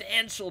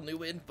substantial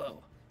new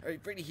info. Are you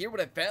ready to hear what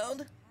I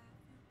found?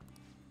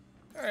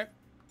 Alright.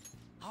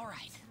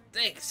 Alright.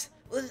 Thanks.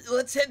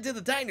 Let's head to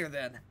the diner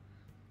then.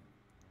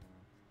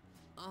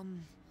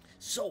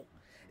 So,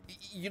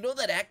 you know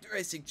that actor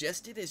I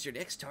suggested as your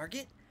next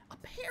target?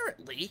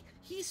 Apparently,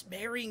 he's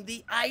marrying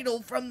the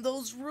idol from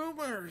those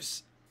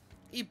rumors.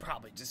 He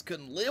probably just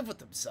couldn't live with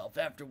himself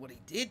after what he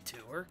did to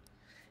her.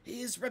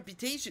 His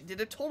reputation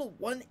did a total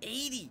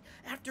 180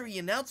 after he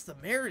announced the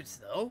marriage,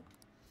 though.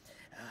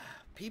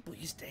 People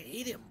used to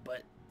hate him,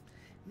 but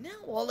now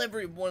all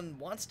everyone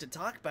wants to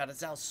talk about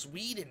is how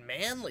sweet and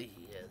manly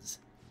he is.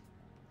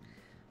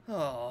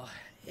 Oh,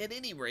 at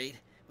any rate,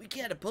 we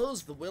can't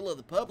oppose the will of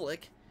the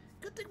public.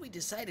 Good thing we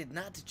decided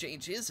not to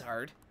change his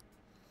heart.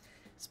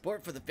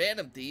 Support for the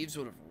Phantom Thieves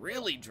would have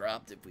really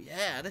dropped if we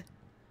had.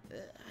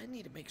 I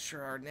need to make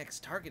sure our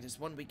next target is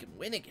one we can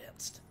win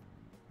against.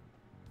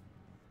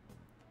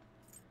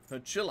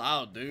 Chill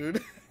out,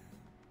 dude.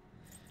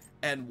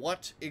 And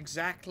what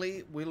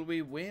exactly will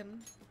we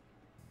win?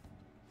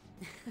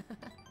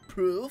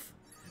 Proof?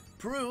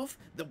 Proof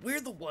that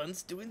we're the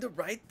ones doing the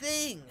right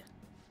thing.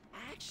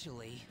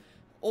 Actually...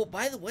 Oh,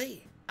 by the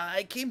way,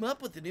 I came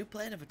up with a new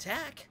plan of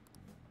attack.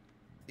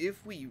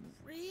 If we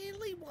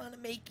really want to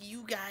make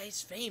you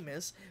guys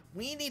famous,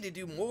 we need to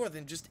do more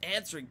than just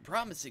answering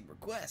promising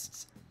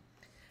requests.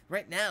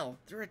 Right now,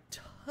 there are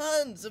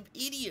tons of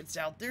idiots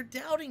out there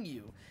doubting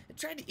you and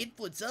trying to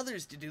influence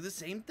others to do the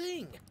same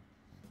thing.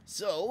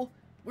 So,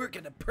 we're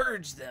gonna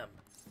purge them.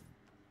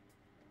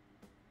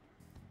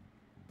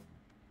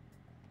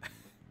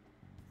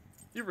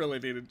 You really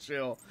need to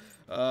chill.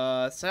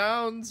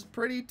 Sounds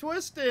pretty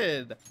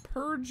twisted.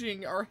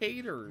 Purging our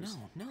haters.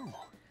 No.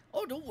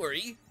 Oh, don't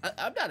worry.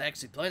 I'm not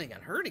actually planning on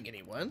hurting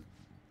anyone.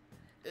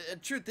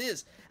 Truth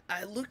is,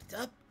 I looked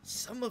up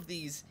some of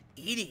these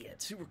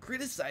idiots who were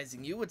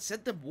criticizing you and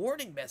sent them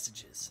warning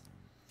messages.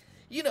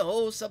 You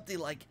know, something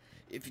like,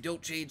 if you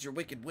don't change your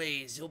wicked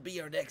ways, you'll be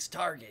our next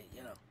target,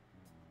 you know.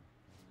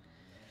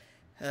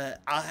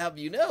 I'll have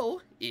you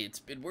know, it's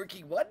been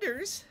working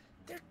wonders.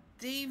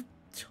 They've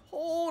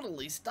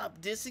totally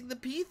stopped dissing the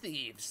pea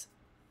thieves.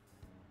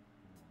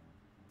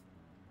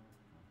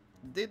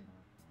 You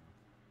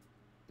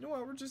know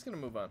what, we're just gonna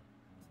move on.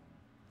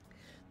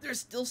 There's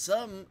still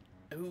some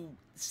who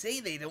say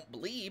they don't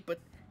believe, but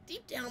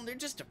deep down they're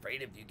just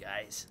afraid of you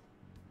guys.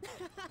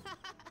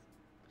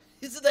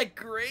 Isn't that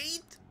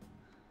great?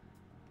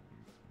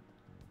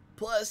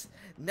 Plus,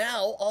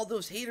 now all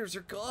those haters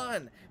are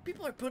gone.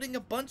 People are putting a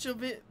bunch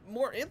of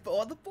more info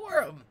on the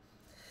forum.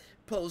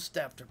 Post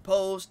after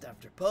post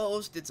after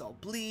post, it's all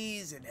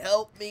please and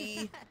help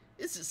me.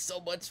 This is so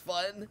much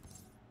fun.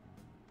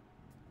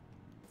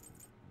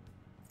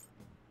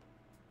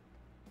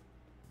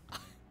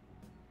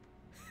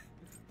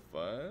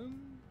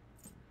 fun.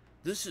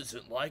 This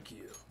isn't like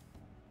you.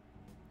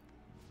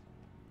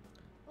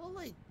 All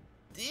I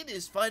did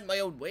is find my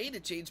own way to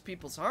change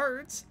people's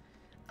hearts.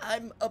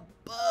 I'm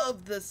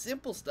above the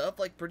simple stuff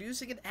like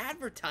producing and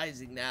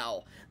advertising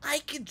now. I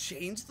can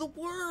change the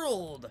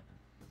world.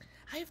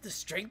 I have the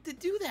strength to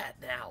do that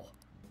now.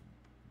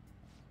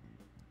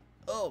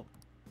 Oh.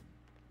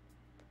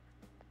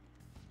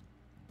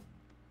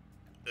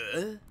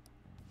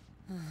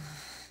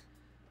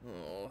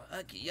 Oh,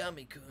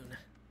 Akiyami-kun.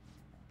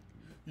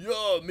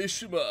 Yo,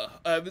 Mishima,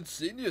 I haven't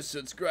seen you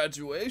since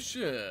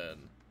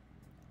graduation.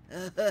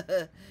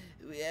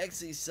 We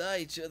actually saw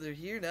each other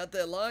here not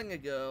that long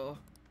ago.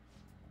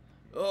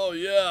 Oh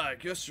yeah, I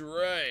guess you're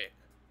right.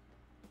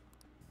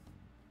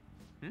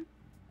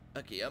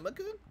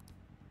 Akiyama-kun?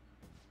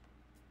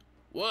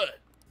 What?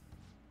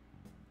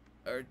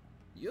 Are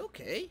you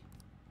okay?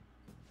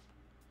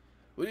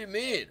 What do you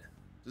mean?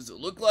 Does it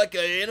look like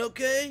I ain't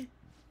okay?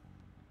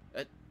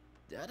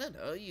 I don't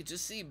know, you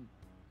just seem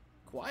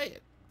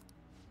quiet.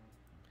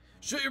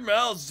 Shut your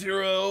mouth,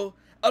 Zero.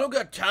 I don't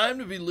got time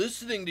to be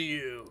listening to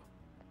you.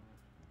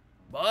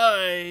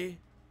 Bye.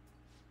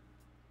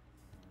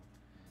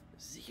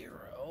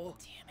 Zero?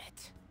 Damn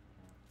it.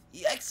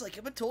 He acts like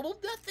I'm a total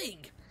nothing,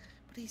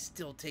 but he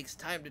still takes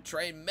time to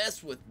try and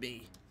mess with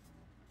me.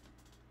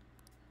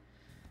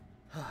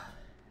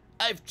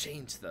 I've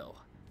changed, though.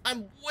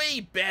 I'm way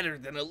better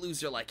than a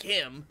loser like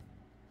him.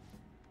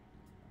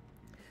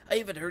 I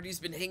even heard he's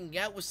been hanging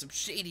out with some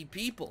shady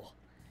people.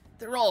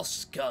 They're all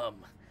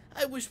scum.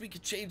 I wish we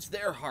could change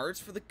their hearts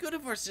for the good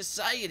of our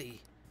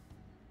society.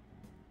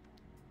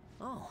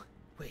 Oh,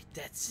 wait,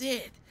 that's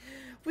it.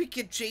 We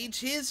could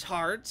change his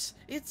hearts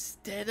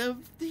instead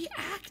of the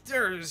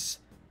actors.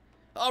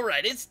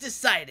 Alright, it's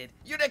decided.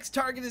 Your next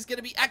target is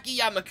gonna be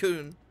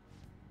Akiyama-kun.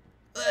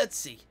 Let's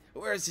see,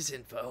 where's his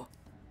info?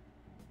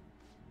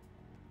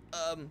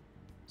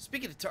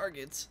 Speaking of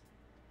targets,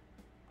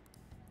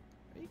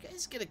 are you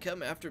guys gonna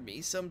come after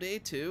me someday,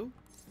 too?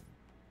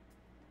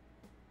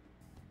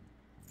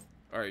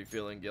 Are you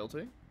feeling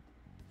guilty?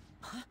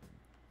 Huh?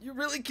 You're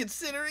really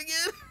considering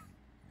it?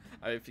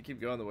 If you keep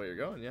going the way you're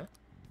going, yeah.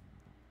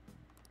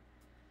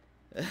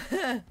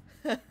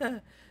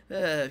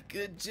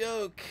 Good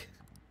joke.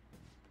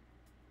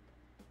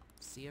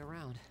 See you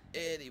around.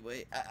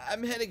 Anyway,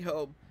 I'm heading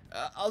home.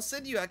 I'll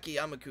send you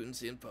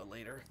Akiyama-kun's info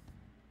later.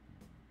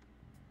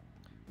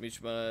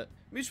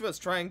 Mishima's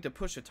trying to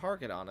push a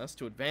target on us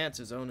to advance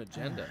his own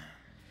agenda.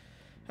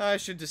 I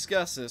should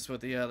discuss this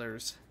with the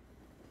others.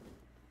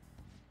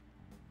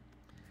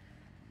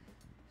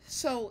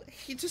 So,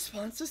 he just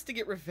wants us to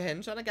get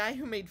revenge on a guy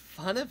who made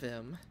fun of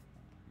him.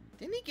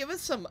 Didn't he give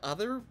us some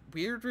other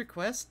weird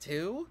requests,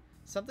 too?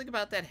 Something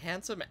about that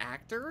handsome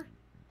actor?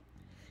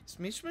 Is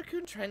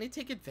Mishima-kun trying to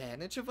take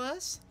advantage of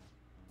us?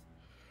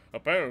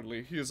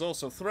 Apparently, he has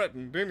also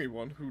threatened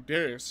anyone who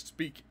dares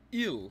speak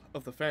ill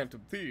of the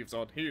Phantom Thieves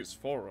on his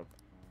forum.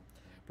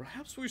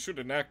 Perhaps we should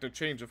enact a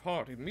change of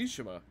heart in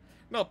Mishima,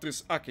 not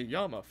this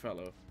Akiyama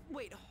fellow.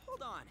 Wait,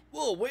 hold on.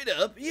 Whoa, wait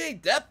up. He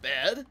ain't that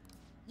bad.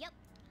 Yep.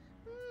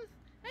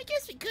 I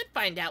guess we could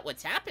find out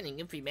what's happening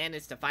if we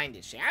manage to find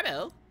his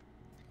shadow.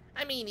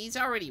 I mean, he's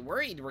already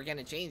worried we're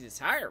gonna change his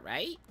heart,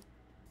 right?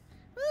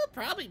 We'll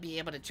probably be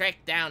able to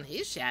track down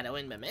his shadow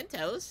in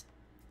mementos.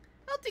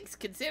 All things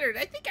considered,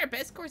 I think our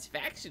best course of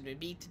action would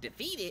be to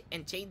defeat it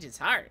and change his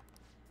heart.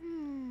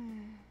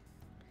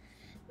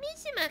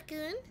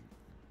 Mishima-kun?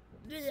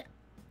 It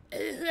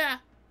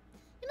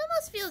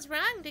almost feels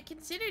wrong to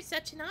consider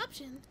such an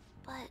option.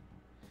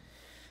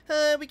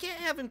 But we can't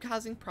have him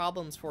causing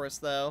problems for us,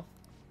 though.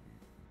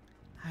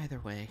 Either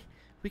way,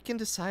 we can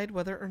decide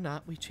whether or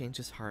not we change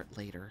his heart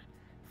later.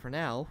 For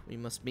now, we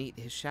must meet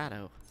his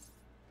shadow.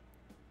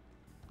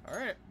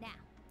 Alright. Now,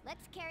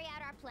 let's carry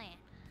out our plan.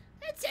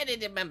 Let's head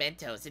into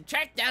mementos and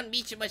track down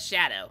Mishima's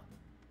shadow.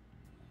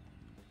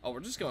 Oh, we're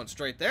just going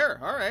straight there.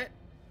 Alright.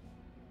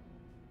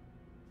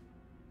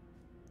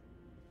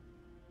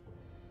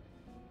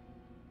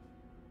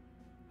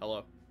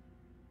 Hello.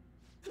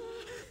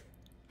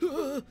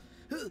 Who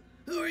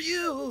are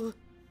you?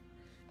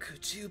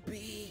 Could you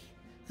be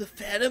the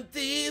Phantom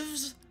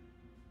Thieves?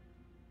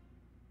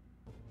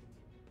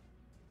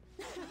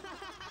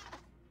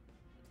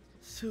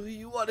 So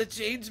you want to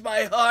change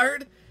my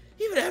heart?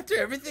 Even after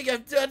everything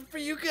I've done for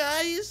you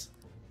guys?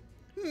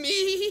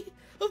 Me?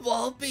 Of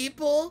all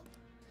people?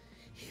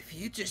 If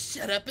you just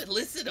shut up and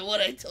listen to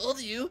what I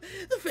told you,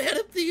 the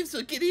Phantom Thieves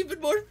will get even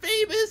more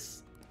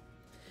famous.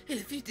 And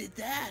if you did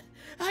that,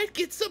 I'd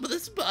get some of the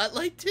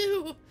spotlight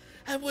too.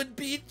 I wouldn't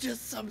be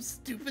just some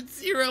stupid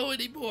Zero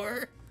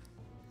anymore.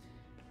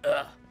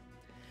 I'm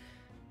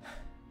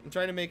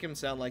trying to make him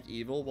sound like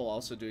evil while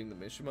also doing the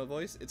Mishima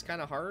voice. It's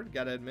kind of hard,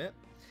 gotta admit.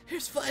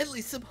 There's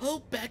finally some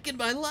hope back in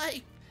my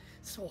life.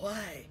 So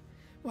why?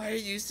 Why are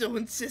you so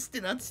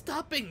insistent on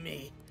stopping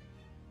me?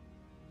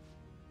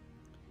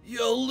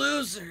 Yo,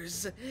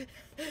 losers!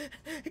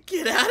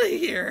 Get out of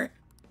here!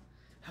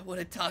 I want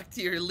to talk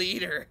to your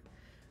leader.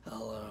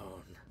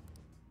 Alone.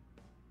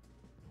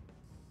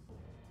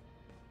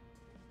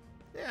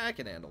 Yeah, I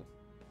can handle.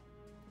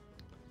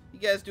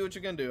 guys do what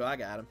you're gonna do. I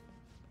got him.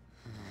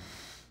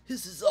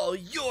 This is all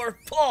your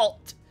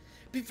fault!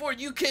 Before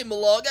you came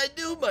along, I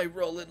knew my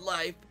role in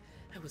life.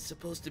 I was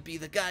supposed to be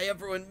the guy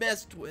everyone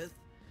messed with.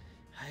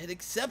 I had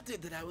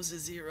accepted that I was a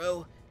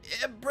zero,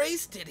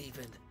 embraced it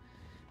even.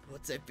 But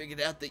once I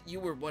figured out that you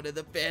were one of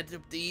the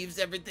Phantom Thieves,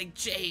 everything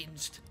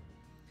changed.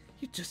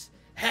 You just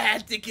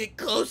had to get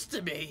close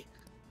to me.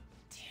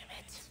 Damn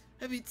it.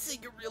 I mean,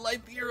 seeing a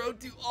real-life hero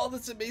do all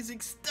this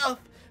amazing stuff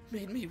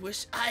made me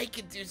wish I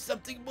could do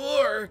something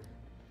more.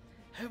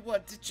 I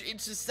want to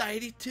change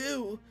society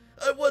too.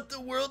 I want the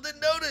world to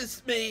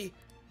notice me.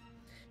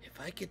 If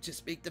I could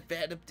just make the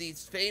Phantom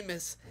Thieves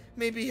famous,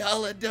 maybe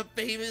I'll end up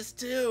famous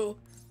too.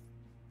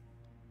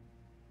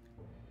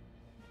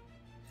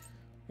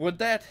 Would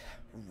that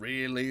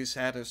really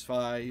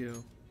satisfy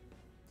you?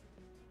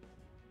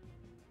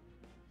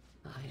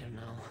 I don't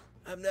know.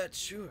 I'm not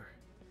sure,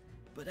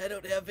 but I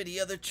don't have any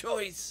other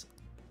choice.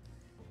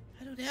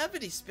 I don't have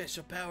any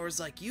special powers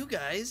like you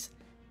guys.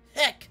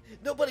 Heck,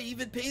 nobody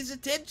even pays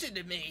attention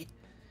to me.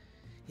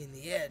 In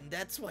the end,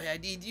 that's why I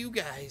need you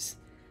guys.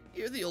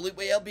 You're the only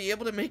way I'll be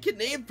able to make a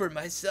name for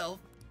myself.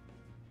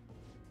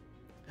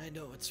 I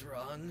know it's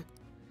wrong,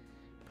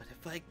 but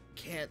if I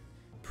can't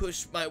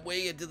push my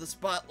way into the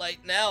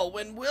spotlight now,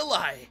 when will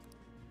I?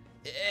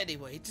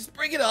 Anyway, just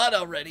bring it on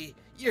already.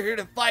 You're here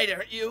to fight,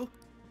 aren't you?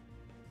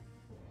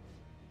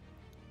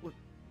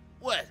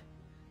 What?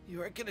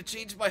 You aren't gonna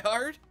change my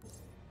heart?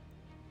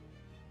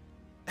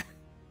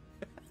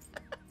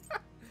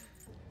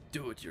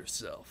 Do it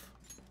yourself.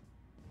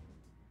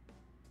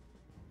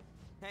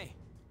 Hey.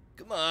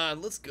 Come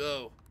on, let's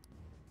go.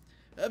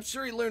 I'm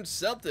sure he learned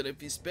something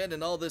if he's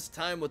spending all this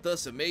time with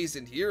us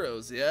amazing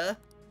heroes, yeah?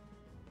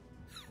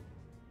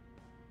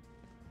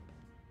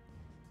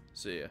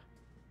 See ya.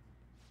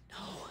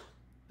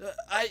 No.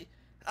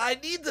 I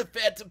need the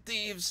Phantom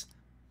Thieves.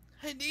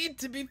 I need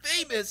to be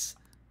famous.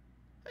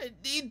 I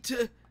need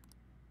to...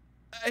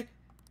 Hi.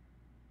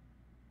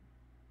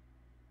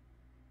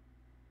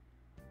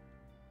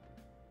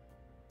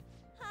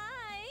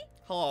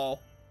 Hello.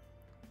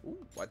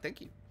 Ooh, why,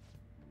 thank you.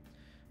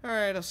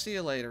 Alright, I'll see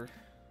you later.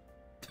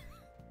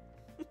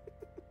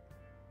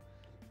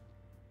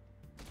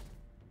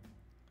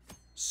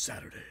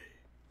 Saturday.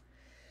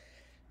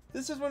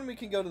 This is when we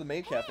can go to the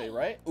maid cafe,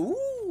 right?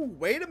 Ooh,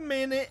 wait a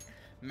minute.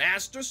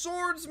 Master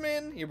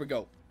Swordsman. Here we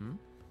go.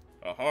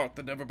 A heart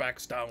that never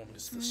backs down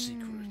is the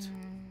secret.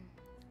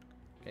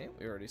 Okay,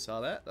 we already saw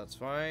that. That's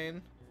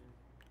fine.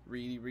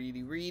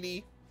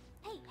 Ready.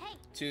 Hey, hey.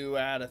 2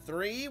 out of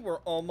 3. We're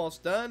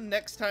almost done.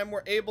 Next time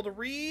we're able to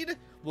read,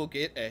 we'll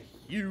get a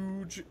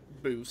huge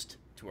boost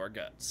to our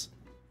guts.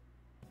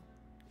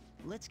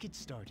 Let's get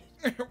started.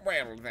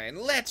 Well then,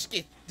 let's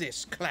get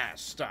this class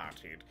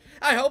started.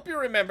 I hope you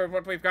remember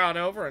what we've gone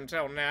over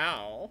until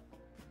now.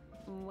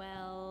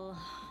 Well...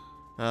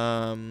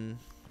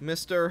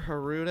 Mr.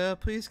 Haruda,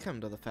 please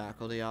come to the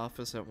faculty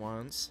office at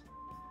once.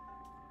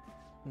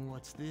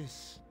 What's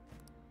this?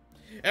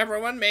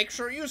 Everyone, make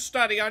sure you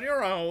study on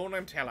your own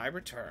until I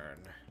return.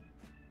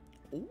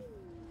 Ooh.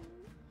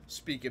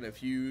 Speaking of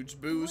huge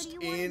boost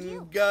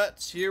in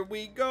guts, here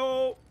we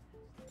go.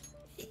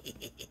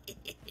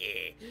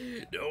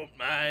 Don't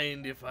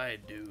mind if I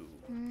do.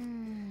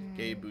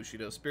 Okay,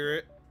 Bushido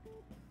Spirit.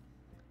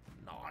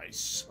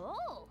 Nice.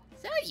 Oh,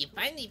 so you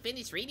finally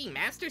finished reading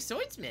Master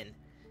Swordsman.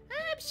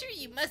 I'm sure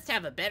you must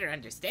have a better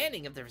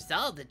understanding of the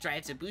resolve that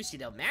drives a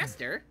Bushido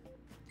Master.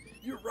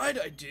 You're right,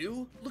 I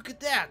do. Look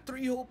at that,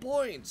 3 whole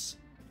points.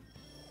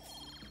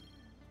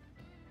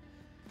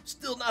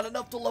 Still not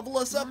enough to level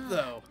us up,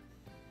 though.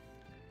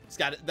 It's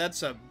got it.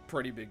 That's a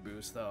pretty big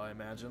boost, though, I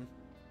imagine.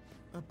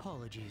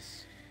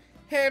 Apologies.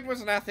 It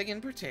was nothing in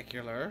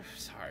particular.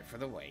 Sorry for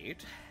the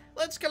wait.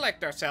 Let's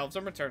collect ourselves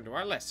and return to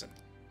our lesson.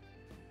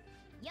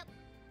 Yep.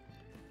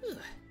 Whew,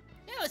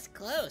 that was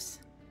close.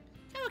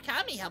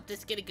 Kawakami helped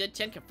us get a good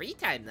chunk of free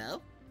time,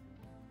 though.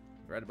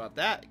 Right about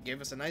that. It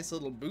gave us a nice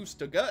little boost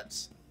to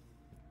guts.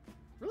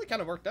 Really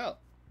kind of worked out.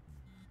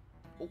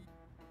 Oh,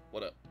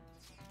 what up?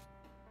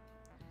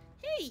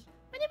 Hey,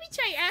 why don't we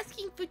try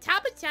asking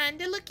Futaba-chan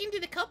to look into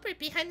the culprit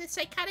behind the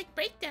psychotic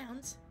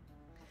breakdowns?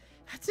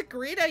 That's a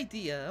great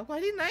idea. Why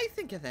didn't I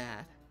think of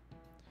that?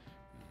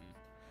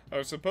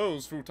 I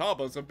suppose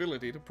Futaba's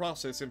ability to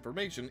process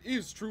information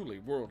is truly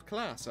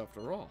world-class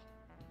after all.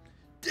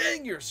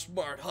 Dang, you're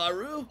smart,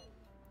 Haru.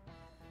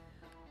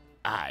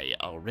 I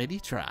already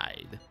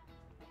tried.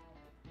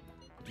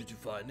 Did you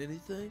find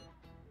anything?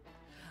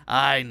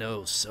 I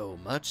know so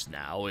much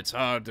now, it's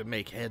hard to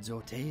make heads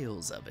or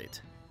tails of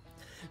it.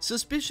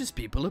 Suspicious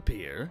people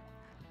appear,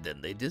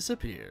 then they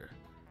disappear.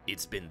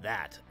 It's been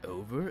that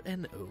over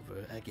and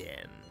over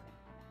again.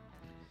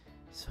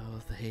 So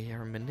they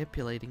are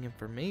manipulating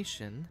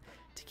information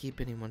to keep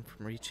anyone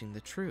from reaching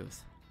the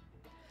truth.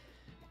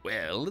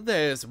 Well,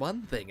 there's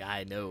one thing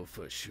I know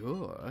for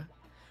sure.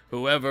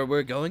 Whoever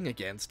we're going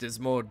against is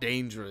more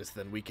dangerous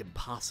than we can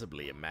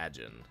possibly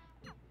imagine.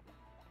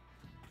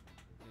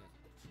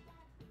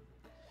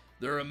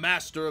 They're a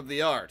master of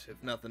the art,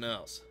 if nothing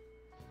else.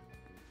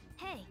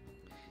 Hey.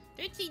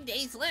 13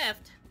 days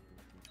left.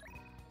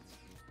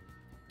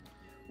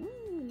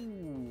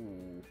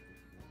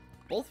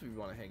 Both of you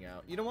want to hang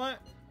out. You know what?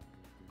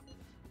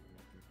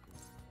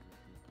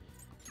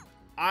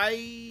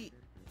 Aren't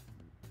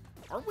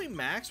we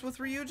maxed with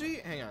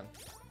Ryuji? Hang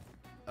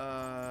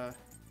on.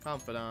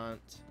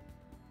 Confidant.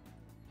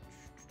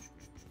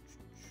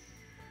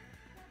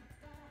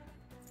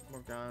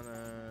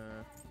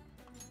 Morgana.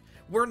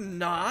 We're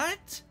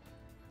not?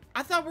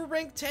 I thought we're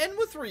ranked 10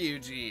 with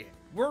Ryuji.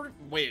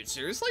 Wait,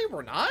 seriously?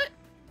 We're not?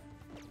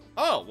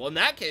 Oh, well in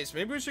that case,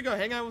 maybe we should go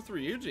hang out with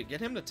Ryuji.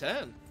 Get him to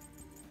 10.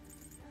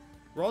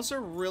 We're also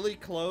really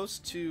close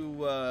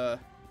to,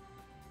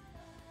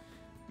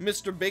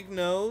 Mr. Big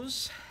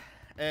Nose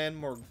and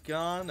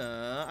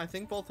Morgana. I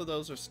think both of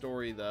those are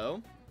story,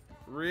 though.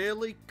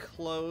 Really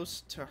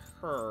close to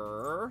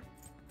her.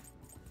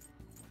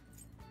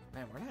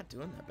 Man, we're not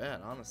doing that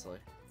bad, honestly.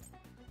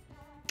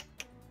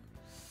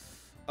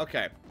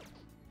 Okay.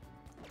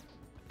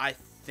 I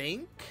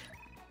think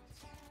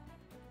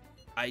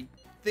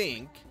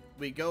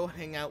we go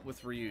hang out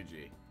with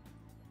Ryuji.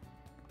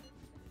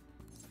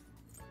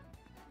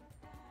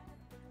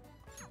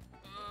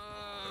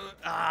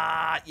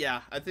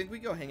 Yeah, I think we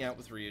go hang out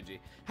with Ryuji.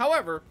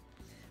 However,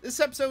 this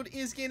episode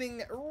is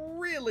getting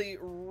really,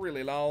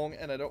 really long,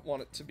 and I don't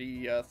want it to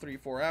be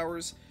 3-4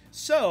 hours.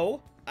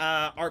 So,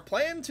 our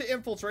plan to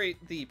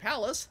infiltrate the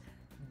palace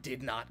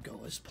did not go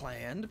as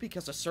planned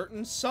because a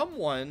certain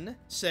someone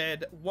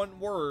said one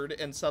word,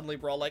 and suddenly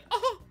we're all like,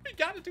 "Oh, we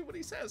gotta do what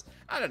he says."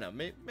 I don't know.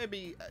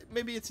 Maybe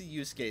it's a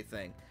Yusuke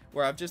thing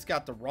where I've just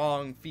got the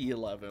wrong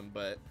feel of him,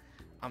 but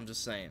I'm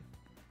just saying.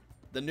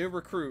 The new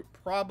recruit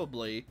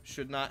probably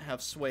should not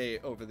have sway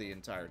over the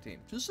entire team.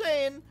 Just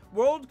saying,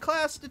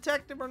 world-class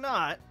detective or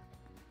not.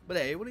 But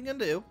hey, what are you gonna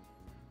do?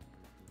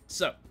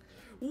 So,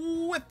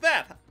 with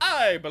that,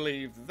 I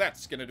believe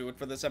that's gonna do it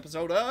for this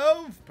episode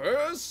of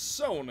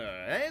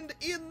Persona. And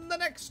in the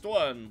next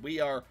one, we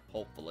are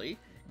hopefully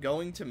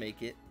going to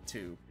make it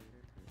to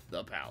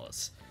the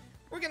palace.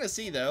 We're gonna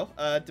see, though.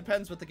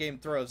 Depends what the game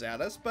throws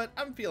at us, but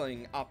I'm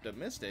feeling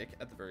optimistic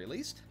at the very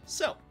least.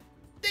 So,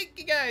 thank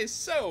you guys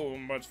so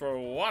much for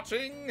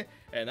watching,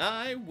 and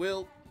I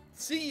will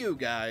see you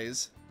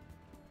guys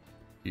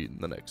in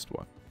the next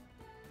one.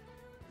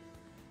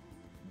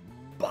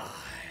 Bye.